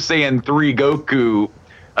Super Saiyan 3 Goku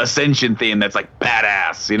Ascension theme that's like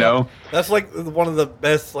badass, you know? That's like one of the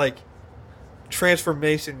best like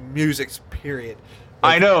transformation musics. Period.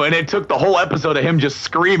 I know, and it took the whole episode of him just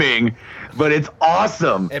screaming, but it's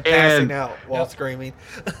awesome. And passing out while screaming.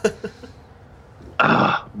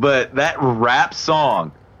 But that rap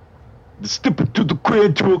song, stupid to the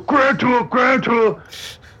grand tour.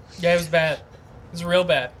 Yeah, it was bad. It was real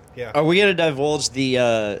bad. Yeah. Are we gonna divulge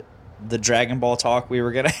the Dragon Ball talk we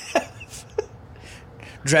were gonna have?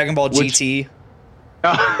 Dragon Ball GT.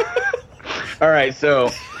 All right, so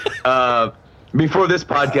before this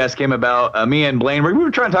podcast came about, me and Blaine, we were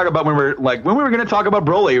trying to talk about when we were going to talk about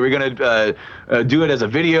Broly. We were going to do it as a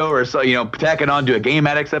video or so, tack it on to a Game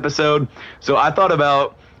Addicts episode. So I thought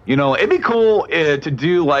about, it'd be cool to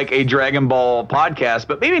do like a Dragon Ball podcast,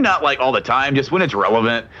 but maybe not like all the time, just when it's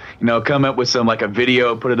relevant. Come up with some like a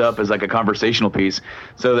video, put it up as like a conversational piece.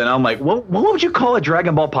 So then I'm like, what would you call a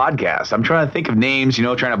Dragon Ball podcast? I'm trying to think of names,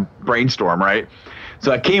 trying to brainstorm, right?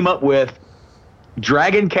 So I came up with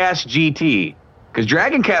Dragon Cast GT, Because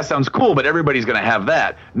Dragon Cast sounds cool, but everybody's going to have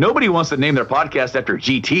that. Nobody wants to name their podcast after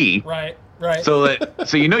GT. Right.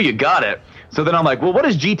 So you got it. So then I'm like, well, what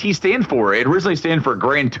does GT stand for? It originally stand for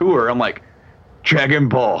Grand Tour. I'm like, Dragon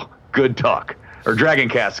Ball, good talk. Or Dragon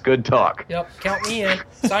Cast, good talk. Yep, count me in.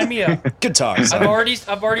 Sign me up. Good talk. I've already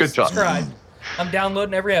Good talk. subscribed. I'm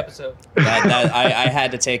downloading every episode. I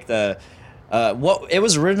had to take the it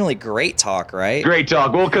was originally Great Talk, right? Great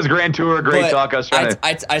talk. Well, because Grand Tour, Great Talk. I was trying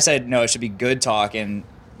I said no, it should be Good Talk and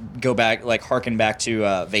go back, like harken back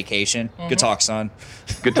to Vacation. Good talk, son.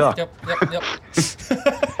 Good talk. Yep.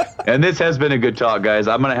 And this has been a good talk, guys.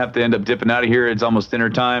 I'm going to have to end up dipping out of here. It's almost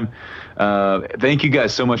dinner time. Thank you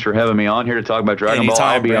guys so much for having me on here to talk about Dragon Ball.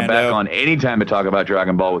 I'll be back on anytime to talk about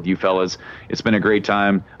Dragon Ball with you fellas. It's been a great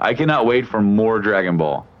time. I cannot wait for more Dragon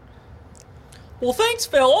Ball. Well, thanks,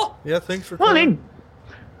 fella. Yeah, thanks for Well, coming.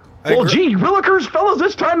 gee, Willikers, fellas,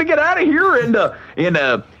 it's time to get out of here, and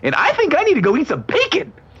I think I need to go eat some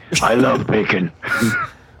bacon. I love bacon.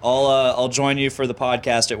 I'll join you for the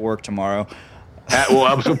podcast at work tomorrow.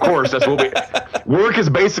 Of course, that's what work is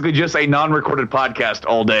basically just a non-recorded podcast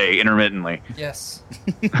all day, intermittently. Yes.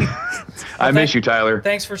 I miss you, Tyler.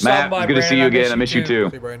 Thanks for stopping by, Good to see you again. I miss you too.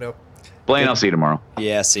 See you, Brando. Blaine, I'll see you tomorrow.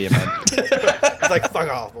 Yeah, see you, man. It's like, fuck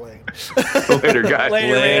off, Blaine. Later, guys.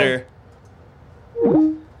 Later.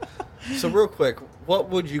 So real quick, what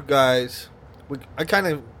would you guys? I kind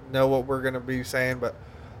of know what we're gonna be saying, but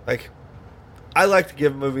like, I like to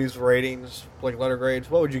give movies ratings, like letter grades.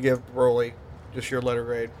 What would you give Broly? Just your letter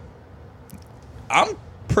grade. I'm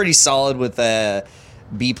pretty solid with a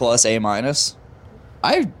B+, A-.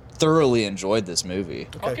 I thoroughly enjoyed this movie.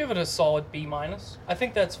 Okay. I'll give it a solid B-. I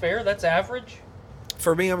think that's fair. That's average.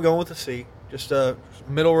 For me, I'm going with a C. Just a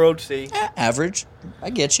middle road C. Average.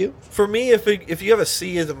 I get you. For me, if you have a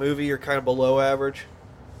C as a movie, you're kind of below average.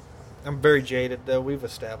 I'm very jaded, though. We've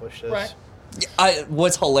established this. Right.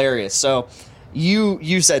 What's hilarious, so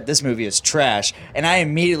you said this movie is trash, and I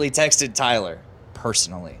immediately texted Tyler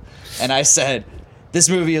personally, and I said, this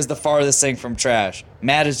movie is the farthest thing from trash.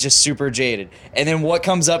 Matt is just super jaded. And then what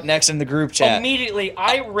comes up next in the group chat? Immediately,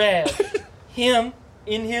 I read him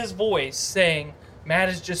in his voice saying, Matt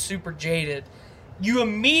is just super jaded. You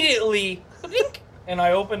immediately, and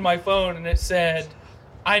I opened my phone and it said,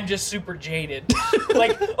 I'm just super jaded.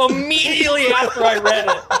 Like, immediately after I read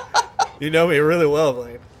it. You know me really well,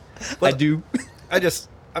 Blaine. But I do.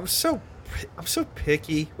 I'm so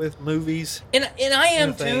picky with movies. And I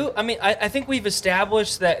am too. I mean, I think we've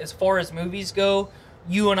established that as far as movies go,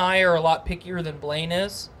 you and I are a lot pickier than Blaine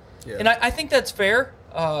is. Yeah. And I think that's fair.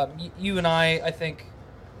 You and I think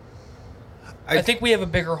we have a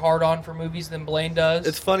bigger hard-on for movies than Blaine does.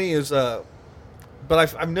 It's funny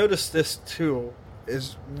but I've noticed this too,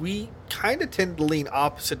 is we kind of tend to lean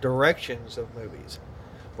opposite directions of movies.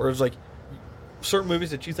 Whereas like certain movies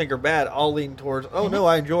that you think are bad, I'll lean towards, no,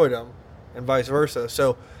 I enjoyed them, and vice versa.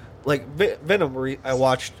 So like Venom I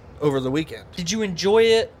watched over the weekend. Did you enjoy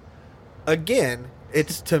it? Again,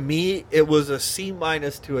 to me it was a C-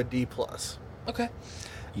 to a D+. Okay.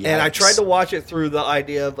 Yikes. And I tried to watch it through the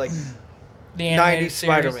idea of like the 90s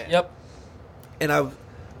Spider-Man. Yep. And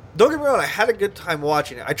don't get me wrong, I had a good time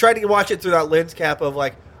watching it. I tried to watch it through that lens cap of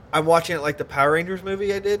like, I'm watching it like the Power Rangers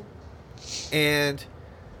movie I did.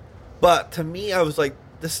 But to me, I was like,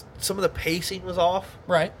 some of the pacing was off.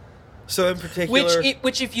 Right. So in particular,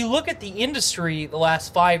 which if you look at the industry the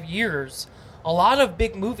last 5 years, a lot of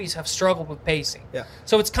big movies have struggled with pacing. Yeah.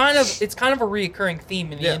 So it's kind of a reoccurring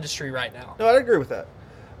theme in the industry right now. No, I agree with that.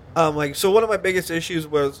 So one of my biggest issues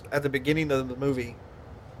was at the beginning of the movie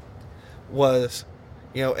was,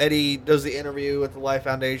 Eddie does the interview with the Life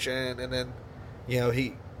Foundation, and then,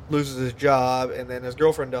 he loses his job, and then his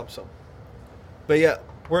girlfriend dumps him. But yet,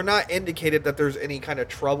 we're not indicated that there's any kind of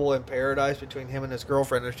trouble in paradise between him and his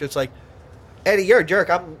girlfriend. It's just like, Eddie, you're a jerk.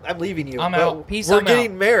 I'm leaving you. I'm out. Peace. We're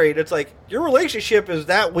getting married. It's like, your relationship is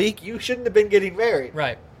that weak. You shouldn't have been getting married.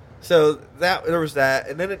 Right. So there was that,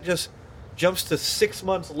 and then it just jumps to 6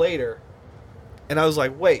 months later, and I was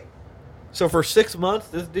like, wait, so for 6 months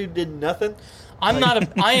this dude did nothing? I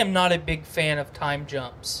am not a big fan of time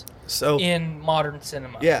jumps. So in modern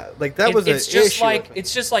cinema, yeah, like that was it's just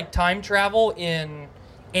like time travel in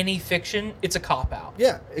any fiction. It's a cop out.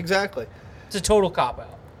 Yeah, exactly. It's a total cop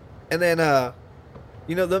out. And then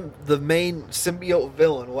the main symbiote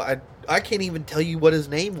villain. I can't even tell you what his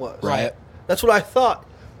name was. Right. That's what I thought.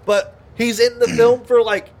 But he's in the film for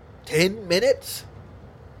like 10 minutes.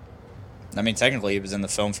 I mean, technically, he was in the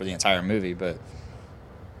film for the entire movie, but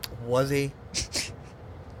was he?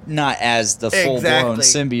 Not as the full-blown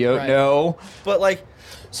symbiote, right. No. But like,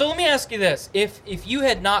 so let me ask you this: if you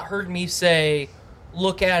had not heard me say,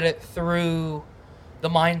 look at it through the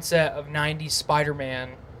mindset of 90s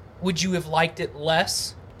Spider-Man, would you have liked it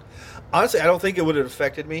less? Honestly, I don't think it would have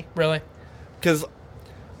affected me. Really? Because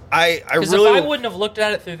I Because really... if I wouldn't have looked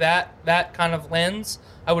at it through that kind of lens,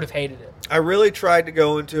 I would have hated it. I really tried to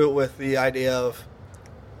go into it with the idea of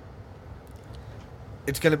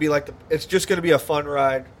it's going to be like it's just going to be a fun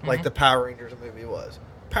ride, like the Power Rangers movie was.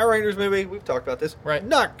 Power Rangers movie, we've talked about this. Right.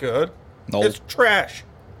 Not good. No. It's trash.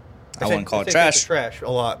 I wouldn't call it think trash. it's trash a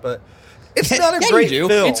lot, but it's not a Yeah, great you do.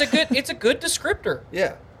 film. It's a good descriptor.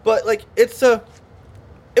 Yeah, but like it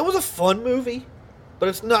was a fun movie, but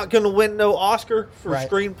it's not going to win no Oscar for Right.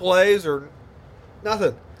 screenplays or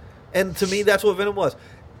nothing. And to me, that's what Venom was.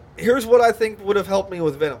 Here's what I think would have helped me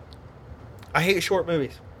with Venom. I hate short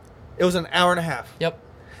movies. It was an hour and a half. Yep.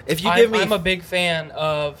 If you give me, I'm a big fan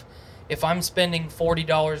of, if I'm spending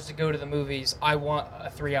 $40 to go to the movies, I want a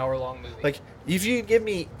 3-hour long movie. like, if you give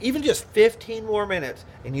me even just 15 more minutes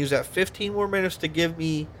and use that 15 more minutes to give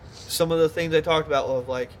me some of the things I talked about, of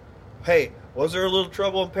like, hey, was there a little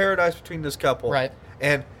trouble in paradise between this couple? Right.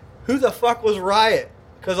 And who the fuck was Riot?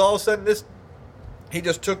 Because all of a sudden he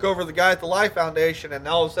just took over the guy at the Life Foundation, and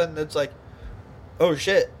all of a sudden it's like, oh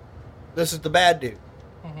shit, this is the bad dude.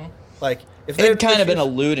 Mm-hmm. Like, if They'd kind of been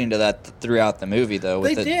alluding to that throughout the movie, though,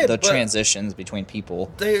 with They did, the but- transitions between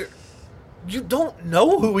people. you don't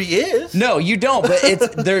know who he is. No, you don't. But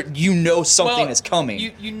it's there. You know something Well, is coming.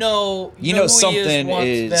 You know You know who something he is once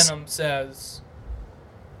is- Venom says,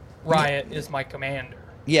 Riot is my commander.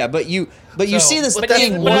 yeah, but you So- see this but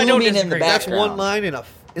thing that's- but I don't looming in the disagree. That's background. one line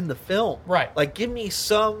in the film. Right. Like, give me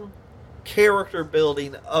some character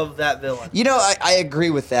building of that villain. You know, I agree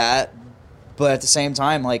with that, but at the same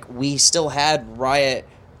time, like, we still had Riot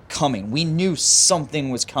coming. We knew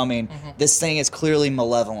something was coming. Mm-hmm. This thing is clearly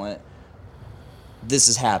malevolent. This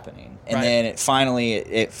is happening, and Right. then it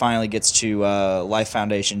finally gets to Life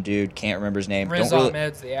Foundation dude. Can't remember his name. Riz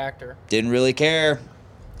Ahmed's the actor. Didn't really care.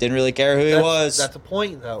 Didn't really care who he was. That's a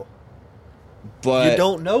point, though. But You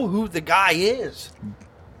don't know who the guy is.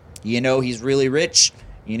 you know he's really rich.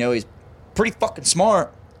 You know he's pretty fucking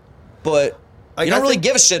smart. But Like, you don't I really think-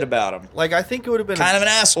 give a shit about him. Like, I think it would have been Kind of an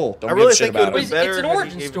asshole. Don't I give really a shit think it about would've him. been It's better an if he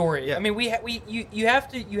origin gave- story. yeah. I mean, you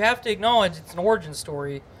have to acknowledge it's an origin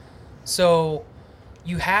story. So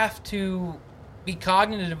you have to be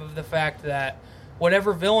cognitive of the fact that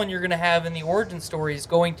whatever villain you're going to have in the origin story is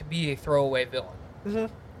going to be a throwaway villain. And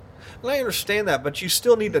I understand that, but you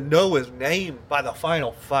still need to know his name by the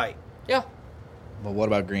final fight. Yeah. But what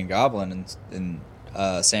about Green Goblin and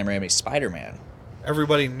Sam Raimi's Spider-Man?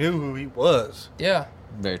 Everybody knew who he was. Yeah.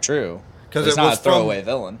 Very true. Because He's it not was a throwaway from,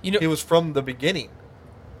 villain. You know, He was from the beginning.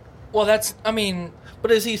 well, that's, I mean,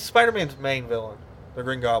 But is he Spider-Man's main villain? The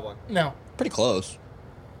Green Goblin? no. Pretty close.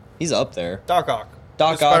 He's up there. Doc Ock.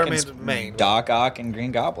 Doc Is Ock Spider-Man's and main. Doc Ock and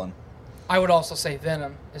Green Goblin. I would also say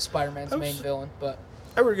Venom is Spider-Man's I main was- villain, but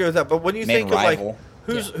I would agree with that. But when you Main think rival.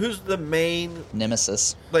 of like who's the main,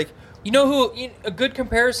 Nemesis. like, you know who? A good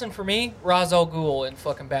comparison for me: Ra's al Ghul in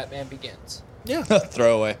fucking Batman Begins. yeah,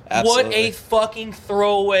 Throwaway. Absolutely. What a fucking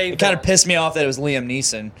throwaway! It kind of villain. pissed me off that it was Liam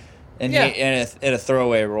Neeson and Yeah. in a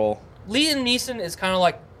throwaway role. Liam Neeson is kind of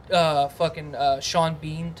like fucking Sean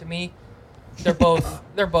Bean to me. They're both.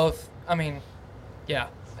 They're both. I mean, yeah,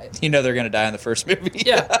 You know they're gonna die in the first movie.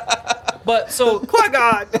 yeah. But so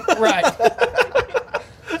Qui-Gon. right,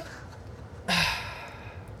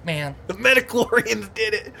 man. The Metachlorians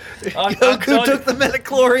did it. I'm Goku telling took you, the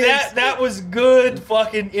Metachlorians. That was good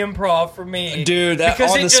fucking improv for me, Dude, that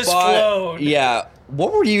because on it the just spot. flowed. Yeah.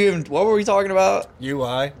 What were we talking about?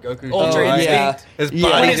 UI, Goku's Ultra UI. Instinct. His Yeah.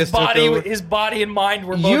 body When just took over. his body and mind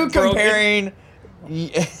were both You broken. comparing you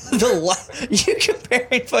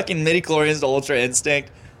comparing fucking midichlorians to Ultra Instinct,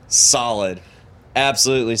 solid.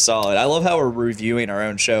 Absolutely solid. I love how we're reviewing our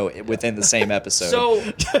own show within the same episode.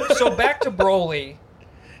 So back to Broly,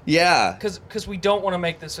 yeah. because we don't want to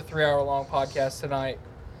make this a 3-hour long podcast tonight.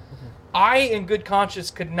 I, in good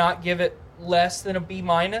conscience, could not give it less than a B-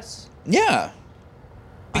 Yeah.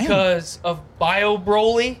 because of Bio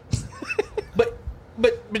Broly.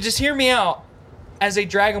 but just hear me out. As a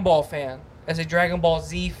Dragon Ball fan, as a Dragon Ball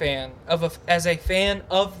Z fan, as a fan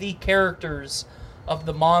of the characters of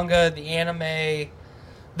the manga, the anime,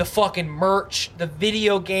 the fucking merch, the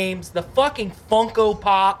video games, the fucking Funko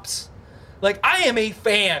Pops. Like, I am a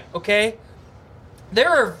fan, okay? There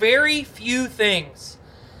are very few things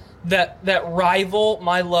that rival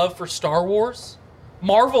my love for Star Wars.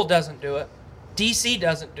 Marvel doesn't do it. DC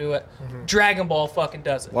doesn't do it. Dragon Ball fucking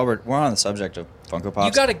does it. While we're on the subject of Funko Pops.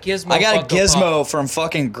 You got a Gizmo. I got a Funko Gizmo Pop. from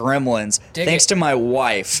fucking Gremlins. Dig thanks it. to my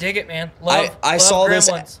wife. Dig it, man. I Love saw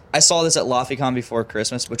Gremlins. this. I saw this at LaFiCon before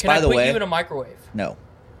Christmas. Which, Can by I the put way, you in a microwave? no.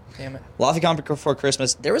 Damn it. Laffy Comic Before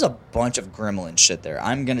Christmas, there was a bunch of Gremlin shit there.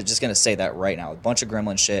 I'm just gonna say that right now. A bunch of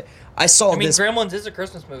Gremlin shit. I saw this. Gremlins is a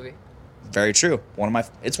Christmas movie. Very true.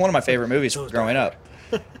 It's one of my favorite movies growing up.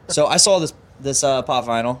 So I saw this pop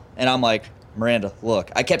vinyl, and I'm like, Miranda,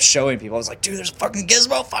 look. I kept showing people. I was like, dude, there's a fucking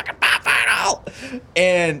Gizmo fucking pop vinyl.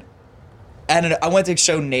 And I went to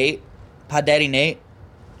show Nate, Pod Daddy Nate,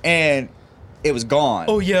 and it was gone.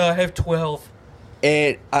 Oh yeah, I have 12.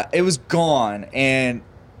 It was gone, and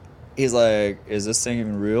he's like, "Is this thing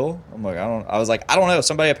even real?" I'm like, I was like, I don't know.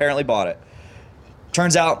 Somebody apparently bought it.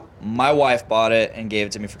 Turns out my wife bought it and gave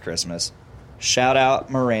it to me for Christmas. Shout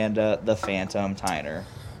out Miranda the Phantom Tyner.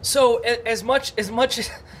 So as much as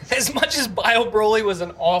Bio Broly was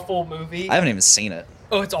an awful movie, I haven't even seen it.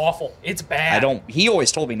 Oh, it's awful. It's bad. He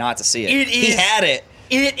always told me not to see it. He had it.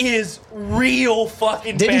 It is real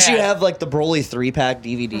fucking bad. Didn't you have like the Broly 3-pack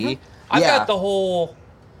DVD? Mm-hmm. I've got the whole,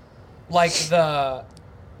 like the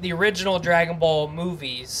original Dragon Ball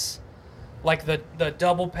movies, like the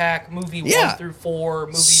double pack movie 1 through 4,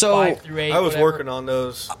 movie 5 through 8. I was working on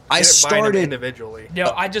those. I started them individually.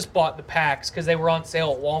 No, I just bought the packs because they were on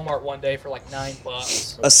sale at Walmart one day for like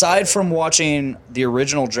 $9. Aside from watching the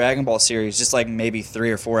original Dragon Ball series, just like maybe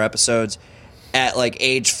 3 or 4 episodes at like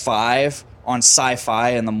age 5 on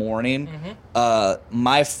Sci-Fi in the morning,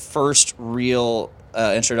 my first real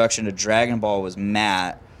introduction to Dragon Ball was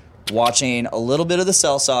Matt watching a little bit of the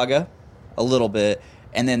Cell Saga, a little bit,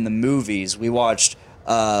 and then the movies. We watched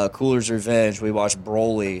Cooler's Revenge. We watched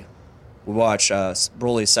Broly. We watched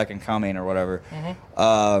Broly's Second Coming or whatever.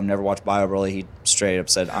 Never watched Bio Broly. He straight up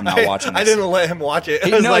said, "I'm not watching this." I didn't let him watch it.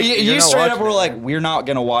 You straight up were like, "We're not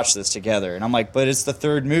gonna watch this together." And I'm like, "But it's the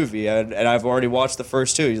third movie, and I've already watched the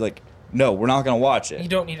first 2." He's like, "No, we're not gonna watch it." You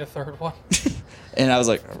don't need a third one. And I was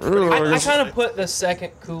like, I kind of put the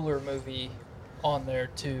second Cooler movie on there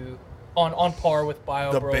too, on par with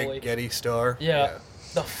Bio Broly. The big Getty Star. Yeah,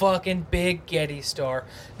 the fucking big Getty Star.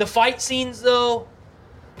 The fight scenes though.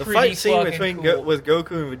 The fight scene between with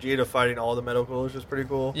Goku and Vegeta fighting all the Metal Coolers was pretty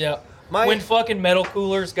cool. Yeah. When fucking Metal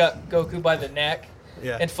Coolers got Goku by the neck,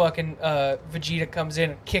 yeah, and fucking Vegeta comes in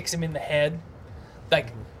and kicks him in the head, like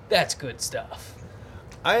that's good stuff.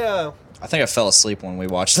 I think I fell asleep when we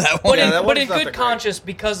watched that one. But in good conscience,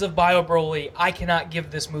 because of Bio Broly, I cannot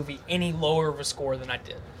give this movie any lower of a score than I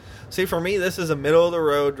did. See, for me, this is a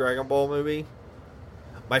middle-of-the-road Dragon Ball movie.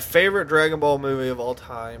 My favorite Dragon Ball movie of all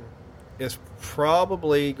time is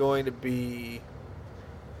probably going to be...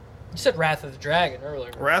 You said Wrath of the Dragon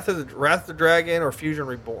earlier. Wrath of the Dragon or Fusion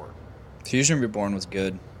Reborn. Fusion Reborn was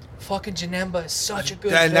good. Fucking Janemba is such a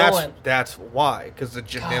good villain. That's why, because the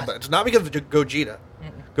Janemba. It's not because of Gogeta.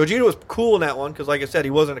 Gogeta was cool in that one because, like I said,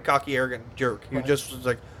 he wasn't a cocky, arrogant jerk. He just was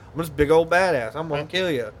like, I'm this big old badass. I'm going to kill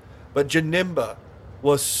you. But Janemba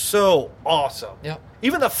was so awesome. Yep.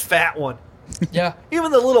 Even the fat one. Yeah.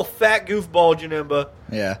 Even the little fat goofball Janemba.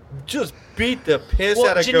 Yeah. Just beat the piss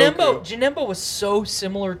out of Goku. Janemba was so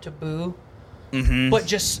similar to Boo.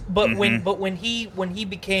 But when he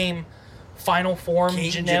became final form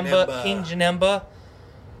King Janemba,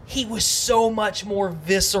 he was so much more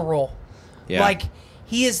visceral. Yeah. Like,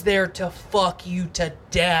 he is there to fuck you to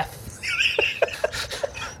death.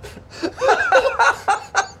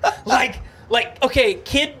 like, okay,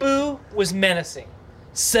 Kid Buu was menacing.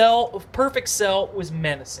 Perfect Cell was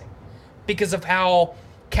menacing because of how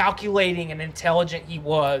calculating and intelligent he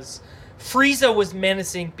was. Frieza was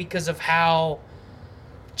menacing because of how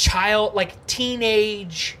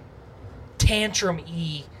teenage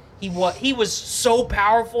tantrum-y he was. He was so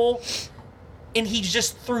powerful. And he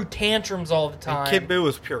just threw tantrums all the time. And Kid Buu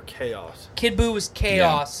was pure chaos. Kid Buu was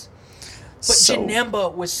chaos. Yeah. But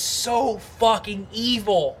Janemba was so fucking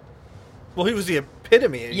evil. Well, he was the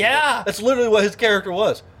epitome of evil. That's literally what his character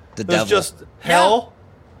was. The devil. It was just hell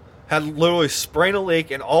had literally sprayed a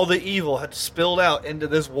leak and all the evil had spilled out into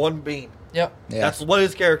this one beam. Yep. Yeah. That's what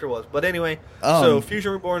his character was. But anyway, so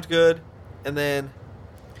Fusion Reborn's good. And then,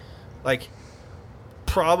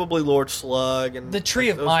 probably Lord Slug and the Tree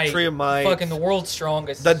of Might. Fucking the world's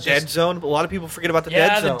strongest. The Dead Zone. A lot of people forget about the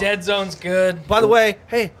Dead Zone. Yeah, the Dead Zone's good. By the way,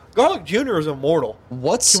 hey, Garlic Jr. is immortal.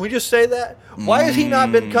 Can we just say that? Why has he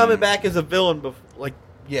not been coming back as a villain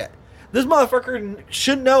yet? This motherfucker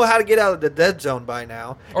should know how to get out of the Dead Zone by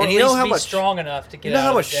now. Or and at least be strong enough to get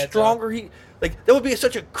out of the Dead Zone. You know how much stronger he... that would be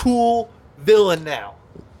such a cool villain now.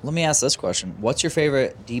 Let me ask this question. What's your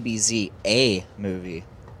favorite DBZ movie?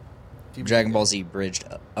 Dragon Ball Z abridged.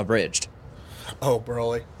 Oh,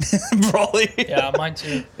 Broly. Broly. Yeah, mine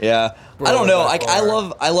too. Yeah. Broly, I don't know.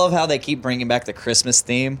 I love how they keep bringing back the Christmas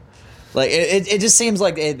theme. Like it just seems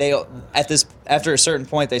like they after a certain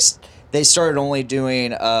point they started only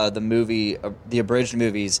doing the abridged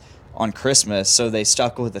movies on Christmas, so they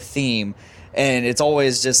stuck with the theme. And it's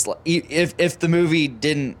always just like, if the movie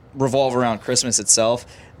didn't revolve around Christmas itself,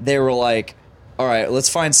 they were like, all right, let's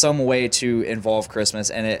find some way to involve Christmas.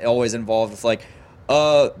 And it always involved with like,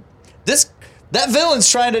 that villain's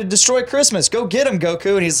trying to destroy Christmas. Go get him,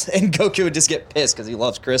 Goku. And Goku would just get pissed because he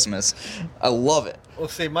loves Christmas. I love it. Well,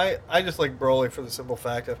 see, I just like Broly for the simple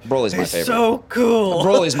fact of Broly's my he's favorite. so cool.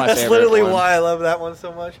 Broly's my That's favorite. That's literally one. why I love that one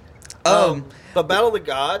so much. But Battle of the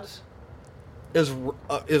Gods is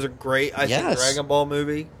a great, I think, Dragon Ball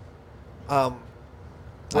movie.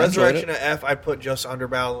 Resurrection of F, I'd put just under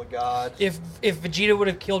Battle of the Gods. If Vegeta would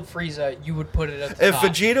have killed Frieza, you would put it at the top. If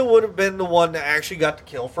Vegeta would have been the one that actually got to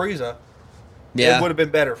kill Frieza, it would have been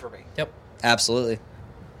better for me. Yep. Absolutely.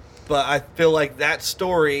 But I feel like that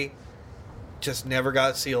story just never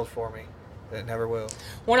got sealed for me. It never will.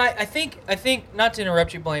 When I think not to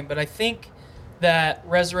interrupt you, Blaine, but I think that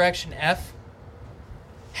Resurrection F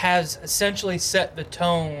has essentially set the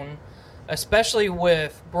tone, especially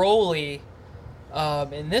with Broly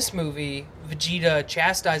in this movie, Vegeta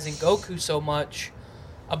chastising Goku so much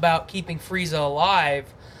about keeping Frieza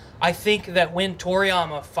alive. I think that when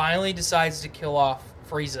Toriyama finally decides to kill off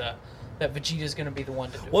Frieza, that Vegeta's going to be the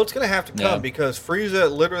one to do it. Well, it's going to have to come because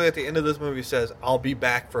Frieza literally at the end of this movie says, I'll be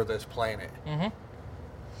back for this planet. Mm-hmm.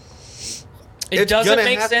 It doesn't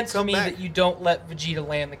make sense to me that you don't let Vegeta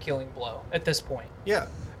land the killing blow at this point. Yeah.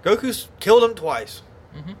 Goku's killed him twice.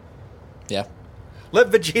 Mm-hmm. Yeah.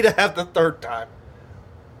 Let Vegeta have the third time.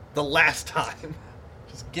 The last time.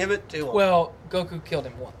 Just give it to him. Well, Goku killed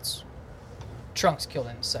him once. Trunks killed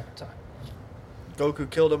him the second time. Goku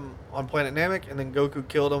killed him on Planet Namek, and then Goku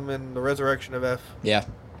killed him in the Resurrection of F. Yeah.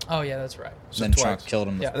 Oh, yeah, that's right. So then Trunks killed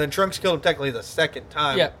him. Yeah. And then Trunks killed him technically the second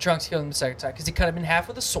time. Yeah, Trunks killed him the second time because he cut him in half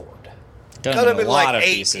with a sword. Cut him in a lot of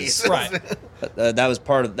 8 pieces. Right. That was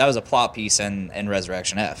that was a plot piece in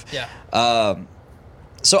Resurrection F. Yeah.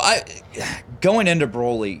 So going into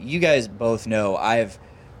Broly, you guys both know I've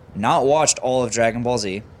not watched all of Dragon Ball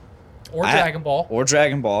Z. Or Dragon Ball. Or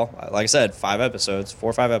Dragon Ball. Like I said, 4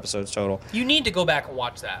 or 5 episodes total. You need to go back and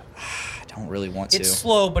watch that. I don't really want to. It's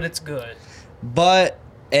slow, but it's good. But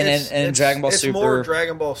and Dragon Ball Super. It's more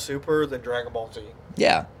Dragon Ball Super than Dragon Ball Z.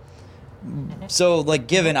 Yeah. So, like,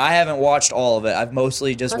 given I haven't watched all of it, I've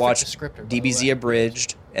mostly just watched DBZ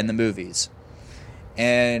Abridged and the movies.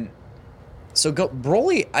 And so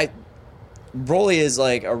Broly is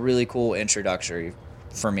like a really cool introductory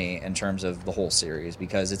for me in terms of the whole series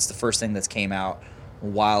because it's the first thing that's came out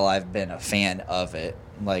while I've been a fan of it,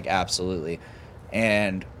 like absolutely.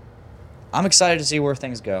 And I'm excited to see where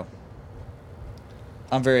things go.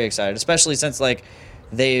 I'm very excited, especially since like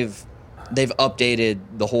they've updated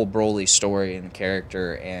the whole Broly story and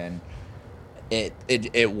character, and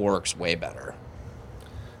it works way better.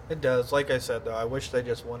 It does. Like I said, though, I wish they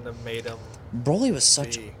just wouldn't have made him. Broly was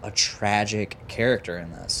such a tragic character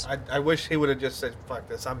in this. I wish he would have just said, "Fuck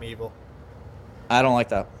this, I'm evil." I don't like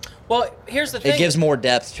that. Well, here's the thing. It gives more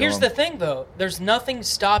depth to Here's him. the thing, though. There's nothing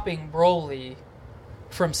stopping Broly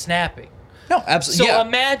from snapping. No, absolutely. So yeah,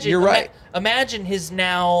 imagine, you're right. Imagine his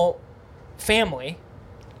now family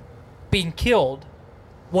being killed.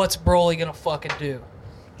 What's Broly gonna fucking do?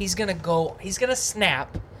 He's gonna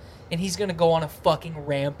snap, and he's gonna go on a fucking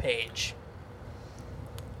rampage.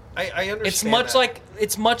 I understand.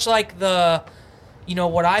 It's much like the,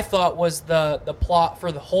 what I thought was the plot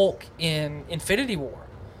for the Hulk in Infinity War.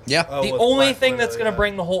 Yeah. The only thing that's gonna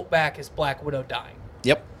bring the Hulk back is Black Widow dying.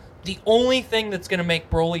 Yep. The only thing that's gonna make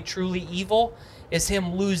Broly truly evil is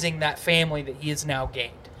him losing that family that he has now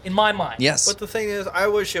gained. In my mind. Yes. But the thing is, I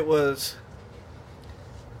wish it was.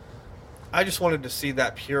 I just wanted to see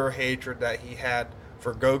that pure hatred that he had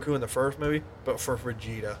for Goku in the first movie, but for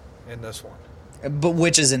Vegeta in this one. But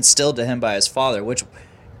which is instilled to him by his father, which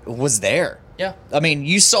was there. Yeah. I mean,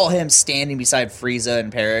 you saw him standing beside Frieza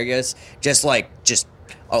and Paragus, just like a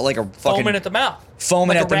fucking foaming at the mouth.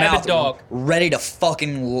 Foaming like at the a rabid mouth, dog. ready to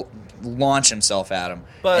fucking launch himself at him.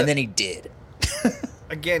 But and then he did.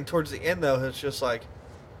 Again, towards the end, though, it's just like,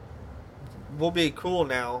 we'll be cool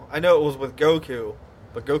now. I know it was with Goku,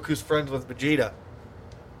 but Goku's friends with Vegeta.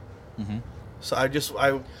 Mm-hmm. So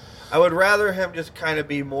I would rather him just kind of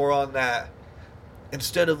be more on that,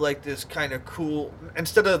 instead of like this kind of cool,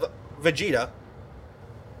 instead of Vegeta,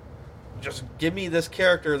 just give me this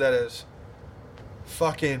character that is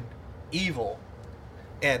fucking evil,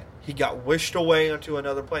 and he got wished away onto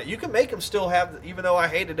another planet. You can make him still have, even though I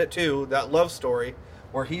hated it too, that love story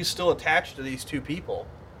where he's still attached to these two people,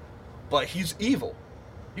 but he's evil.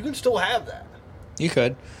 You can still have that. You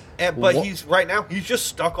could. But he's right now he's just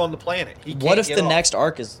stuck on the planet. He can't what if get the off. next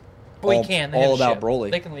arc is We can. They all have a about ship.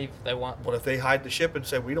 Broly. They can leave if they want. What if they hide the ship and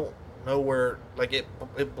say we don't know where? Like it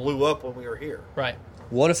blew up when we were here. Right.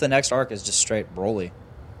 What if the next arc is just straight Broly?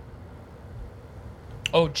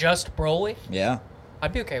 Oh, just Broly? Yeah.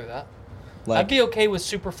 I'd be okay with that. Like, I'd be okay with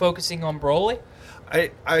super focusing on Broly.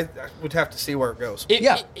 I would have to see where it goes. It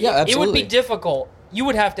would absolutely. be difficult. You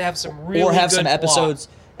would have to have some really or have good some plot.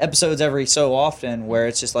 episodes every so often where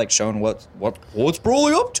it's just like showing what's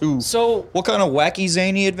Broly up to. So what kind of wacky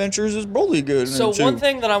zany adventures is Broly good So into? one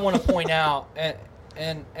thing that I want to point out,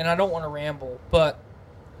 and I don't want to ramble, but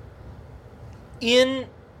in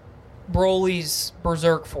Broly's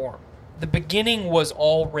Berserk form, the beginning was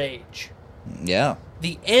all rage. Yeah.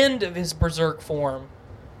 The end of his Berserk form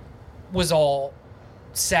was all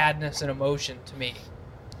sadness and emotion to me.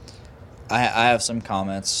 I have some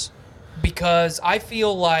comments. Because I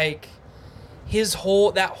feel like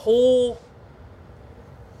that whole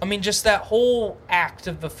act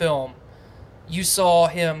of the film, you saw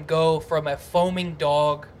him go from a foaming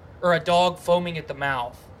dog, or a dog foaming at the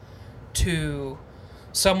mouth, to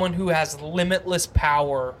someone who has limitless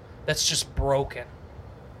power that's just broken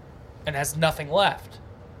and has nothing left.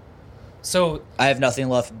 So I have nothing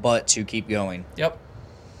left but to keep going. Yep.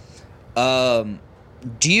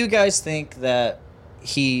 Do you guys think that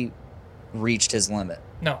he reached his limit?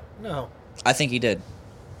 No. I think he did.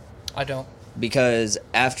 I don't. Because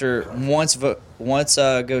once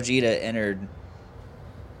Gogeta entered,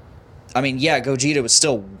 I mean, yeah, Gogeta was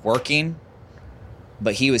still working,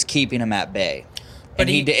 but he was keeping him at bay. But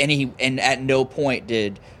and at no point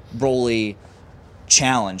did Broly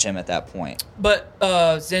challenge him at that point. But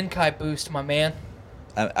Zenkai boost, my man.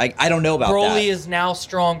 I don't know about Broly that. is now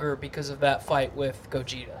stronger because of that fight with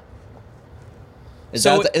Gogeta. Is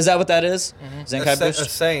that what that is? Mm-hmm. Zenkai a boost?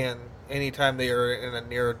 Saiyan, anytime they are in a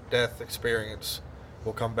near-death experience,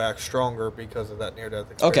 will come back stronger because of that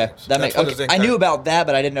near-death experience. Okay, that makes. Okay. I knew about that,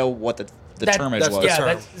 but I didn't know what the termage was.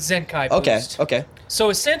 Yeah, that's Zenkai boost. Okay. So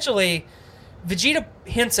essentially, Vegeta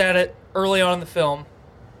hints at it early on in the film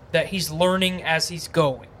that he's learning as he's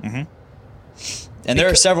going. Mm-hmm. And there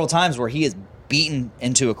are several times where he is beaten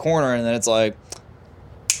into a corner, and then it's like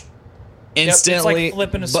instantly, it's like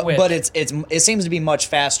flipping a switch. But it seems to be much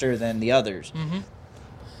faster than the others. Mm-hmm.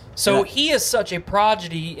 So he is such a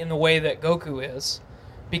prodigy in the way that Goku is,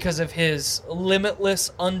 because of his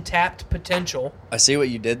limitless, untapped potential. I see what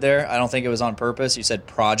you did there. I don't think it was on purpose. You said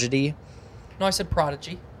prodigy. No, I said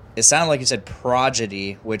prodigy. It sounded like you said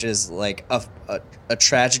prodigy, which is like a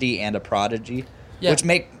tragedy and a prodigy. Yeah. Which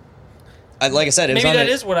like I said, it maybe was that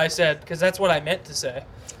is what I said, because that's what I meant to say.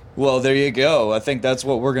 Well, there you go. I think that's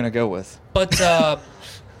what we're gonna go with. But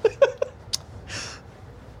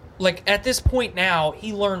like at this point now,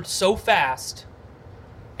 he learned so fast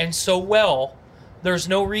and so well. There's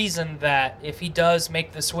no reason that if he does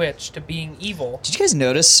make the switch to being evil, did you guys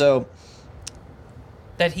notice?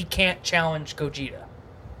 That he can't challenge Gogeta.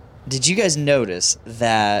 Did you guys notice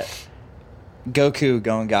that Goku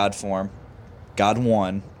going God form, God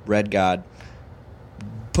 1, Red God,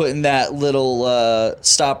 putting that little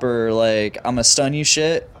stopper like I'm gonna stun you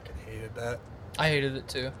shit? I fucking hated that. I hated it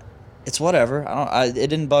too. It's whatever. It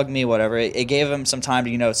didn't bug me. Whatever. It gave him some time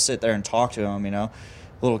to sit there and talk to him. A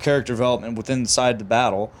little character development inside the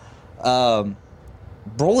battle.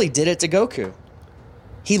 Broly did it to Goku.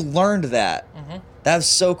 He learned that. Mm-hmm. That's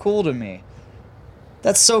so cool to me.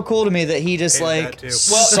 That's so cool to me that he just saw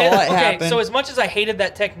it happen. So as much as I hated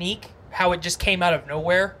that technique, how it just came out of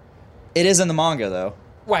nowhere. It is in the manga though.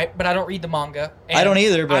 Right, but I don't read the manga. I don't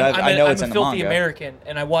either, but I know it's in the manga. I'm a filthy American,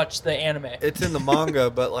 and I watch the anime. It's in the manga,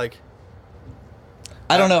 but like,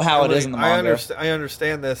 I don't know how it is in the manga. I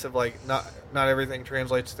understand this of like not everything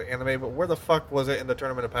translates to anime, but where the fuck was it in the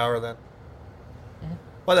Tournament of Power then? Mm-hmm.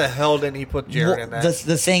 Why the hell didn't he put Jiren in that?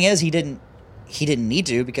 The thing is, he didn't need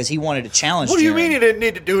to because he wanted to challenge. What do you Jiren. mean he didn't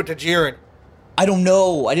need to do it to Jiren? I don't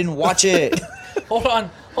know. I didn't watch it. Hold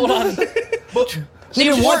on. He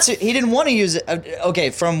didn't want to. He didn't want to use it.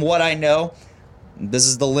 Okay, from what I know, this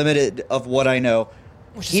is the limited of what I know.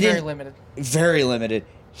 Which is very limited. Very limited.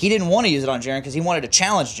 He didn't want to use it on Jiren because he wanted to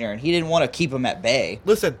challenge Jiren. He didn't want to keep him at bay.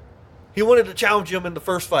 Listen, he wanted to challenge him in the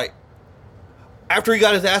first fight. After he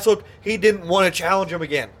got his ass whooped, he didn't want to challenge him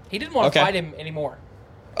again. He didn't want to fight him anymore.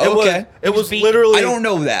 It was literally. I don't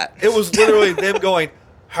know that. It was literally them going,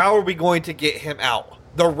 "How are we going to get him out?"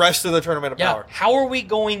 The rest of the Tournament of Power. How are we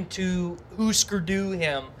going to Husker-Du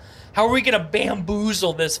him? How are we going to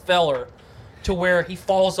bamboozle this feller to where he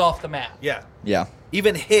falls off the map? Yeah. Yeah.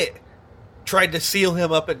 Even Hit tried to seal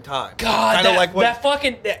him up in time. God,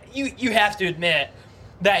 you have to admit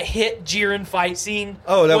that Hit Jiren fight scene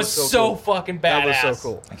was so cool. fucking badass. That was so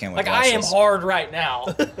cool. I can't wait. Like to watch I am this. hard right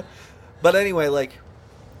now. But anyway, like,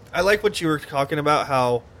 I like what you were talking about,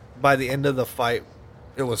 how by the end of the fight,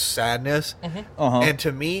 it was sadness. And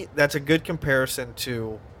to me, that's a good comparison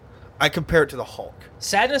to... I compare it to the Hulk.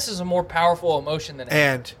 Sadness is a more powerful emotion than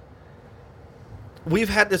anger. And we've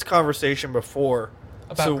had this conversation before.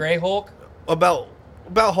 About Grey Hulk? About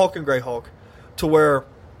Hulk and Grey Hulk. To where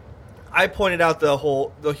I pointed out the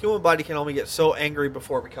human body can only get so angry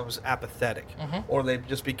before it becomes apathetic. Or they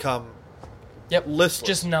just become listless.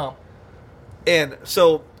 Just numb. And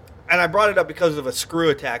so... And I brought it up because of a Screw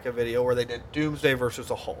Attack video where they did Doomsday versus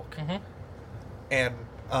the Hulk. And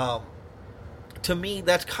to me,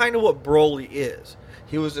 that's kind of what Broly is.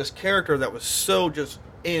 He was this character that was so just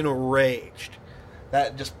enraged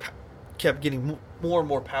that just kept getting more and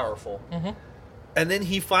more powerful. And then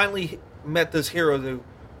he finally met this hero who,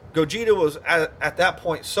 Gogeta was at that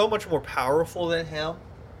point so much more powerful than him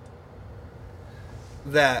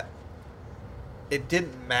that it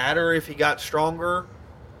didn't matter if he got stronger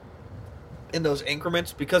in those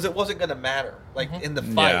increments, because it wasn't going to matter. Like, in the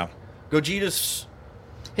fight, Gogeta's...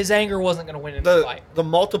 His anger wasn't going to win in the fight. The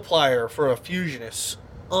multiplier for a fusion is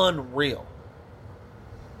unreal.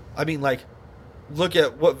 I mean, like, look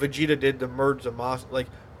at what Vegeta did to merge Zamasu. Like,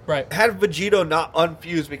 had Vegeta not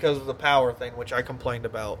unfused because of the power thing, which I complained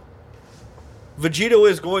about, Vegeta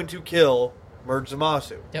is going to kill Merge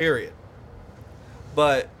Zamasu, period.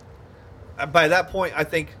 But by that point, I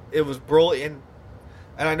think it was Broly, and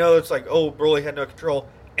I know it's like, oh, Broly had no control.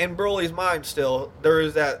 In Broly's mind still, there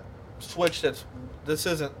is that switch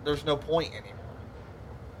there's no point anymore.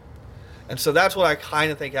 And so that's what I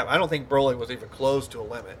kind of think happened. I don't think Broly was even close to a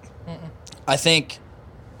limit. I think,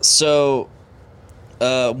 so,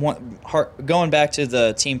 going back to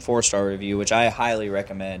the Team 4-Star review, which I highly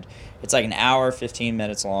recommend, it's like an hour, 15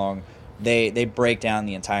 minutes long. They break down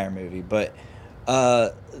the entire movie. But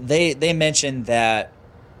they mentioned that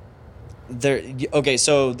what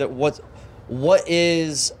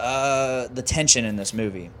is the tension in this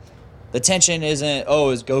movie? The tension isn't,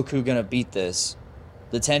 is Goku gonna beat this?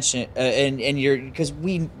 The tension, and you're, because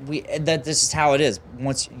that this is how it is.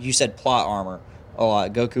 Once you said plot armor a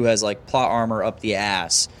lot, Goku has like plot armor up the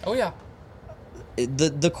ass. Oh yeah.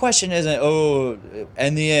 The question isn't,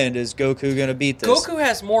 in the end, is Goku gonna beat this? Goku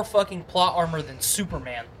has more fucking plot armor than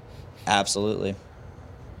Superman. Absolutely.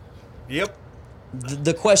 Yep.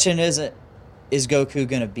 The question isn't, is Goku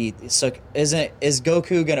gonna beat? So is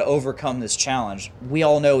Goku gonna overcome this challenge? We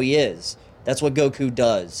all know he is. That's what Goku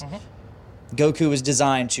does. Goku is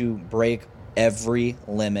designed to break every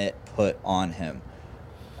limit put on him.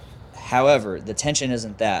 However, the tension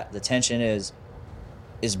isn't that. The tension is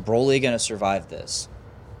Broly gonna survive this?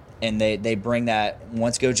 And they bring that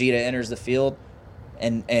once Gogeta enters the field,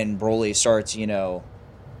 and Broly starts,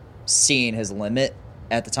 seeing his limit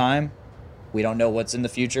at the time. We don't know what's in the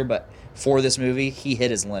future, but for this movie, he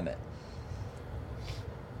hit his limit.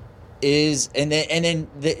 And then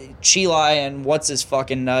the Chilai and what's his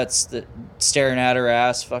fucking nuts that staring at her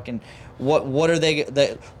ass, fucking what are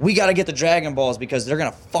they? We got to get the Dragon Balls because they're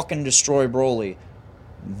gonna fucking destroy Broly.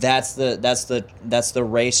 That's the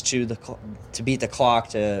race to beat the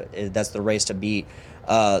clock. That's the race to beat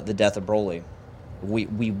the death of Broly.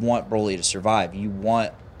 We want Broly to survive. You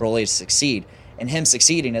want Broly to succeed, and him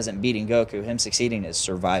succeeding isn't beating Goku. Him succeeding is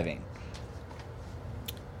surviving.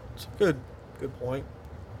 It's a good point.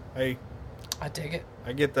 I dig it.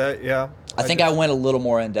 I get that, yeah. I think I went a little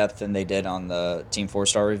more in depth than they did on the Team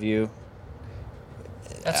 4-Star review.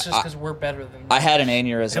 That's just because we're better than them. I had an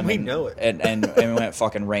aneurysm. And we know it. And we went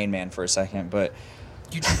fucking Rain Man for a second, but...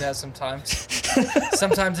 You do that sometimes.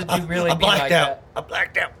 Sometimes it do really be like that. I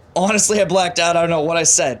blacked out. Honestly, I blacked out. I don't know what I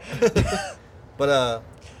said. But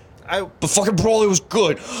fucking Broly was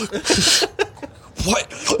good. What?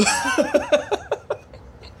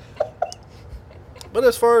 But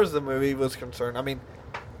as far as the movie was concerned, I mean,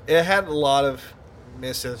 it had a lot of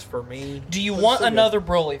misses for me. Do you want another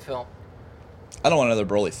Broly film? I don't want another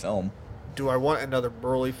Broly film. Do I want another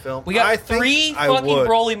Broly film? We got 3 fucking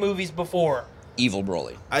Broly movies before. Evil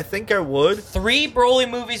Broly. I think I would. 3 Broly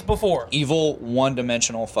movies before. Evil,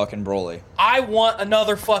 one-dimensional fucking Broly. I want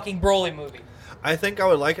another fucking Broly movie. I think I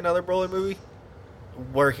would like another Broly movie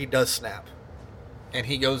where he does snap and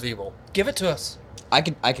he goes evil. Give it to us. I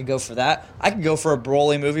could go for that. I could go for a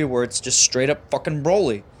Broly movie where it's just straight up fucking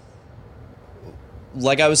Broly.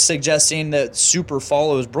 Like I was suggesting that Super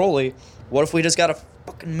follows Broly. What if we just got a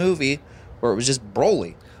fucking movie where it was just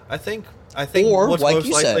Broly? I think or, what's like most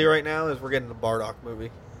you likely said, right now is we're getting the Bardock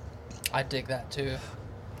movie. I dig that too.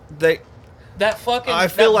 That fucking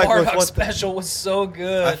Bardock Bardock special was so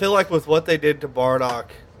good. I feel like with what they did to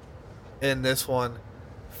Bardock in this one,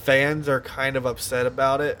 fans are kind of upset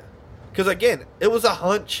about it. Because again, it was a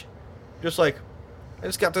hunch. Just like, I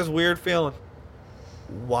just got this weird feeling.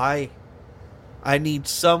 Why? I need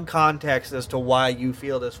some context as to why you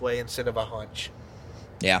feel this way instead of a hunch.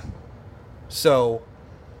 Yeah. So,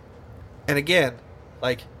 and again,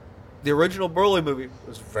 like, the original Broly movie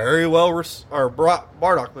was very well,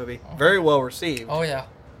 Bardock movie, very well received. Oh, yeah.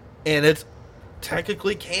 And it's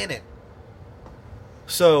technically canon.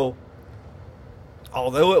 So,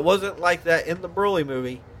 although it wasn't like that in the Broly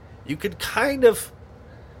movie, you could kind of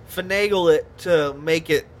finagle it to make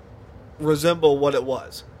it resemble what it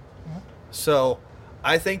was. Mm-hmm. So,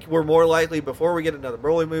 I think we're more likely, before we get another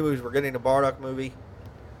Broly movie, we're getting a Bardock movie.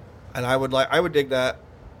 And I would dig that.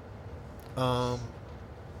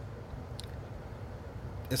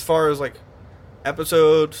 As far as like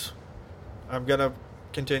episodes, I'm gonna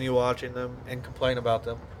continue watching them and complain about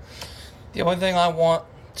them. The only thing I want,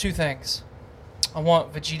 two things. I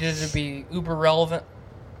want Vegeta to be uber relevant,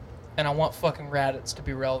 and I want fucking Raditz to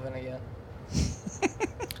be relevant again.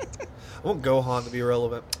 I want Gohan to be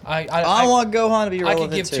relevant. I want Gohan to be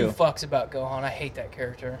relevant I could give too. two fucks about Gohan. I hate that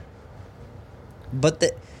character. But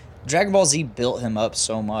the Dragon Ball Z built him up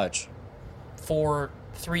so much. For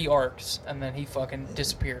 3 arcs, and then he fucking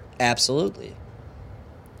disappeared. Absolutely.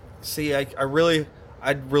 See, I'd really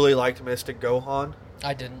liked Mystic Gohan.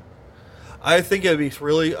 I didn't. I think it'd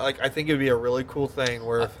be a really cool thing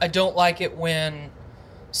where I don't like it when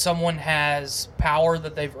someone has power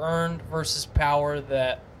that they've earned versus power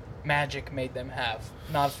that magic made them have.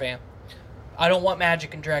 Not a fan. I don't want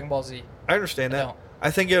magic in Dragon Ball Z. I understand that. don't. I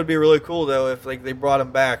think it would be really cool though if like they brought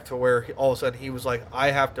him back to where all of a sudden he was like, I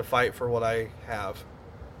have to fight for what I have,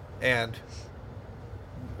 and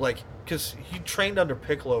like because he trained under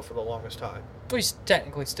Piccolo for the longest time. Well, he's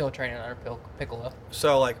technically still training under Piccolo.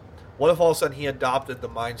 So like, what if all of a sudden he adopted the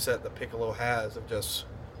mindset that Piccolo has of just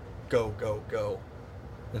go go go,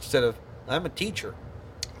 instead of I'm a teacher.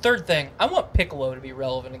 Third thing, I want Piccolo to be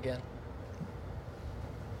relevant again.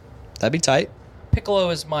 That'd be tight. Piccolo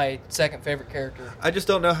is my second favorite character. I just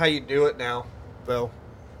don't know how you do it now, though.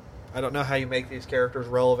 I don't know how you make these characters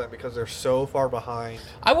relevant because they're so far behind.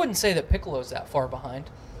 I wouldn't say that Piccolo's that far behind.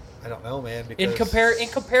 I don't know, man. Because In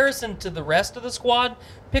comparison to the rest of the squad,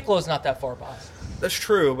 Piccolo's not that far behind. That's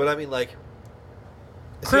true, but I mean, like,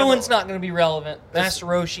 Krillin's not going to be relevant. Master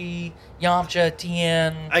Roshi, Yamcha,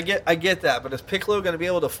 Tien. I get that, but is Piccolo going to be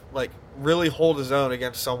able to like really hold his own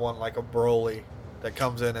against someone like a Broly that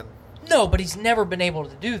comes in and? No, but he's never been able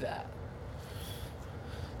to do that.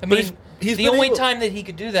 I But mean, he's the been only able- time that he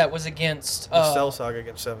could do that was against The Cell Saga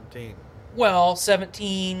against 17. well,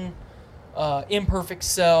 17, Imperfect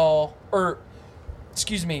Cell, or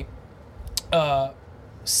excuse me,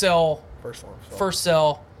 Cell, First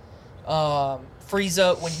Cell,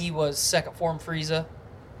 Frieza when he was second form Frieza.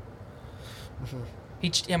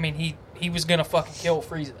 He was gonna fucking kill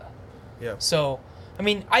Frieza. Yeah. So, I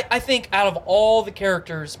mean, I think out of all the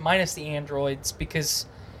characters, minus the androids, because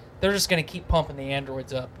they're just going to keep pumping the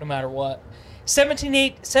androids up no matter what. 17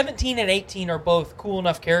 and 18 are both cool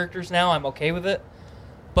enough characters now. I'm okay with it.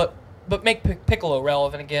 But make Piccolo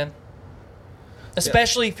relevant again.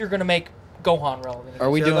 Especially if you're going to make Gohan relevant again. Are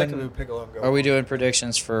we See, I'd like to doing? move Piccolo and Gohan. Are we doing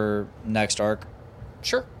predictions for next arc?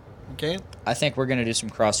 Sure. Okay. I think we're gonna do some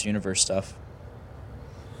cross universe stuff.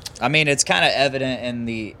 I mean, it's kind of evident in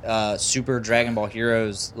the Super Dragon Ball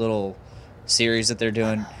Heroes little series that they're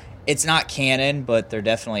doing. It's not canon, but they're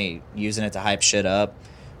definitely using it to hype shit up.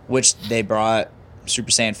 Which they brought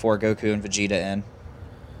Super Saiyan 4 Goku and Vegeta in.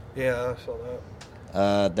 Yeah, I saw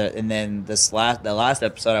that. And then the last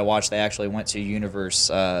episode I watched, they actually went to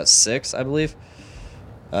Universe 6, I believe.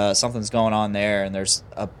 Something's going on there, and there's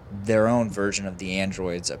their own version of the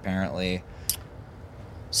androids apparently.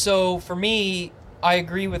 So, for me, I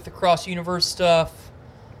agree with the cross-universe stuff.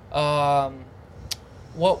 What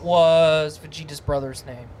was Vegeta's brother's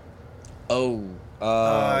name?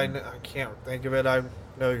 I can't think of it. I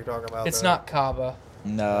know you're talking about. It's though. not Kaba.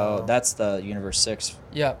 No, that's the Universe 6.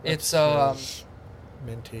 Yeah, it's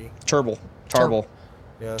Minty. Tarbal.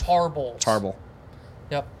 Yeah. Tarbles.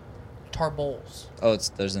 Yep. Tarboles. Oh,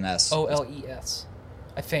 there's an S. OLES,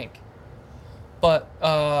 I think. But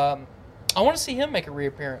I want to see him make a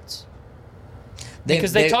reappearance.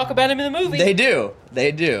 Because they talk about him in the movie. They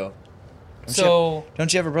do. So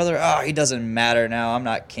don't you have a brother? Oh, he doesn't matter now. I'm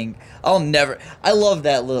not king. I love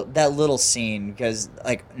that little scene because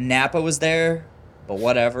like Nappa was there, but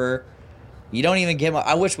whatever. You don't even get.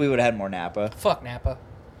 I wish we would have had more Nappa. Fuck Nappa.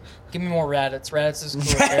 Give me more Raditz. Raditz is a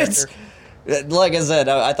cool character. Like I said,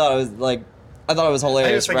 I thought it was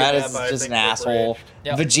hilarious. think of Raditz Nappa, I is just think an of asshole.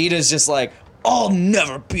 Yep. Vegeta's just like, I'll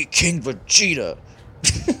never be King Vegeta.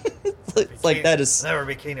 It's like that is. Never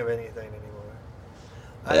be king of anything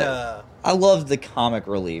anymore. I love the comic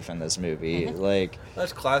relief in this movie. Like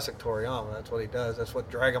that's classic Toriyama. That's what he does. That's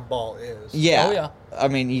what Dragon Ball is. yeah, Oh, yeah. I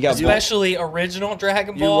mean, you got Especially original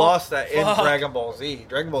Dragon Ball. You lost that in Fuck. Dragon Ball Z.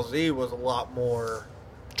 Dragon Ball Z was a lot more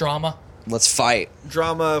Drama. let's fight.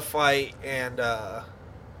 drama, fight, and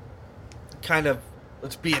kind of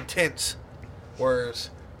let's be intense.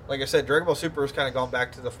 Whereas, like I said, Dragon Ball Super has kind of gone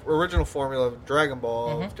back to the original formula of Dragon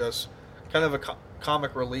Ball, of just kind of a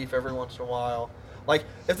comic relief every once in a while. Like,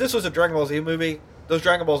 if this was a Dragon Ball Z movie, those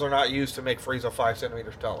Dragon Balls are not used to make Frieza 5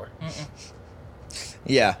 centimeters taller.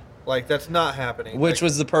 Yeah, Like, that's not happening. which Like,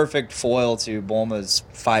 was the perfect foil to Bulma's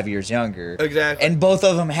 5 years younger. Exactly. And both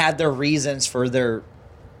of them had their reasons for their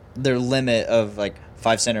limit of like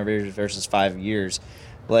 5 centimeters versus 5 years.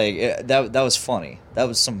 Like that was funny. That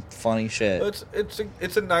was some funny shit.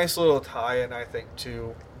 It's a nice little tie-in, I think,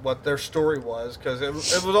 to what their story was, because it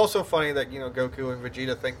was also funny that, you know, Goku and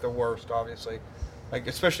Vegeta think the worst, obviously. Like,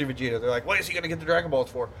 especially Vegeta. They're like, what is he going to get the Dragon Balls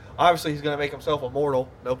for? Obviously, he's going to make himself immortal.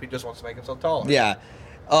 Nope, he just wants to make himself taller. Yeah.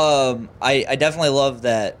 I definitely love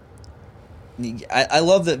that. I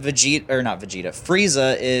love that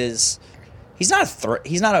Frieza is. He's not a threat.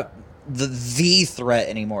 He's not the threat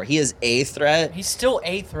anymore. He is a threat. He's still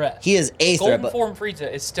a threat. He is a threat. Golden Form Frieza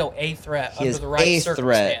is still a threat He under is the right a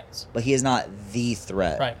circumstance. threat, but he is not the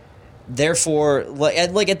threat. Right. Therefore, like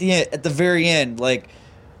at the very end, like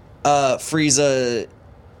Frieza,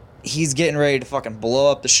 he's getting ready to fucking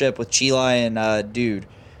blow up the ship with Chi-Lai and Dude,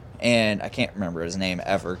 and I can't remember his name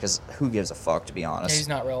ever because who gives a fuck, to be honest. Yeah, he's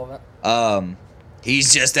not relevant.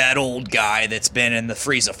 He's just that old guy that's been in the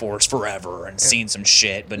Frieza Force forever and seen some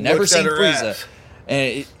shit, but never Looks at seen her Frieza. ass.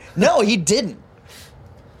 And no, he didn't.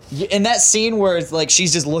 In that scene where it's like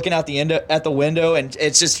she's just looking out at the window, and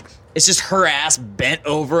it's just her ass bent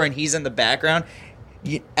over, and he's in the background.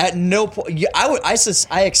 At no point,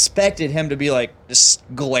 I expected him to be like just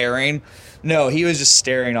glaring. No, he was just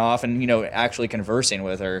staring off and, you know, actually conversing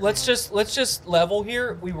with her. Let's just level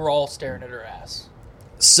here. We were all staring at her ass.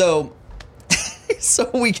 So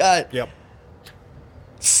we got. Yep.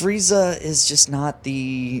 Frieza is just not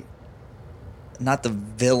the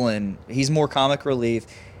villain. He's more comic relief.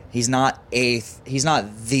 He's not the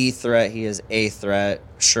threat. He is a threat.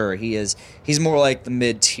 Sure, he is. He's more like the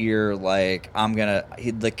mid tier. Like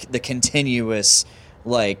the continuous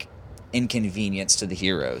like inconvenience to the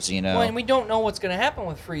heroes. You know. Well, and we don't know what's going to happen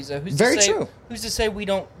with Frieza. Very true. Who's to say we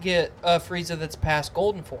don't get a Frieza that's past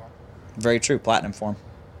Golden Form? Very true. Platinum form.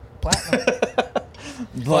 Platinum.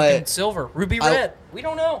 But fucking silver, ruby red. We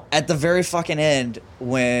don't know. At the very fucking end,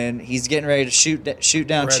 when he's getting ready to shoot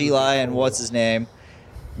down Red Chi-Lai would be and cool. what's his name,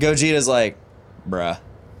 Gogeta's like, bruh,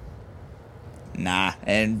 nah,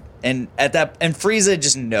 and Frieza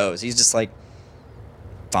just knows. He's just like,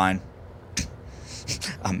 fine.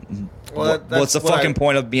 What's the fucking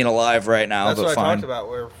point of being alive right now? That's but what I fine. talked about,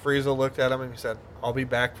 where Frieza looked at him and he said, I'll be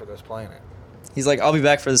back for this planet. He's like, I'll be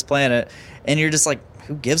back for this planet, and you're just like,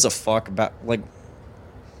 who gives a fuck about like.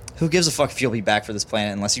 Who gives a fuck if you'll be back for this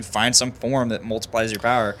planet unless you find some form that multiplies your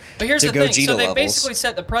power But here's to the thing. Gogeta So they levels? basically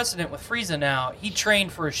set the precedent with Frieza now. He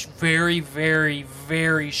trained for a very, very,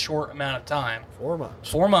 very short amount of time. 4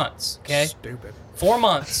 months. 4 months, okay? Stupid. 4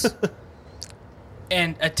 months.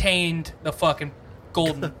 And attained the fucking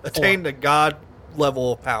golden Attained a god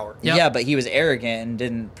level of power. Yep. Yeah, but he was arrogant and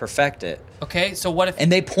didn't perfect it. Okay, so what if...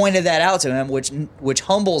 And they pointed that out to him, which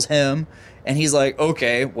humbles him, and he's like,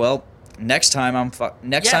 okay, well, next time I'm coming.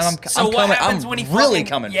 when he really fucking-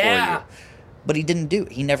 coming yeah. for you. But he didn't do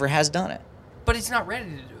it. He never has done it. But he's not ready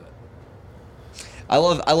to do it. I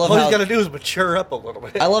love All how he's got to do is mature up a little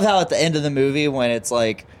bit. I love how at the end of the movie when it's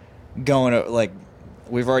like going to, like,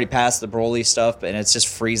 we've already passed the Broly stuff, and it's just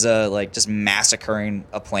Frieza like just massacring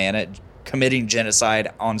a planet, committing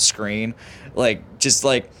genocide on screen, he's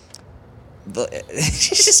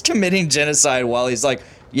just committing genocide while he's like,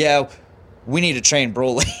 yeah, we need to train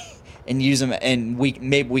Broly and use him, and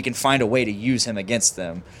maybe we can find a way to use him against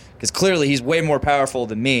them because clearly he's way more powerful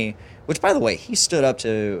than me. Which, by the way, he stood up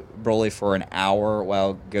to Broly for an hour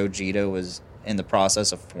while Gogeta was in the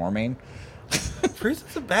process of forming.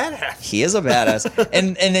 Frieza's a badass. He is a badass.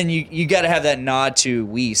 and then you got to have that nod to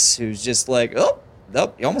Whis, who's just like, oh,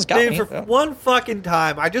 you almost got Dude, me. for one fucking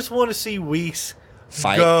time, I just want to see Whis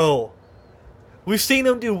Fight. go. We've seen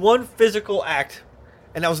him do one physical act,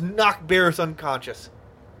 and that was knock Beerus unconscious.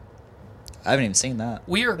 I haven't even seen that.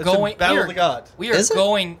 We are That's going... in Battle we of are, the Gods. We are Is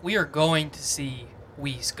it? We are going to see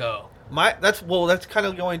Whis go. That's kind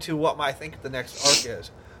of going to what I think the next arc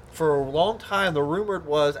is. For a long time, the rumored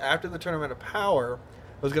was after the Tournament of Power,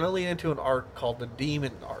 it was going to lead into an arc called the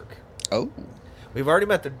Demon Arc, Oh. We've already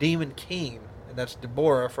met the Demon King, and that's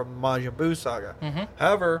Deborah from Majin Buu saga. Mm-hmm.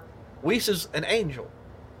 However, Whis is an angel.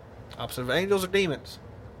 Opposite of angels are demons.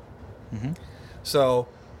 Mm-hmm. So,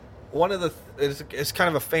 one of the it's kind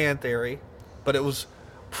of a fan theory, but it was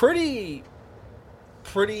pretty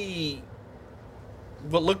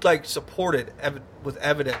what looked like supported with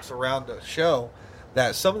evidence around the show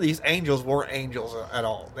that some of these angels weren't angels at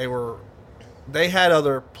all. They had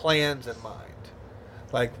other plans in mind.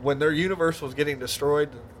 Like when their universe was getting destroyed,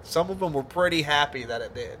 some of them were pretty happy that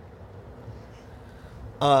it did.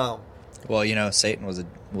 Well, Satan was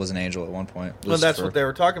an angel at one point. Well, that's Lucifer. what they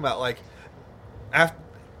were talking about. Like after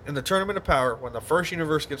in the Tournament of Power, when the first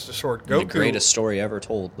universe gets destroyed, The greatest story ever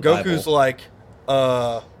told. The Goku's Bible. like,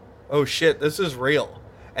 oh shit, this is real.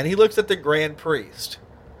 And he looks at the Grand Priest,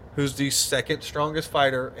 who's the second strongest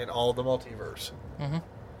fighter in all of the multiverse. Mm-hmm.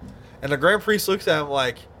 And the Grand Priest looks at him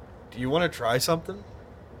like, do you want to try something?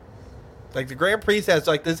 Like, the Grand Priest has,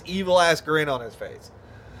 like, this evil-ass grin on his face.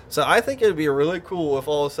 So I think it would be really cool if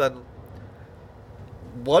all of a sudden,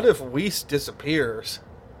 what if Whis disappears,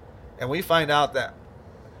 and we find out that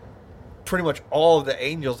pretty much all of the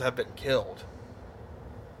angels have been killed?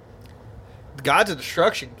 The gods of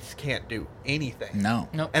destruction can't do anything. No.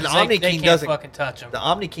 Nope, And the 'cause they Omni King can't doesn't fucking touch him. The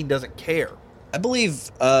Omni King doesn't care. I believe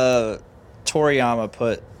Toriyama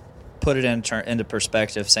put it into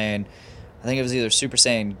perspective, saying, I think it was either Super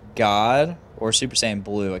Saiyan God or Super Saiyan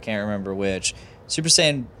Blue. I can't remember which. Super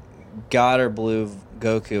Saiyan God or Blue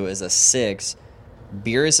Goku is a 6,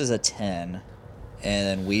 Beerus is a 10, and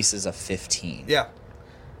then Whis is a 15. Yeah.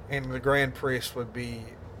 And the Grand Priest would be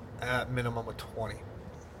at minimum of 20.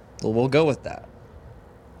 Well, we'll go with that.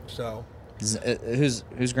 So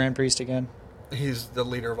Who's Grand Priest again? he's the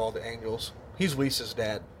leader of all the angels. He's Whis'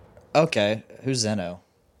 dad. Okay. Who's Zeno?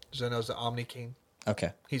 Zeno's the Omni King.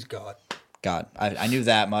 Okay. He's God. God. I knew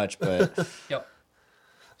that much, but Yep.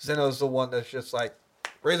 Zeno's the one that's just like,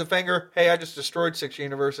 raise a finger. Hey, I just destroyed 6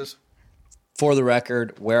 universes. for the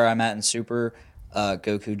record, where I'm at in Super,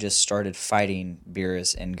 Goku just started fighting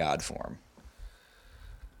Beerus in God form.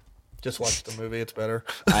 Just watch the movie. It's better.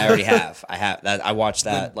 I already have. I watched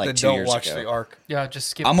that like Then 2 years don't watch ago. the arc. Yeah, just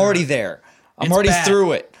skip. I'm through already it. there. I'm It's already bad.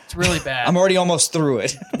 through it. It's really bad. I'm already almost through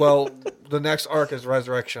it. Well, the next arc is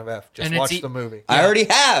Resurrection of F. Just And it's watch the movie. I already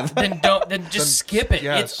have. Then don't. Then just skip it.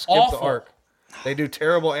 Yeah, it's skip awful. the arc. They do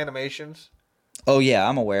terrible animations. Oh yeah,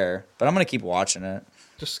 I'm aware, but I'm gonna keep watching it.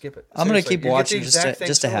 Just skip it. I'm gonna Seriously, keep you get watching the just exact same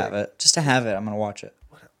to have story. it. Just to have it, I'm gonna watch it.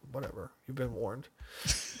 Whatever. You've been warned.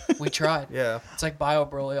 We tried. Yeah. It's like Bio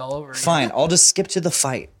Broly all over again. Fine, I'll just skip to the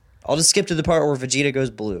fight. I'll just skip to the part where Vegeta goes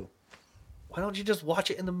blue. Why don't you just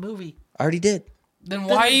watch it in the movie? I already did. Then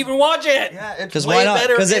why even watch it? Yeah, it's Because way why not?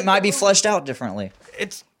 better Because it in might the be movie. fleshed out differently.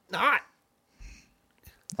 It's not.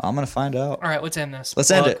 I'm gonna find out. All right, let's end this.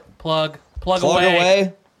 Let's end it. Plug Plug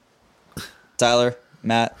away. Tyler,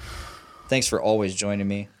 Matt, thanks for always joining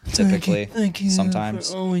me. Typically, Thank you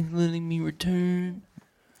sometimes for always letting me return.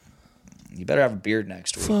 you better have a beard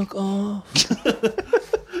next week. Fuck off.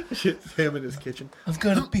 Him in his kitchen. I've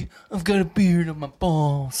got a beard on my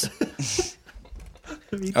balls.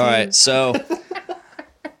 All right, so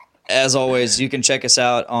as always, you can check us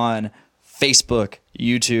out on Facebook,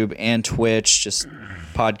 YouTube, and Twitch. Just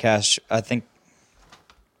podcast. I think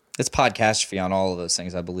it's Podcastrophe on all of those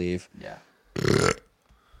things, I believe. Yeah.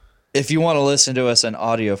 If you want to listen to us in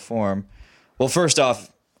audio form, well, first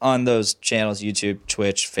off, on those channels, YouTube,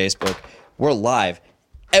 Twitch, Facebook, we're live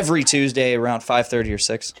every Tuesday around 5:30 or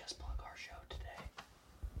 6. Just plug our show today.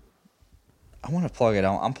 I want to plug it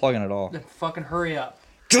out. I'm plugging it all. Then fucking hurry up.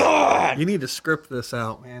 God! You need to script this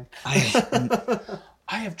out, man. I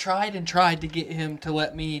have tried and tried to get him to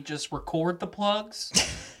let me just record the plugs.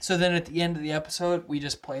 So then at the end of the episode, we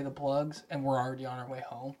just play the plugs and we're already on our way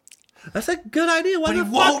home. That's a good idea. Why But the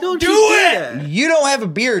he fuck won't don't do you do it! that? You don't have a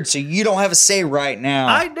beard, so you don't have a say right now.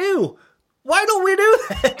 I do. Why don't we do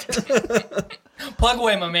that? Plug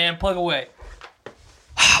away, my man. Plug away.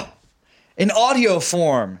 In audio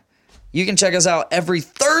form, you can check us out every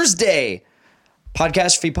Thursday.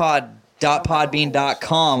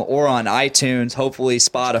 Podcastrophypod.podbean.com or on iTunes, hopefully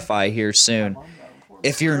Spotify here soon.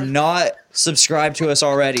 If you're not subscribed to us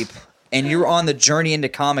already and you're on the Journey into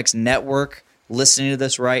Comics network listening to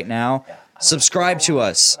this right now, subscribe to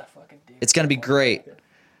us. It's going to be great.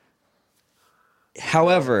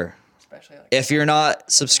 However, if you're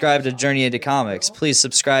not subscribed to Journey into Comics, please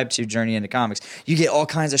subscribe to Journey into Comics. You get all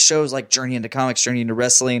kinds of shows like Journey into Comics, Journey into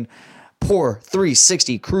Wrestling, Poor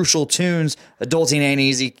 360, Crucial Tunes, Adulting Ain't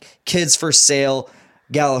Easy, Kids for Sale,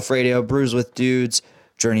 Gallifredo, Brews with Dudes,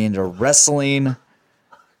 Journey into Wrestling,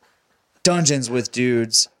 Dungeons with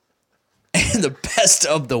Dudes, and the best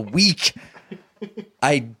of the week.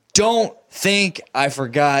 I don't think I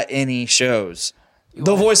forgot any shows.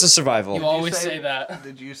 The Voice of Survival. You always say that.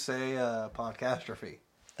 Did you say podcastrophe?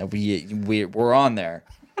 We're on there.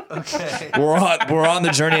 Okay. We're on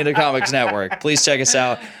the Journey into Comics Network. Please check us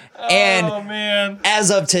out. And Oh man. as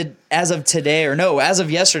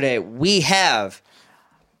of yesterday, we have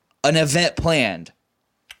an event planned.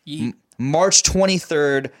 March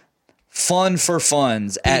 23rd, Fun for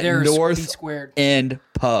Funds at there, North Sweet Squared. End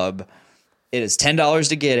Pub. It is $10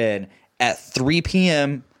 to get in. At 3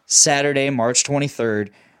 p.m. Saturday, March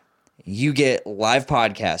 23rd, you get live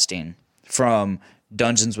podcasting from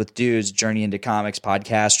Dungeons with Dudes, Journey into Comics,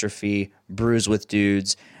 Podcastrophe, Brews with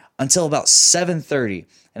Dudes, until about 7:30.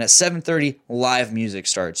 And at 7:30, live music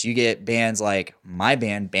starts. You get bands like my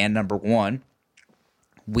band, band number 1,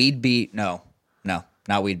 not Weed Bee,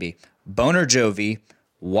 Boner Jovi,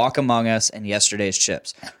 Walk Among Us, and Yesterday's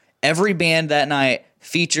Chips. Every band that night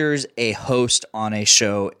features a host on a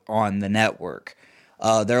show on the network.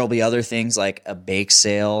 There will be other things like a bake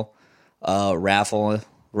sale,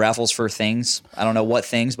 raffles for things. I don't know what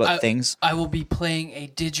things, but things. I will be playing a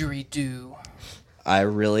didgeridoo. I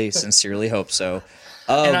really sincerely hope so.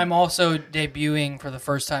 And I'm also debuting for the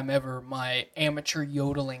first time ever my amateur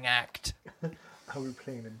yodeling act. I will be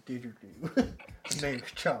playing a didgeridoo.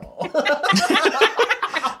 Name's Charles.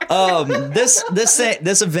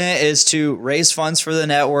 This event is to raise funds for the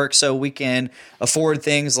network so we can afford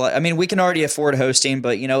things like, I mean, we can already afford hosting,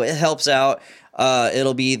 but it helps out.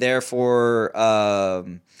 It'll be there for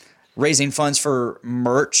raising funds for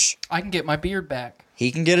merch. I can get my beard back.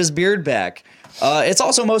 He can get his beard back. It's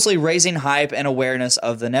also mostly raising hype and awareness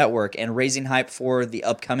of the network and raising hype for the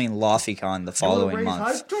upcoming LoftyCon the following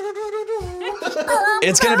month.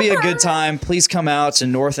 It's going to be a good time. Please come out to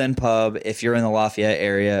North End Pub if you're in the Lafayette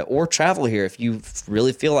area, or travel here if you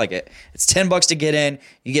really feel like it. It's $10 to get in.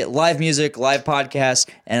 You get live music, live podcasts,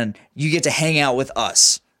 and you get to hang out with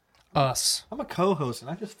us. I'm a co-host, and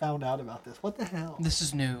I just found out about this. What the hell? This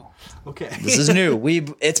is new. Okay. This is new.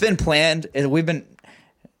 It's been planned.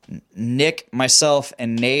 Nick, myself,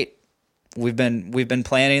 and Nate. We've been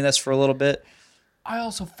planning this for a little bit. I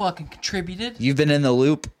also fucking contributed. You've been in the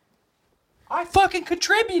loop. I fucking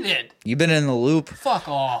contributed. You've been in the loop. Fuck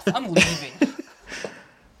off. I'm leaving.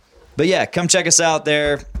 But yeah, come check us out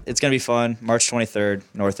there. It's going to be fun. March 23rd,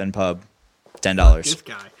 North End Pub. $10. This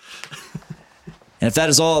guy. And if that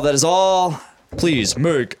is all, please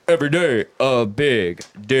make every day a big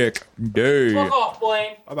dick day. Fuck off,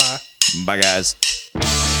 Blaine. Bye-bye. Bye, guys. Woke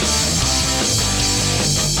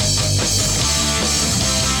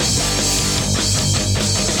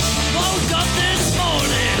up this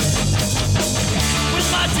morning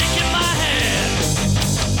with my dick in my hand.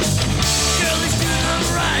 Girlie's to the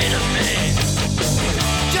right of me,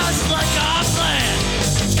 just like I planned.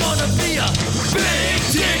 It's gonna be a big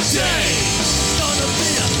dick day. It's gonna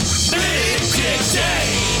be a big dick day.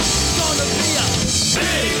 It's gonna be a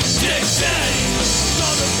big dick day. It's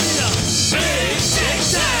gonna be a big dick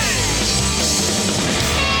day.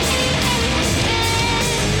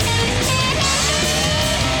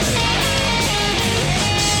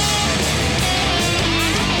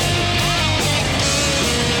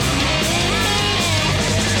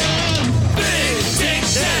 Big dick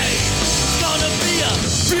day. It's gonna be a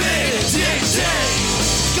big dick day.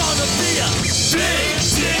 It's gonna be a big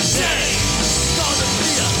dick day. It's gonna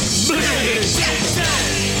be a big dick day.